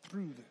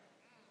through them.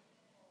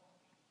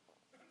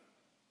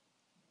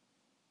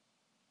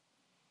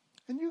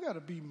 And you got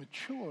to be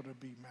mature to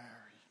be married.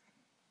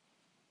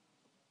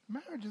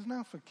 Marriage is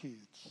not for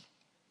kids.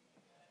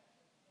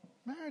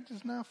 Marriage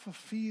is not for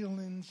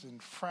feelings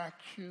and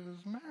fractures.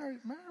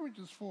 Marriage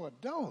is for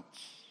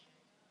adults.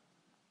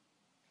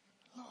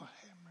 Lord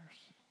have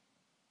mercy.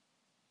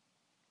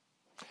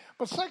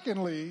 But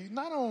secondly,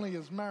 not only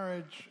is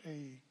marriage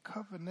a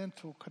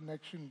covenantal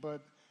connection,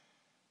 but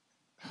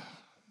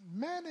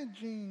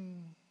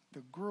managing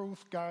the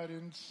growth,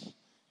 guidance,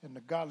 and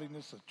the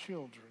godliness of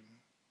children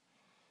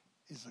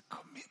is a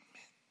commitment.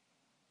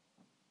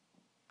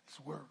 It's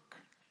work.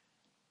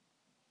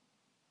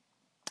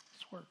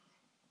 It's work.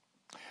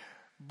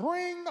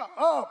 Bring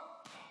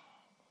up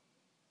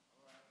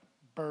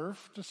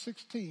birth to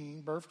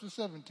 16, birth to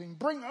 17.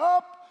 Bring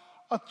up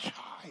a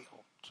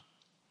child.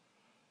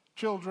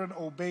 Children,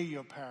 obey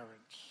your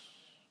parents,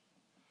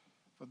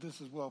 for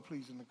this is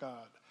well-pleasing to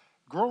God.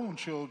 Grown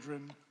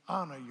children,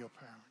 honor your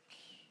parents.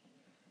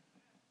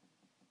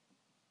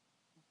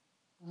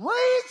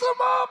 Raise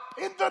them up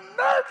in the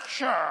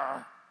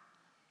nurture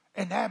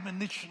and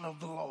admonition of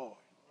the Lord.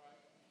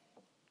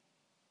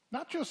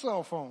 Not your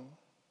cell phone.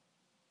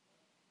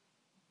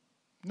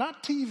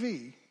 Not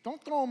TV.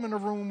 Don't throw them in a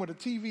room with a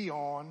TV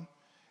on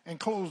and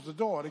close the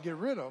door to get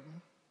rid of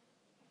them.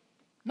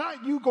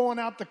 Not you going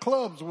out to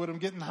clubs with them,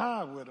 getting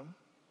high with them.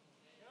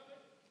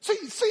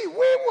 See,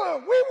 we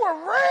were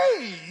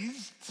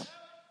raised,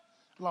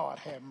 Lord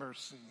have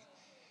mercy,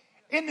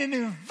 in an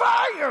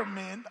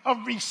environment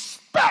of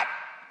respect.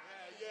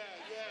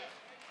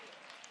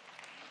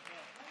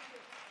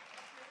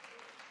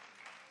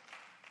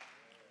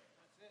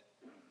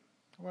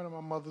 One of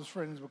my mother's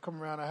friends would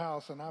come around the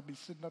house and I'd be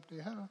sitting up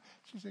there.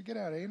 She said, get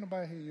out of here. Ain't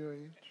nobody here your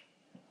age.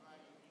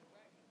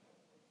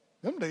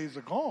 Them days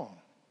are gone.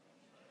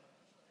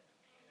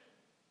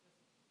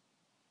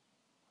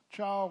 A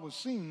child was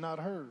seen, not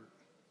heard.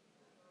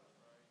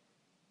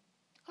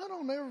 I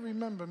don't ever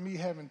remember me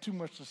having too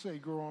much to say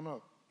growing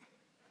up.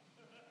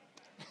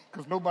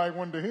 Because nobody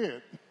wanted to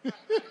hear it.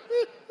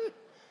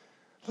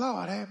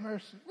 Lord have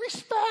mercy.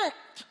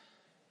 Respect.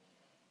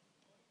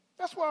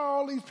 That's why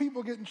all these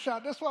people getting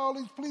shot. That's why all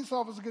these police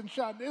officers getting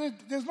shot.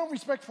 There's no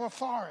respect for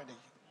authority.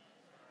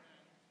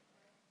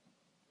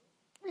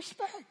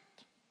 Respect.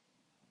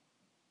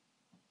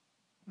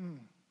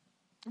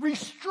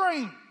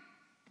 Restraint.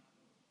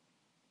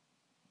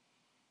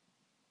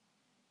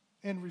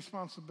 And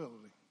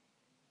responsibility.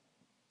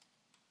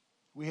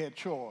 We had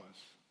chores.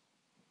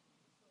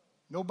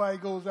 Nobody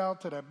goes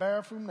out to that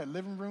bathroom, that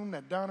living room,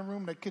 that dining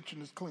room, that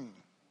kitchen is clean.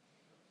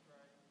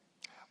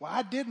 Well,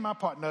 I did my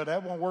part. No,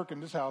 that won't work in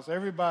this house.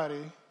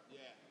 Nobody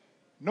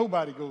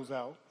goes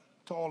out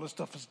till all this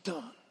stuff is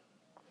done.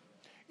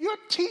 You're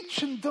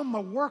teaching them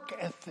a work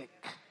ethic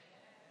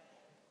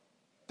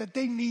that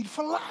they need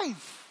for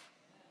life.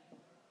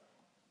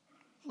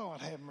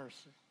 Lord have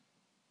mercy.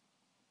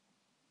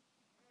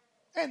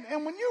 And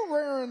when you're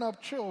rearing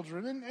up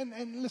children,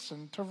 and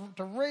listen, to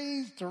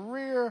raise, to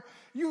rear,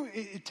 you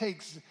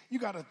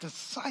got to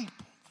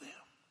disciple them.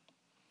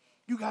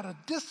 You got to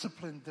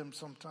discipline them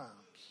sometimes.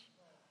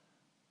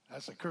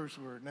 That's a curse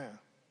word now.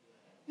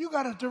 You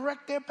got to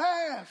direct their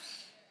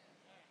paths.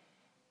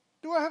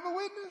 Do I have a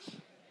witness?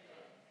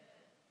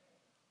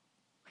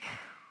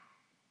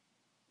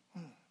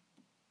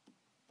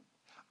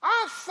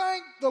 I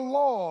thank the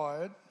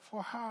Lord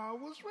for how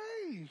I was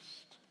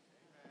raised.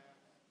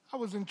 I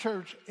was in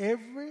church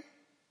every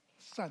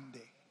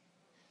Sunday.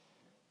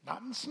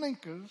 Not in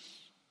sneakers,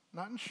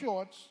 not in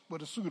shorts,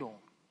 with a suit on.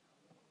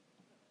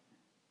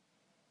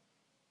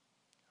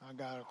 I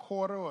got a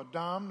quarter or a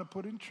dime to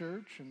put in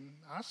church, and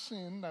I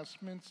sinned. I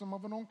spent some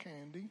of it on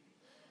candy.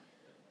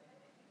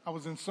 I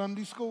was in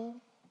Sunday school.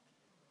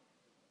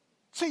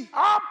 See,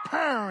 our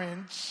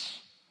parents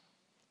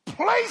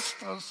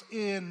placed us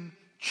in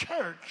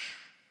church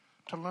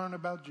to learn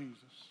about Jesus.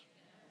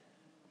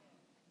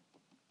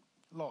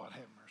 Lord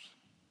have mercy.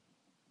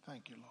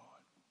 Thank you, Lord.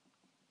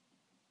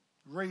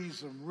 Raise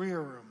them, rear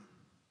them.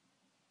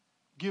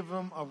 Give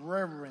them a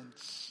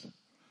reverence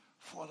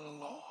for the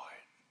Lord.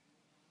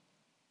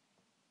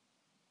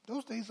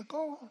 Those days are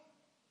gone.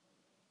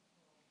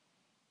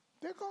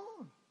 They're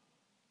gone.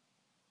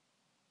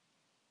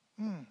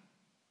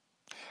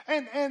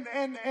 And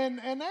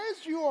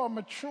as you are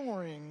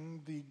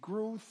maturing, the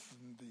growth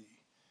and the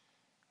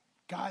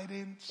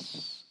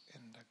guidance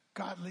and the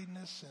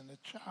godliness in the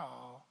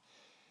child,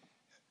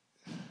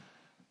 there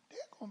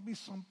are going to be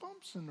some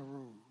bumps in the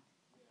road.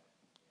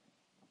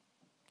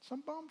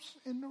 Some bumps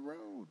in the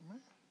road,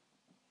 man.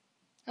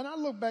 And I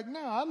look back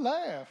now, I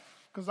laugh.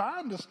 Because I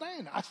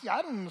understand. I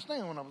didn't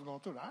understand when I was going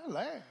through it. I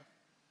laughed.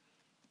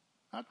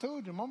 I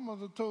told you, my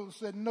mother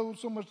said no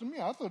so much to me,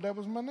 I thought that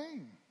was my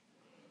name.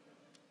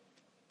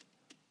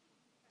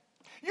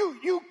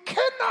 You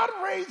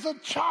cannot raise a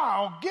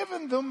child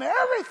giving them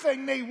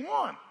everything they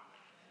want.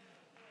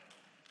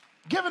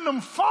 Giving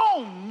them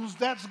phones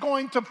that's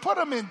going to put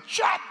them in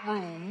chat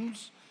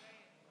rooms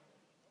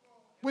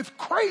with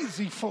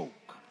crazy folk.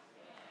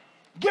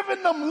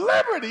 Giving them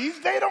liberties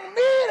they don't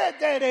need at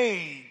that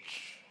age.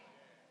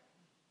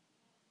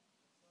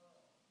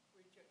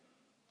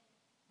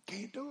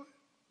 can't do it.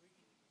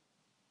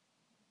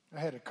 I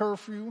had a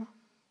curfew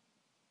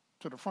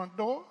to the front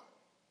door.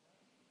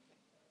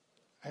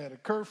 I had a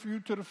curfew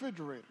to the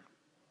refrigerator.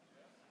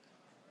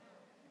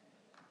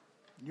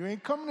 You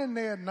ain't coming in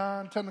there at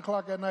 9, 10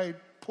 o'clock at night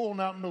pulling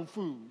out no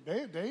food.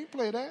 They ain't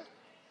play that.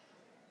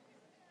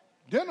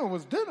 Dinner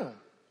was dinner.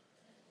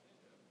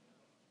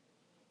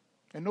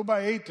 And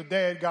nobody ate till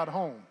Dad got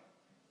home.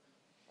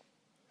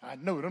 I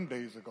know them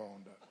days are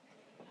gone, though.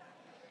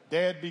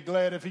 Dad be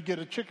glad if he get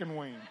a chicken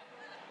wing.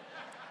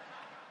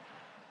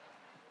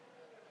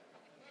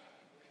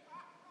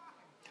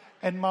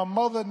 And my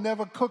mother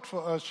never cooked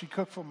for us. She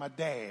cooked for my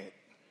dad.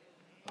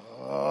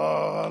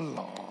 Oh,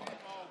 Lord.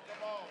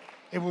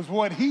 It was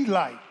what he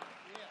liked.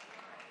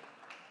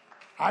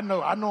 I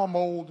know I'm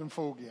old and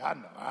foggy. I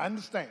know. I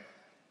understand.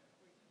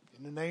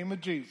 In the name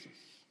of Jesus.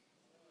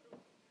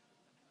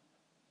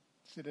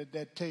 Sit at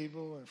that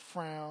table and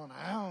frown.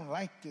 I don't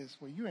like this.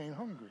 Well, you ain't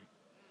hungry.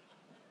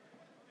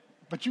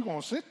 But you're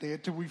going to sit there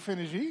till we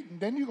finish eating.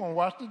 Then you're going to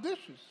wash the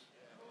dishes.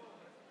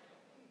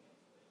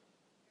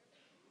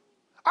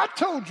 I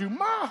told you,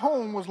 my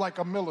home was like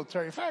a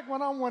military. In fact,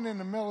 when I went in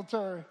the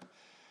military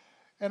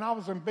and I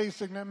was in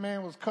basic and that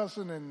man was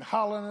cussing and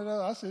hollering at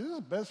us, I said, this is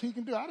the best he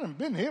can do. I done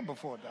been here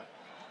before that.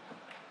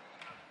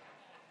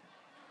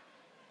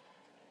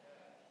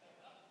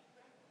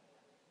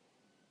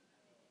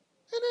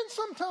 And then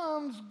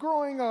sometimes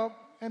growing up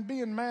and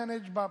being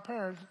managed by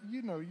parents,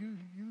 you know,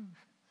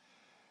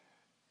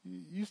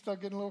 you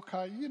start getting a little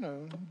caught, you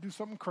know, do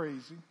something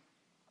crazy.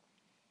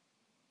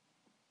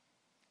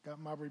 Got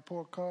my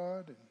report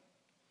card and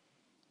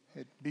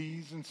had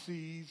B's and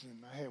C's,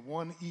 and I had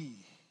one E.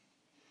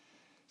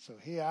 So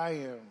here I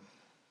am.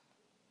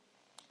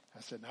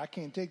 I said, I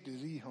can't take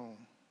this E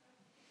home.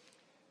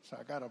 So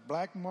I got a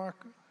black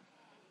marker,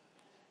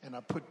 and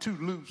I put 2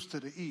 loops to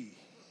the E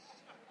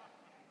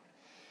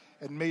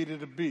and made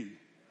it a B.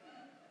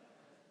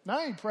 Now,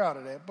 I ain't proud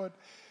of that, but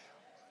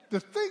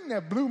the thing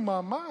that blew my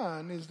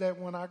mind is that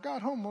when I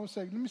got home, I was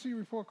saying, let me see your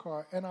report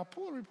card. And I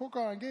pulled the report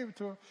card and gave it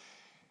to her.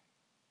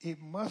 It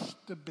must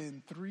have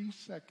been 3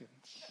 seconds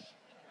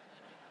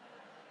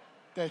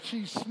that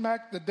she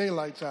smacked the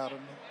daylights out of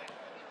me.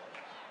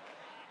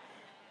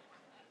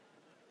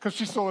 Because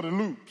she saw the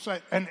loops.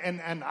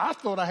 And I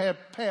thought I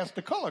had passed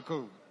the color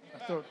code. I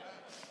thought,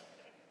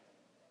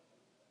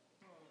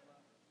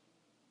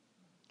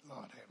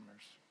 Lord have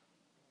mercy.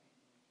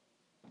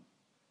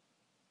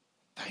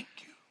 Thank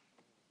you.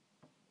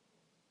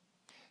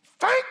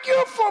 Thank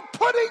you for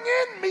putting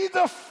in me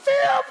the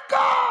fear of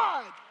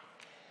God.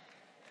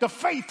 The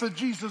faith of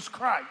Jesus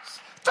Christ.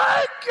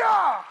 Thank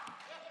you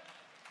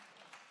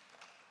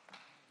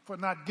for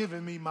not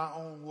giving me my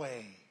own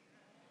way.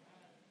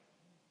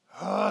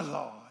 Oh,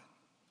 Lord.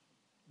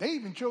 They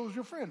even chose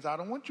your friends. I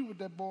don't want you with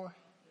that boy.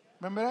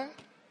 Remember that?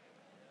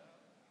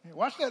 Yeah,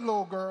 watch that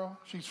little girl.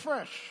 She's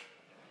fresh.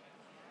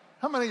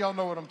 How many of y'all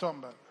know what I'm talking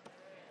about?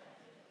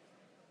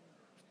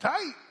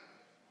 Tight.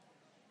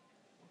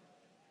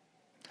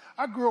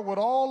 I grew up with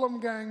all them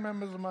gang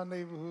members in my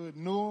neighborhood,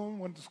 knew them,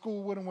 went to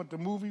school with them, went to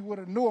movie with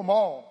them, knew them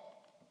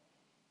all.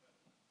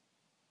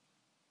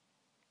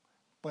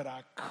 But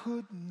I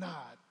could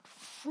not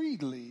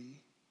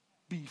freely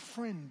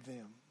befriend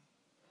them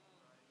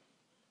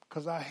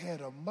because I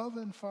had a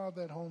mother and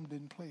father at home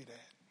didn't play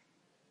that.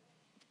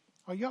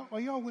 Are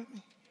y'all with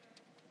me?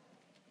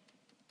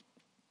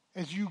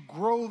 As you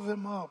grow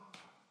them up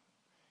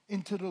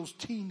into those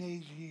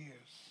teenage years,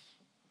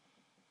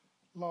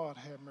 Lord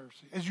have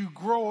mercy. As you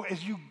grow,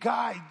 as you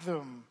guide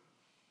them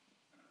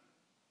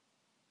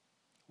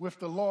with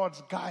the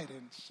Lord's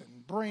guidance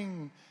and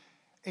bring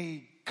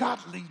a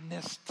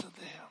godliness to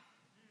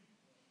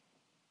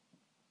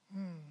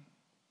them.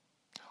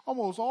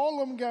 Almost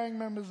all of them gang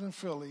members in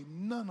Philly,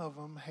 none of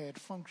them had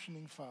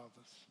functioning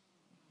fathers.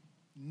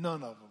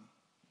 None of them.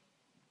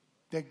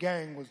 Their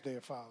gang was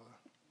their father.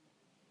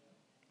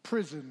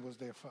 Prison was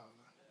their father.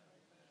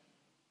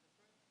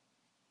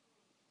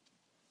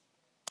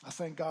 I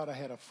thank God I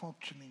had a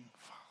functioning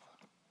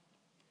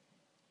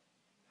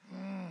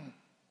father.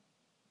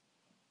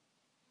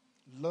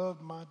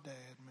 Loved my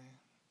dad, man,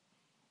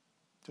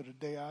 to the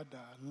day I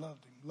died.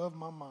 Loved him. Loved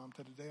my mom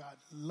to the day I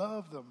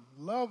loved them.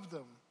 Loved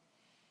them.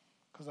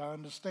 Because I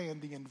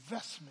understand the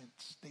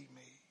investments they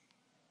made.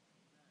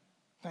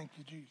 Thank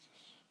you, Jesus.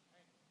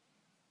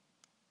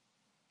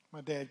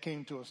 My dad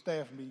came to a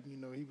staff meeting. You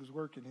know, he was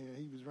working here.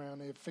 He was around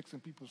there fixing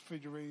people's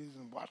refrigerators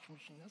and washing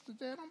machines. I said,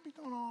 Dad, don't be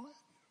doing all that.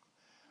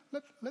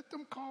 Let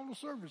them call the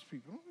service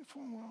people. Don't be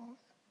fooling with all that.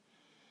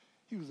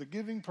 He was a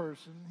giving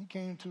person. He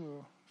came to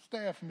a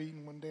staff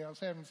meeting one day. I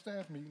was having a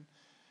staff meeting.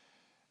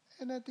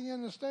 And at the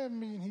end of the staff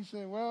meeting, he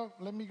said, well,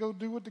 let me go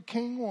do what the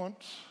king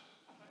wants.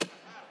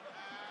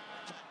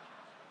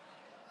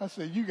 I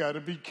said, you got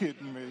to be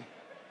kidding me.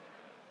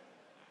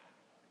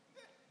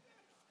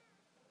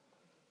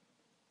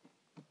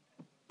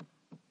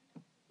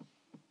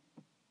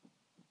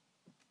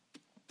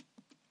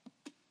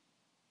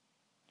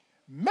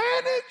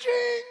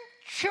 Managing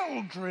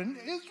children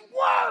is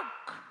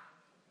work.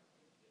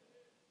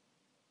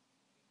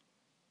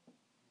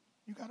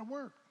 You got to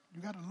work.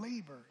 You got to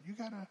labor. You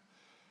got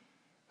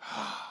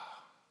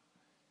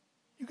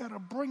to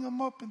bring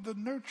them up in the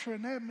nurture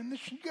and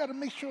admonition. You got to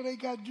make sure they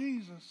got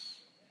Jesus.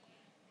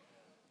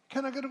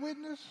 Can I get a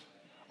witness?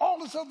 All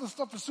this other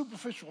stuff is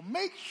superficial.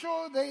 Make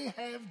sure they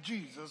have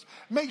Jesus.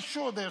 Make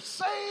sure they're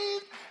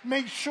saved.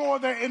 Make sure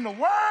they're in the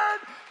Word.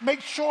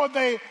 Make sure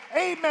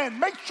amen.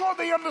 Make sure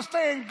they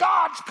understand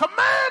God's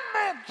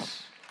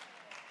commandments.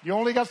 You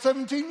only got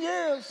 17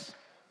 years.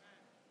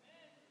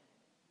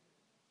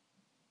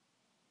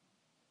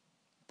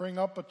 Bring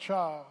up a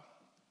child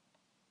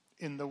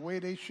in the way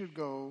they should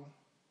go,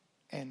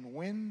 and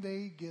when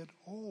they get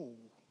old,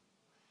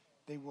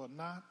 they will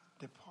not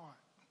depart.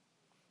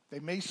 They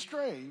may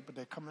stray, but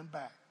they're coming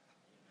back.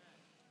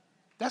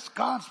 That's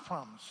God's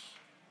promise.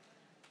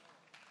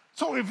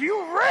 So if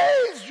you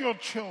raise your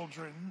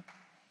children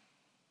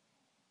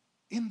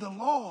in the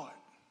Lord,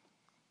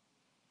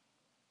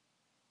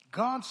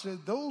 God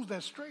said those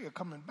that stray are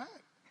coming back.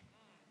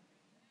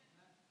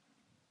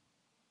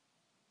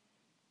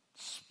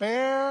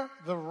 Spare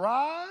the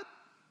rod.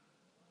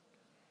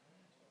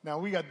 Now,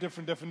 we got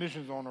different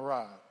definitions on the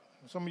rod.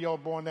 Some of y'all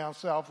born down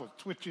south with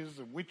twitches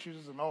and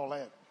witches and all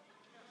that.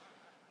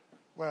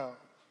 Well,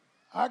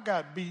 I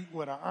got beat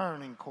with an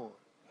ironing cord.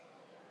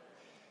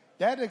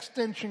 That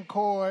extension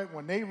cord,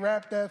 when they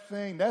wrap that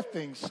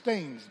thing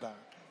stings, Doc.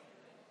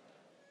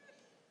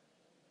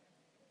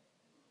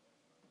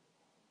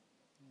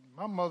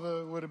 My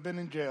mother would have been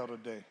in jail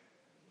today.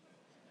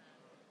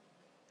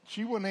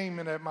 She wasn't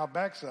aiming at my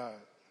backside.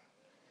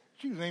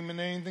 She was aiming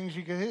at anything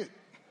she could hit.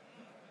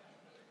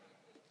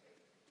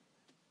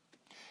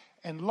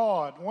 And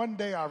Lord, one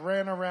day I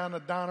ran around the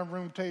dining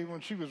room table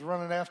and she was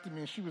running after me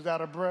and she was out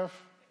of breath.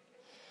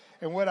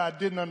 And what I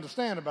didn't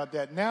understand about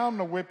that, now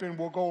the whipping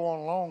will go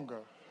on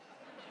longer.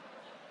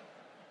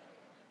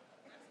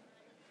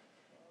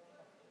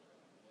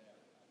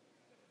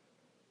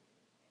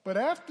 But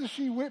after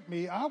she whipped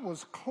me, I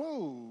was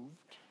clothed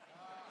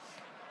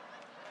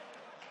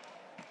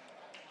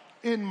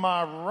in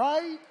my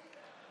right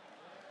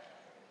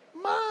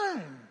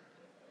mind.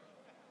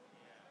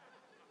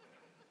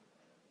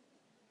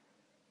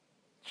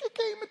 She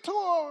came into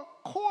a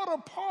quarter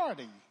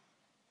party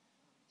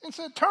and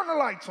said, turn the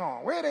lights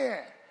on. Where they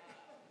at?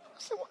 I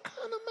said, what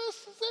kind of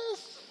mess is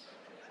this?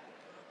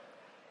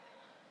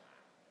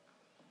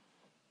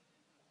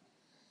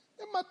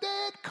 And my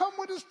dad come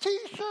with his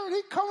T-shirt.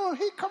 He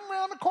come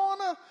around the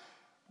corner.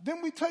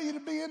 Then we tell you to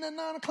be in at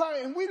 9 o'clock,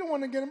 and we don't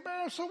want to get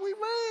embarrassed, so we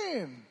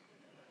ran.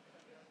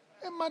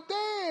 And my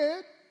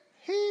dad,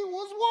 he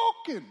was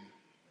walking.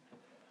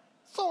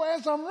 So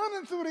as I'm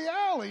running through the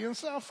alley in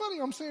South Philly,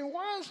 I'm saying,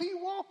 why is he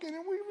walking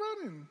and we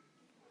running?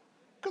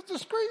 Because the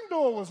screen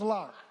door was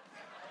locked.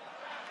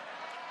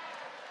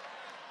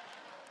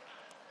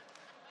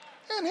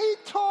 And he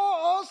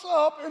tore us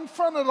up in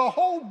front of the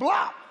whole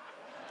block.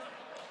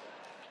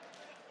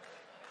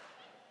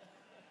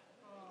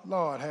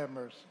 Lord have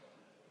mercy.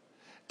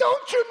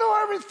 Don't you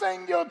know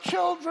everything your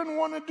children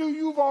want to do,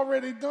 you've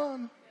already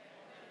done?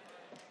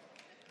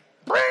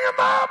 Bring them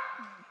up.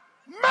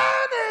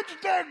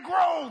 Manage their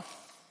growth.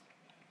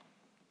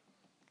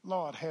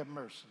 Lord have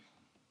mercy.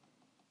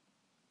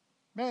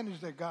 Manage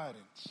their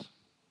guidance.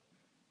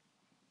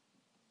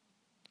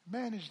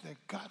 Manage their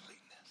godliness.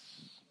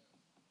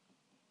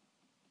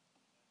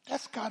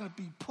 That's got to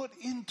be put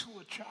into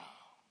a child.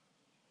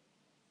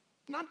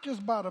 Not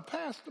just by the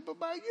pastor, but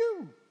by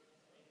you.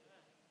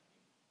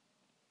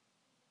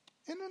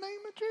 In the name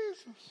of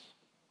Jesus.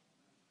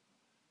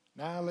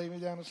 Now I lay me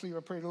down to sleep. I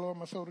pray the Lord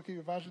my soul to keep.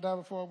 If I should die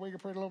before I wake, I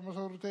pray the Lord my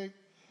soul to take.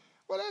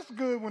 Well, that's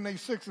good when they're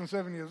 6 and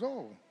 7 years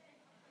old.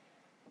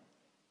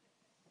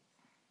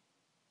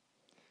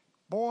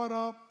 Brought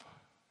up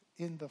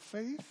in the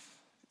faith,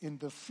 in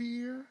the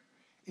fear,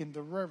 in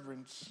the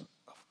reverence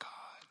of God.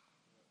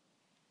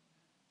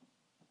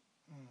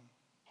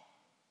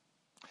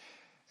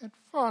 And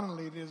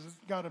finally, there's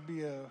got to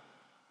be a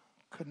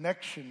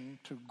connection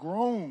to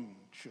grown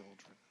children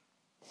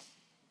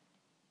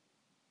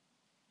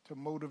to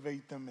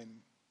motivate them in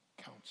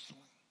counseling.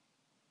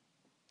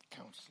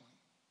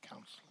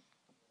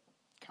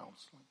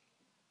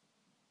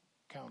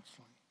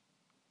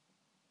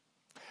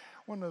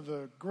 One of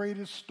the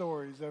greatest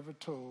stories ever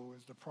told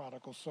is the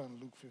prodigal son,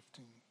 Luke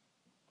 15.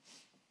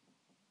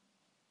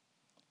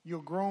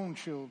 Your grown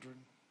children,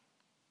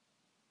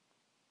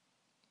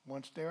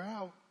 once they're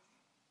out,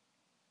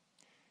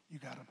 you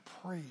got to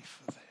pray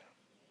for them.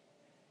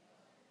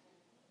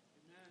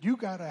 You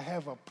got to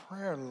have a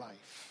prayer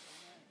life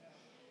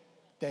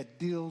that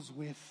deals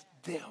with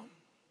them.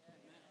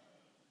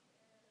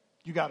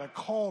 You got to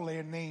call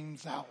their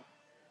names out.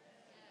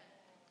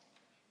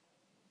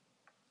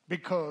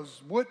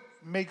 Because what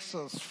makes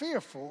us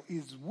fearful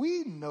is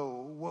we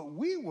know what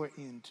we were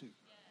into.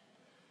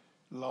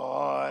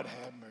 Lord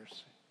have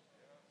mercy.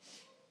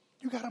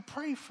 You got to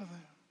pray for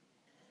them.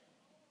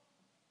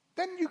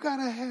 Then you got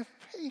to have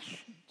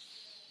patience.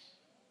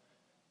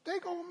 They're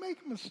going to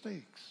make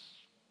mistakes.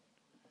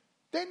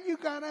 Then you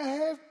got to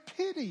have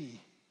pity.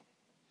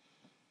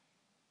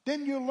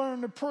 Then you'll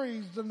learn to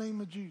praise the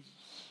name of Jesus.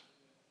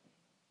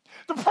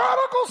 The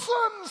prodigal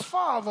son's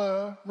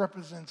father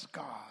represents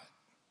God.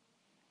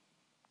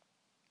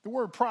 The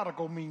word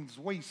prodigal means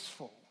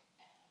wasteful.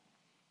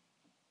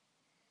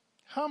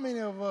 How many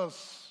of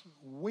us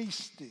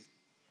wasted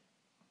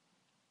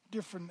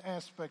different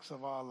aspects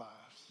of our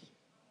lives?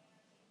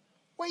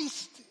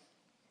 Wasted.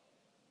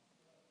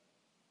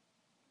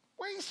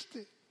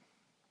 Wasted.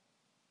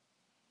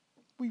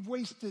 We've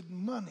wasted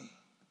money.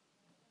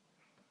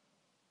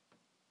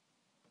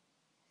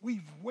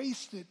 We've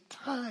wasted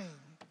time.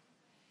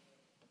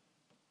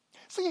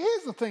 See,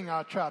 here's the thing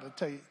I'll try to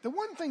tell you. The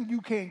one thing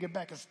you can't get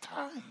back is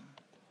time.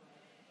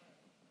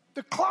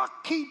 The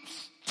clock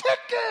keeps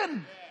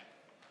ticking.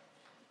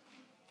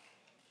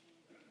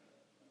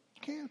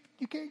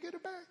 You can't get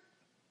it back.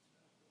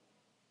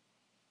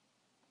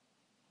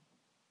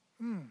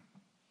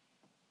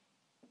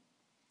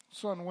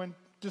 Son went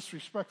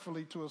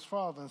disrespectfully to his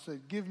father and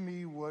said, give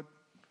me what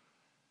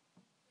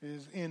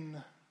is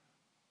in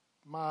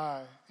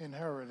my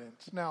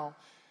inheritance. Now,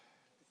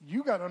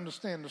 you got to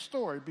understand the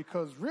story,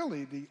 because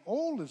really the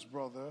oldest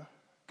brother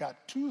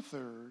got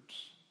 2/3,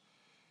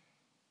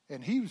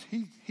 and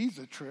he's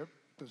a trip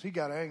because he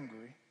got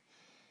angry.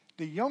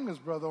 The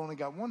youngest brother only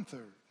got 1/3.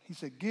 He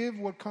said, give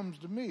what comes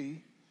to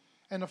me.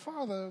 And the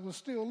father was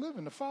still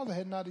living. The father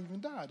had not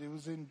even died. It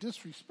was in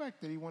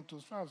disrespect that he went to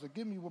his father and said,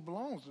 give me what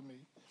belongs to me.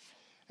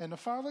 And the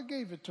father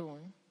gave it to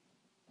him.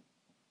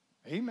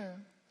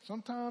 Amen.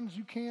 Sometimes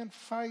you can't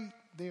fight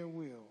their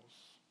wills.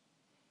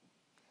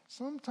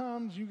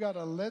 Sometimes you got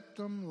to let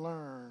them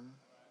learn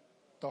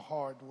the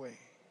hard way.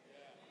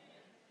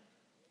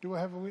 Do I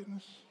have a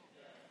witness?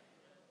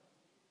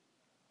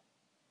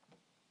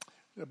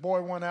 The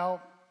boy went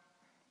out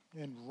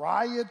in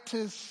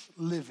riotous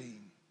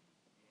living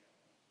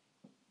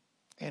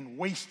and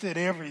wasted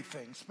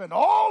everything, spent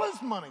all his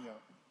money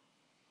up.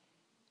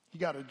 He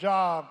got a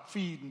job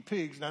feeding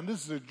pigs. Now,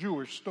 this is a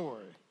Jewish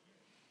story.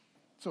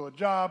 So a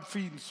job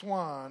feeding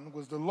swine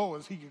was the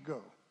lowest he could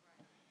go.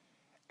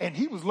 And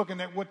he was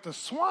looking at what the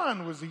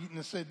swine was eating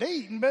and said, they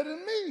eating better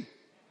than me.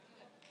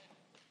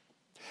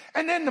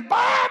 And then the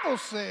Bible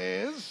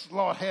says,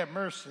 Lord have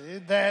mercy,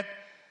 that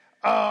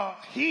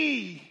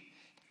he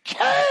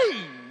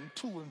came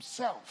to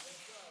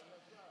himself.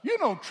 You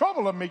know,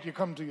 trouble will make you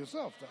come to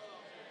yourself, though.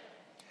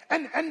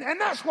 And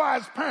that's why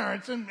as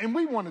parents, and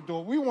we want to do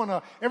it, we want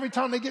to, every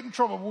time they get in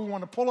trouble, we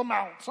want to pull them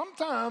out.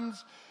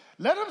 Sometimes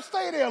let them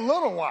stay there a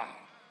little while.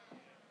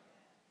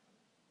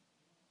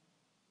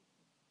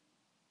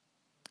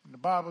 And the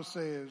Bible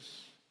says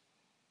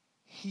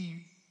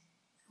he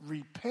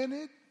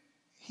repented,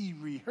 he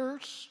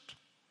rehearsed,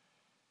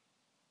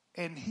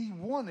 and he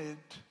wanted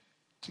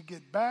to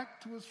get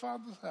back to his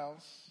father's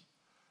house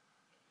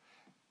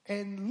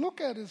and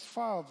look at his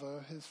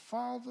father. His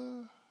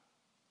father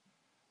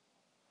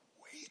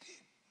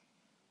waited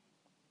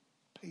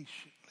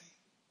patiently.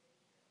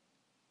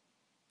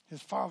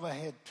 His father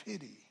had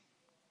pity.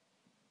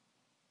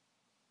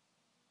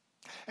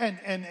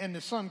 And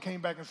the son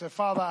came back and said,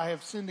 Father, I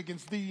have sinned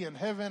against thee in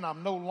heaven.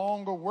 I'm no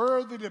longer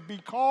worthy to be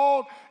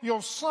called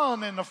your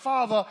son. And the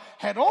father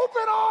had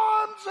open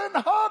arms and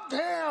hugged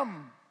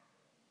him.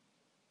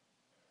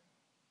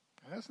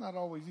 And that's not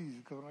always easy,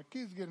 because when our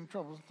kids get in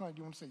trouble, sometimes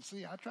you want to say,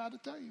 see, I tried to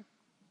tell you.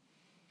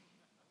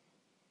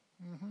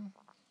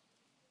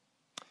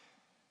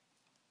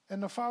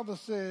 And the father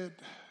said,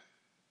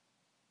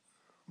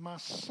 my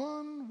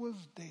son was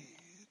dead,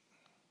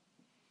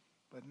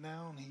 but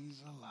now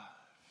he's alive.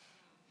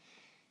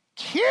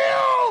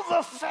 Kill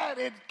the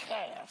fatted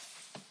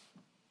calf.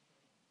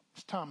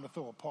 It's time to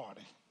throw a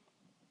party.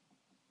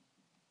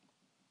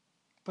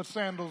 Put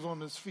sandals on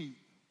his feet.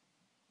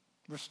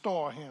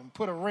 Restore him.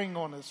 Put a ring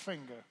on his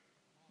finger.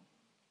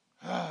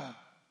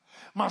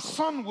 My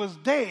son was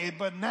dead,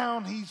 but now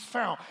he's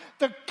found.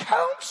 The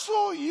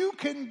counsel you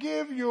can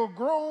give your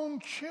grown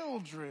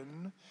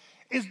children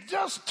is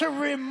just to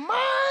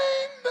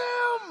remind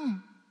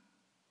them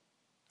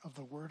of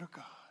the Word of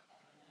God.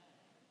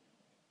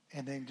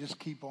 And then just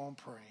keep on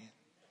praying.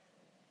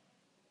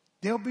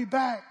 They'll be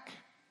back.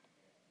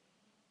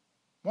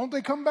 Won't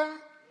they come back?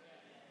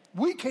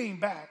 We came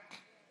back.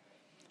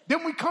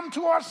 Then we come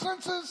to our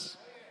senses.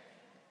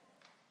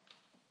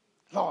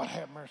 Lord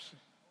have mercy.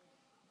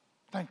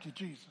 Thank you,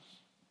 Jesus.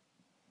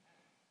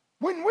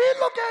 When we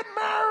look at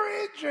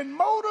marriage and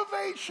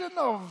motivation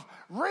of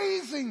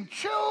raising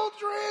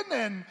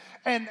children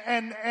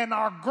and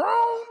our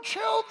grown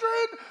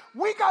children,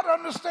 we got to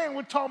understand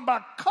we're talking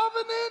about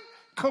covenant,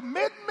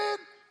 commitment,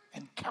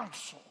 and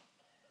counsel.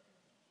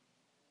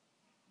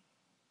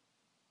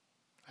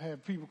 I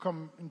have people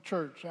come in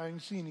church I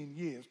ain't seen in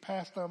years.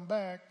 Pastor, I'm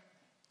back.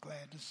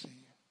 Glad to see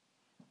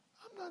you.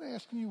 I'm not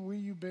asking you where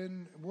you've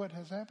been, what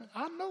has happened.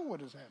 I know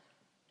what has happened.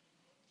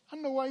 I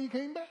know why you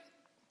came back.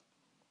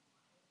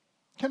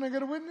 Can I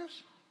get a witness?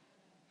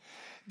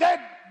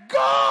 That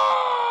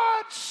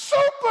God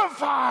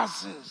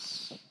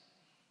supervises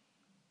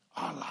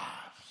our lives.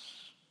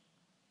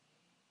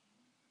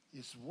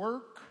 It's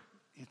work,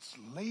 it's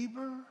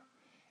labor,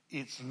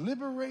 it's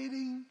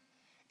liberating,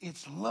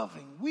 it's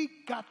loving. We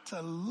got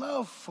to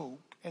love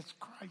folk as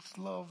Christ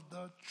loved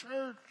the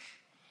church.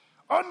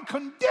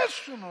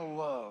 Unconditional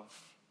love.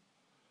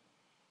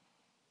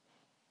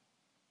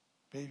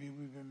 Baby,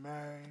 we've been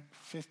married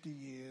 50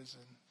 years,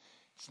 and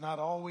it's not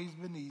always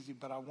been easy,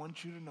 but I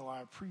want you to know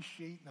I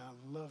appreciate and I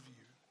love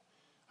you.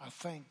 I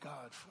thank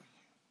God for you.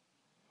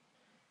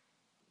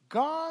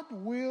 God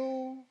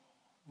will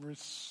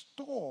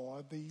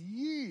restore the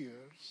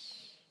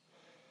years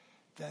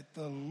that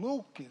the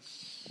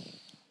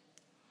locusts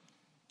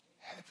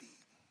have eaten.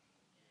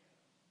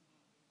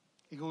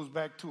 It goes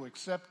back to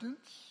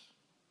acceptance,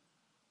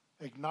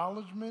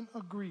 acknowledgement,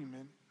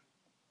 agreement,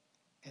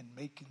 and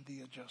making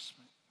the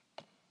adjustment.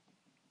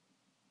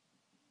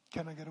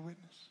 Can I get a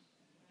witness?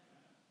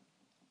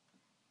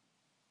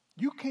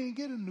 You can't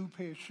get a new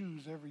pair of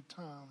shoes every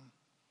time.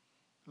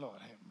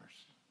 Lord have mercy.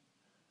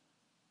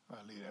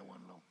 I'll leave that one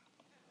alone.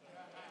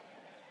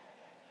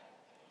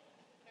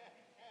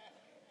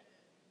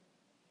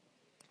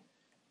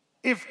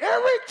 If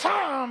every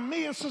time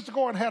me and Sister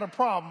Gordon had a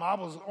problem, I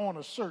was on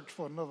a search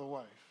for another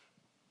wife,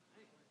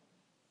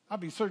 I'd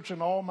be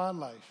searching all my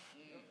life.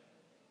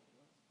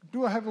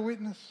 Do I have a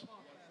witness?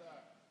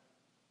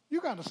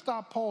 You got to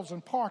stop, pause,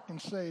 and park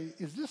and say,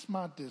 is this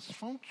my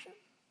dysfunction?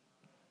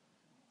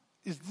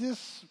 Is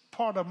this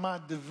part of my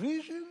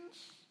divisions?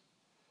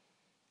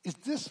 Is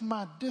this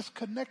my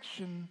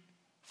disconnection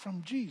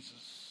from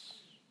Jesus?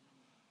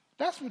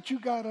 That's what you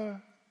got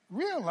to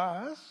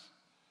realize.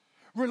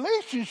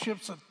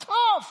 Relationships are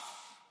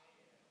tough.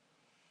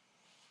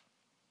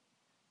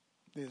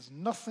 There's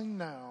nothing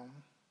now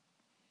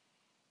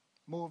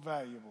more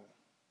valuable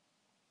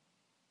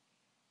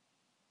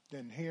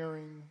than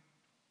hearing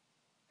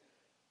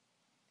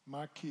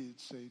my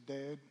kids say,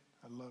 Dad,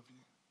 I love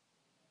you.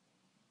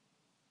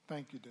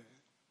 Thank you, Dad.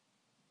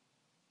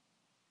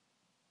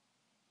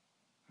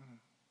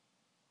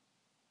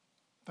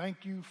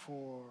 Thank you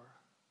for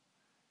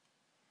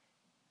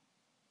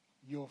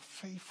your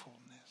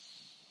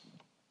faithfulness,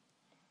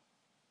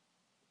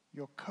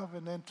 your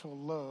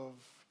covenantal love,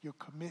 your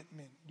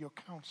commitment, your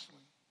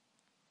counseling.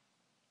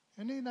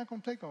 And they're not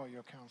going to take all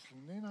your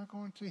counseling. They're not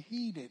going to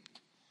heed it.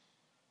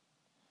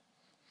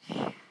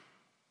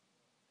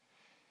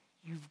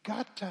 You've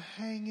got to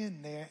hang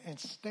in there and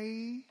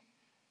stay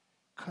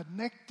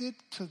connected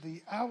to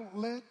the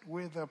outlet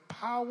where the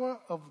power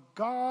of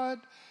God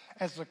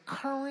as a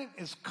current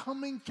is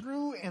coming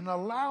through and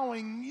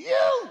allowing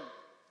you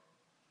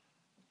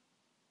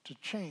to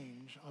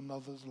change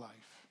another's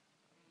life.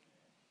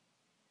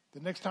 The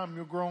next time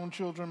your grown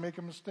children make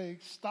a mistake,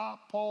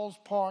 stop, pause,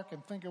 park,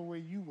 and think of where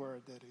you were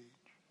at that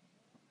age.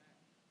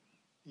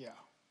 Yeah.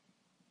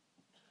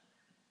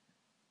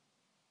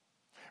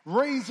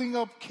 Raising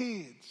up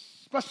kids,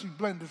 especially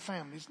blended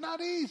families,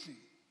 not easy.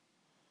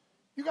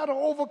 You got to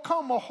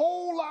overcome a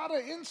whole lot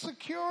of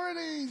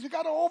insecurities. You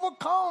got to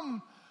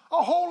overcome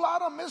a whole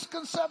lot of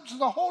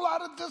misconceptions, a whole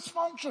lot of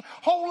dysfunction, a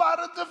whole lot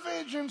of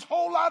divisions, a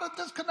whole lot of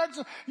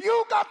disconnection.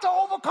 You got to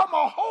overcome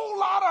a whole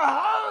lot of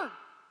hurt.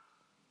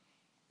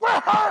 We're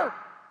hurt.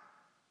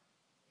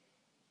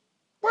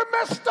 We're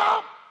messed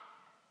up.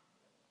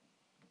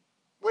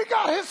 We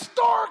got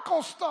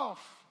historical stuff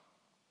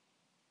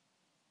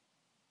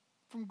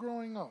from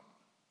growing up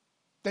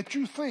that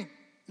you think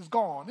is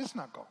gone. It's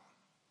not gone.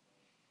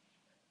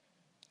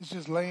 It's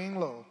just laying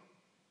low.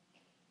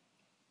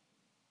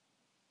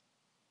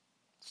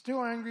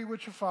 Still angry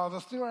with your father,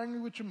 still angry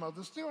with your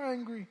mother, still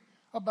angry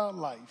about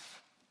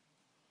life.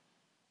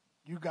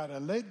 You got to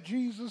let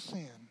Jesus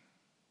in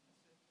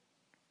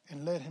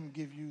and let him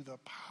give you the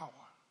power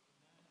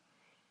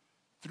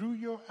through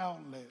your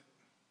outlet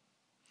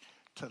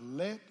to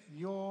let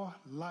your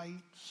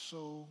light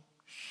so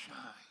shine.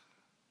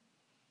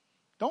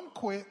 Don't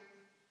quit.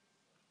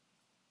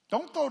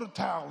 Don't throw the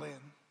towel in.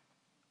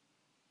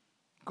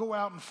 Go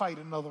out and fight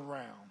another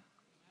round.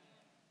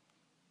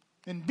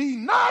 And be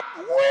not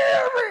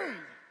weary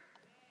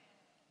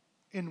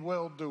in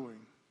well-doing.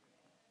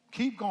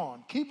 Keep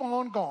going. Keep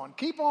on going.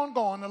 Keep on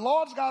going. The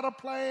Lord's got a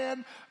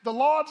plan. The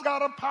Lord's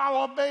got a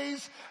power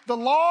base. The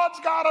Lord's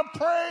got a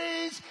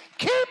praise.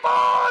 Keep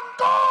on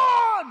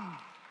going.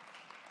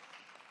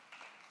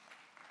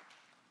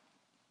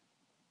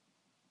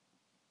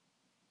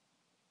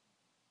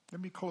 Let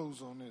me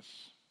close on this.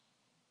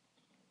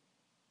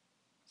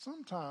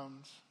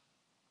 Sometimes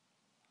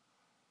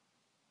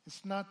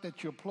it's not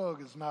that your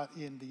plug is not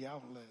in the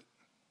outlet.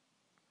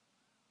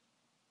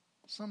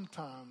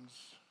 Sometimes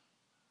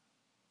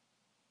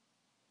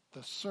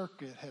the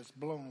circuit has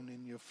blown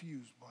in your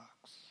fuse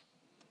box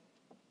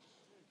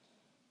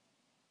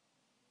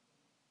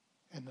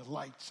and the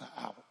lights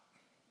are out.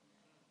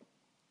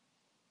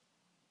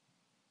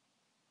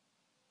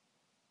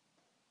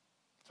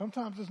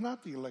 Sometimes it's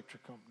not the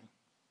electric company.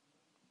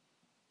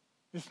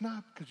 It's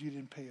not because you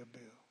didn't pay a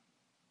bill.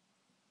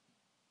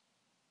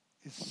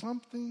 It's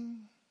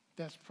something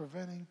that's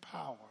preventing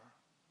power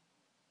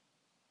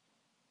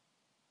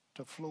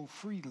to flow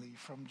freely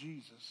from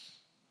Jesus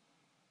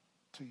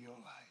to your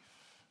life.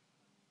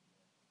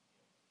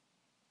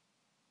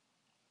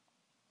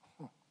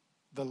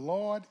 The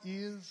Lord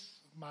is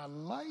my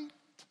light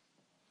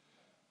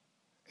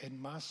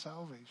and my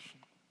salvation.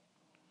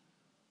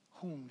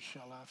 Whom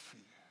shall I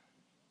fear?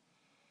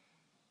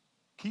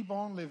 Keep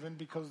on living,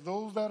 because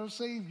those that are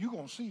saved, you're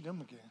going to see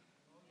them again.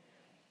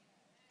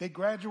 They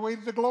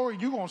graduated to glory,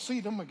 you're going to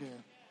see them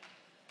again.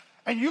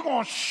 And you're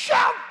going to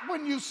shout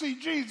when you see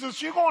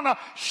Jesus. You're going to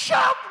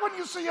shout when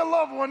you see your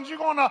loved ones. You're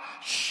going to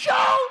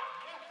shout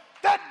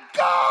that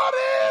God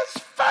is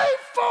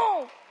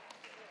faithful.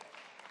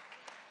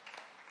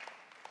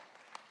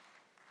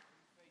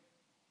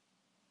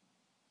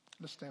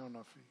 Let's stay on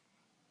our feet.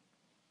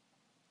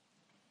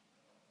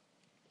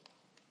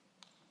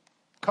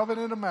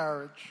 Covenant of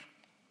marriage,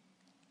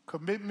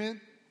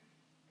 commitment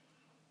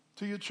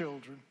to your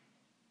children,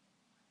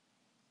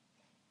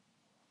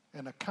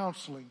 and a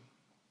counseling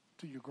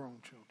to your grown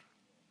children.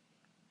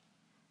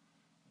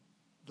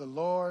 The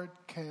Lord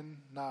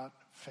cannot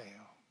fail.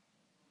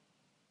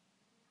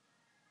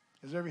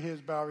 As every head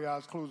is bowed, your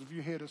eyes closed, if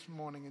you're here this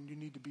morning and you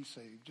need to be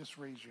saved, just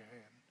raise your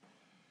hand.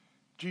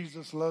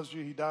 Jesus loves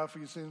you. He died for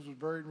your sins, was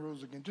buried and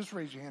rose again. Just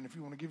raise your hand if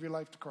you want to give your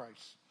life to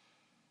Christ.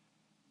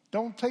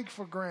 Don't take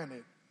for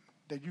granted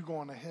that you're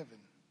going to heaven.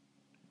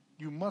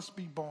 You must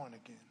be born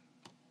again.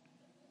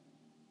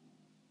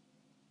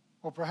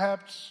 Or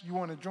perhaps you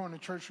want to join the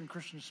church and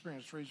Christian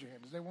experience. Raise your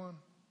hand. Is there one?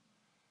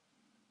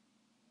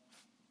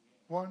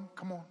 One?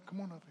 Come on up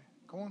here.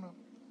 Come on up.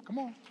 Come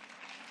on.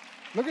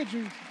 Look at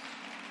Jesus.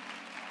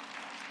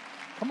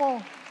 Come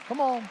on.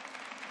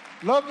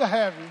 Love to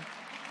have you.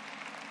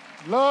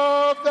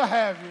 Love to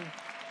have you.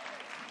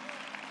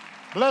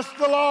 Bless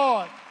the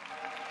Lord.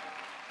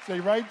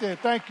 Say right there,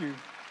 thank you.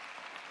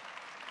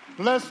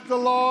 Bless the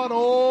Lord,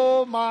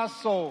 oh my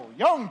soul.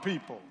 Young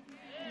people,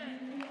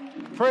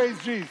 praise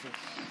Jesus.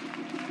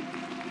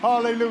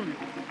 Hallelujah.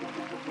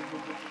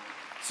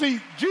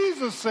 See,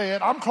 Jesus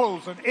said, I'm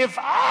closing, if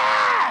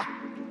I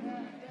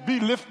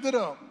be lifted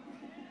up,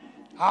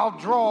 I'll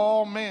draw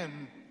all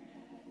men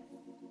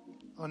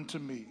unto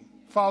me.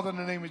 Father, in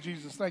the name of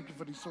Jesus, thank you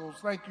for these souls.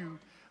 Thank you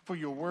for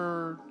your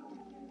word.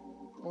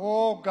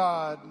 Oh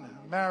God,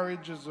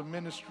 marriage is a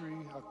ministry,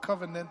 a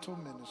covenantal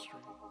ministry.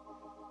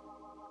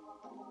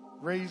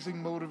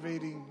 Raising,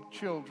 motivating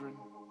children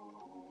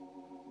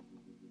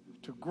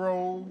to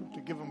grow,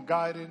 to give them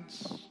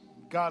guidance.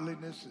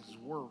 Godliness is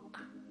work.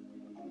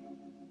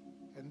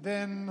 And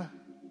then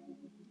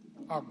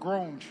our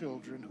grown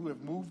children who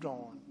have moved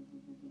on.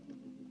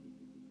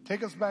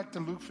 Take us back to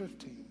Luke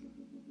 15.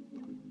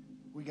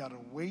 We got to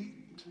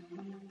wait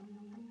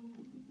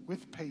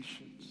with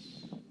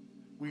patience.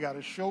 We got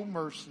to show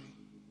mercy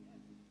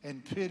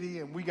and pity,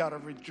 and we got to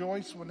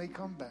rejoice when they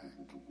come back.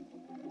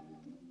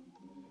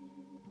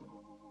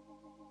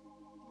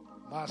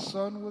 My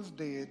son was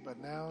dead, but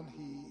now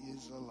he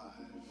is alive.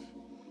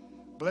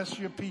 Bless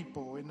your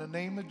people. In the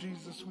name of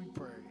Jesus we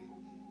pray.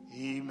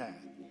 Amen.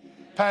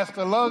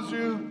 Pastor loves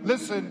you.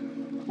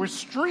 Listen, we're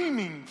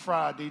streaming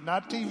Friday,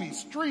 not TV,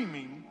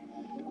 streaming.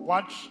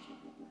 Watch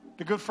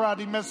the Good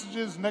Friday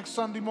messages next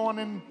Sunday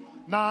morning,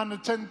 9 to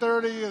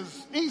 10:30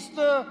 is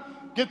Easter.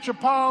 Get your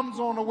palms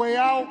on the way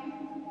out.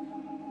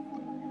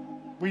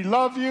 We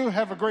love you.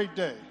 Have a great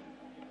day.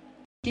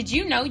 Did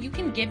you know you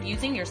can give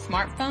using your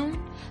smartphone?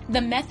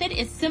 The method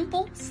is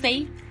simple,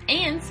 safe,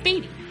 and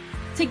speedy.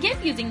 To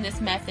give using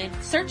this method,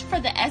 search for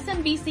the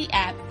SMBC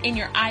app in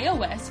your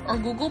iOS or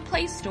Google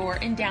Play Store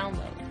and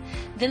download.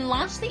 Then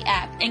launch the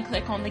app and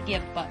click on the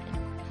Give button.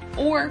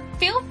 Or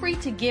feel free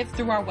to give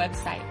through our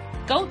website.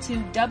 Go to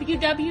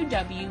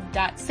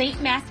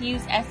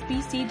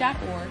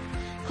www.stmatthewssbc.org,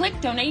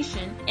 click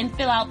Donation, and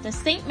fill out the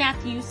St.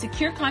 Matthews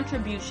Secure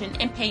Contribution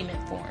and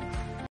Payment Form.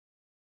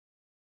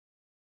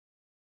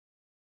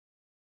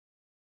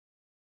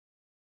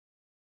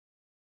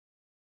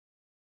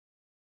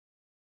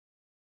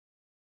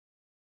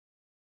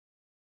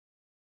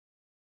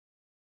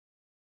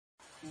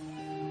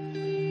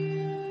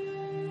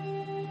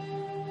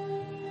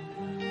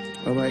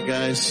 All right,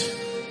 guys.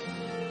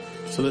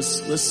 So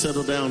let's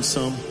settle down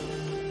some.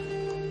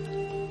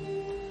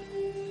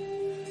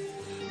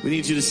 We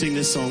need you to sing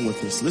this song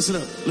with us. Listen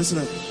up. Listen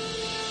up.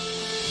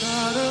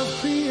 God of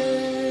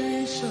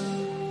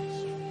creation,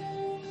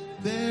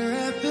 there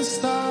at the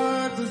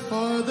start,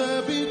 before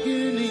the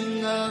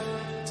beginning of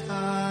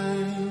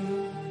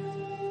time.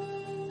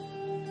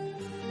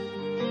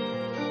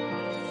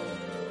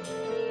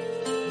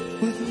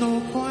 With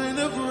no point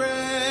of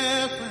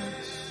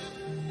reference,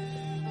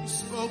 you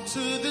spoke to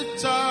the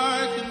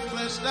dark and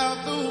fleshed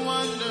out the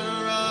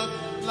wonder of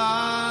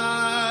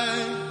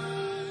life.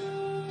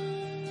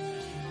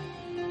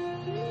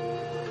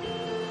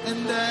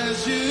 And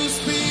as you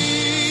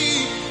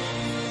speak,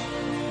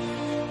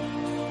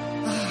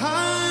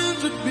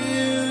 100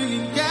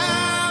 billion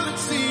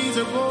galaxies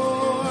are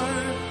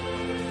born.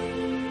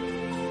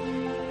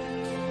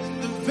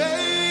 In the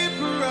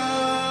vapor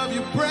of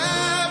your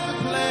breath, the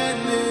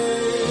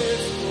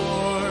planets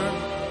form.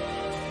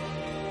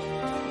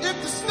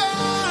 If the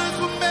stars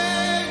were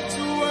made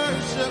to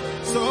worship,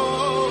 so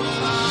will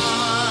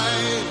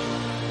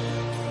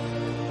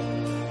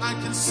I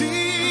can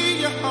see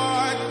your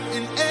heart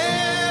in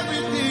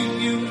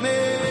everything you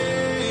made.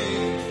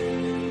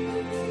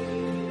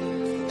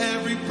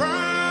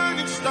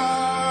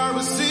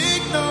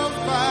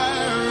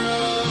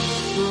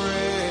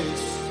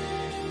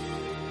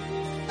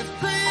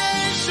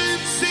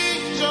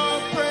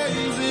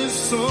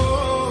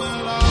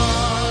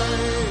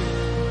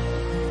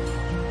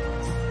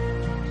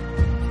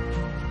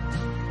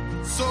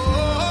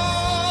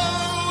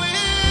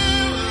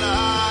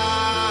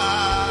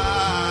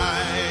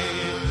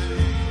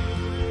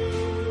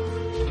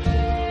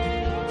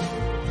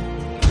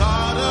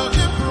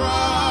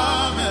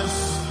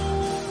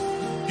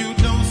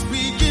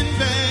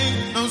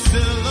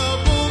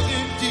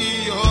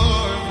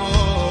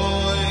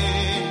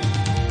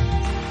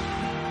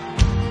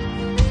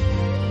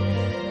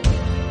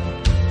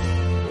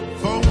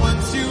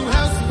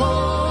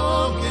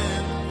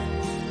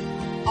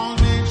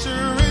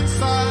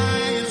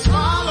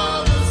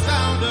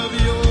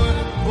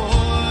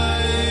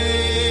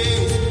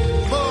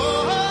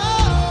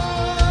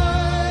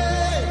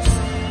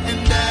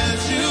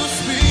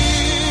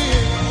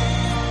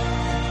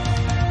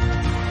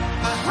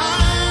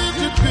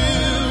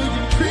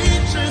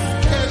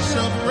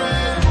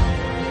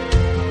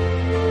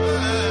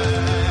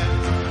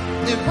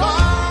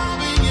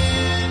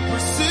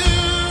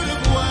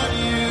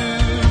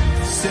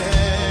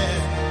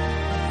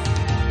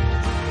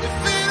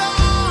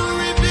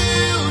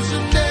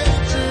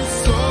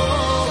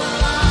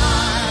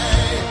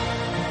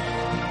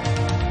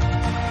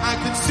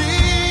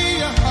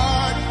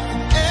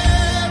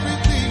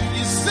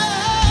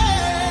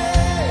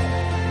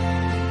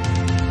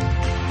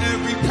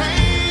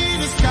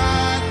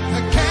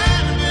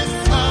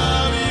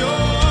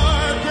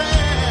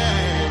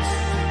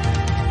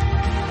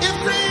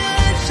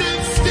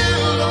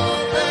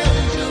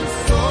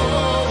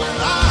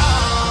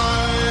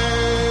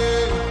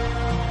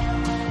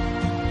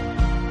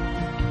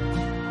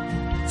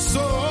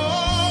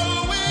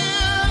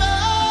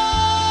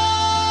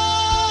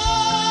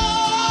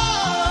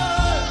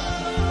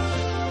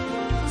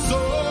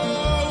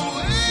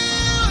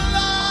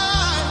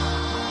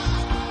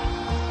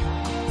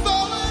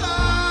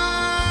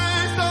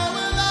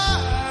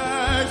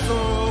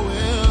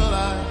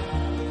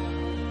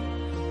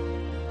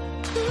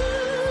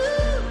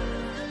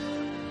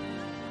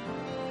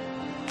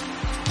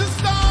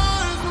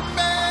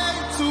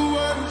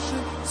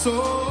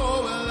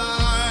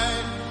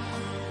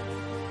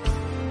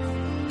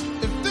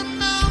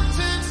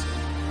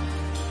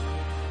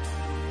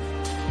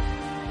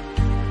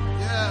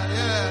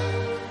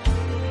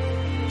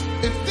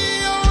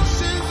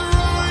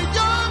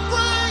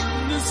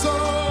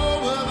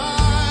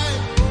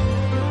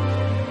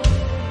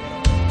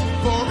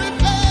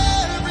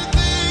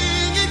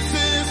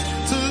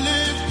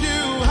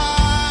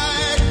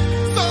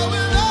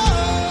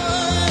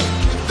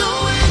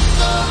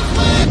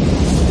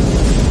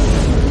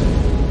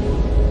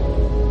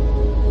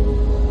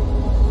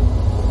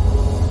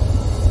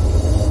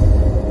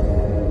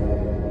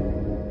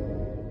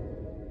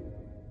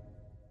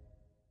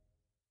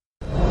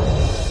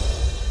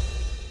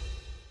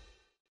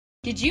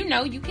 Did you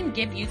know you can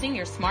give using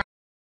your smart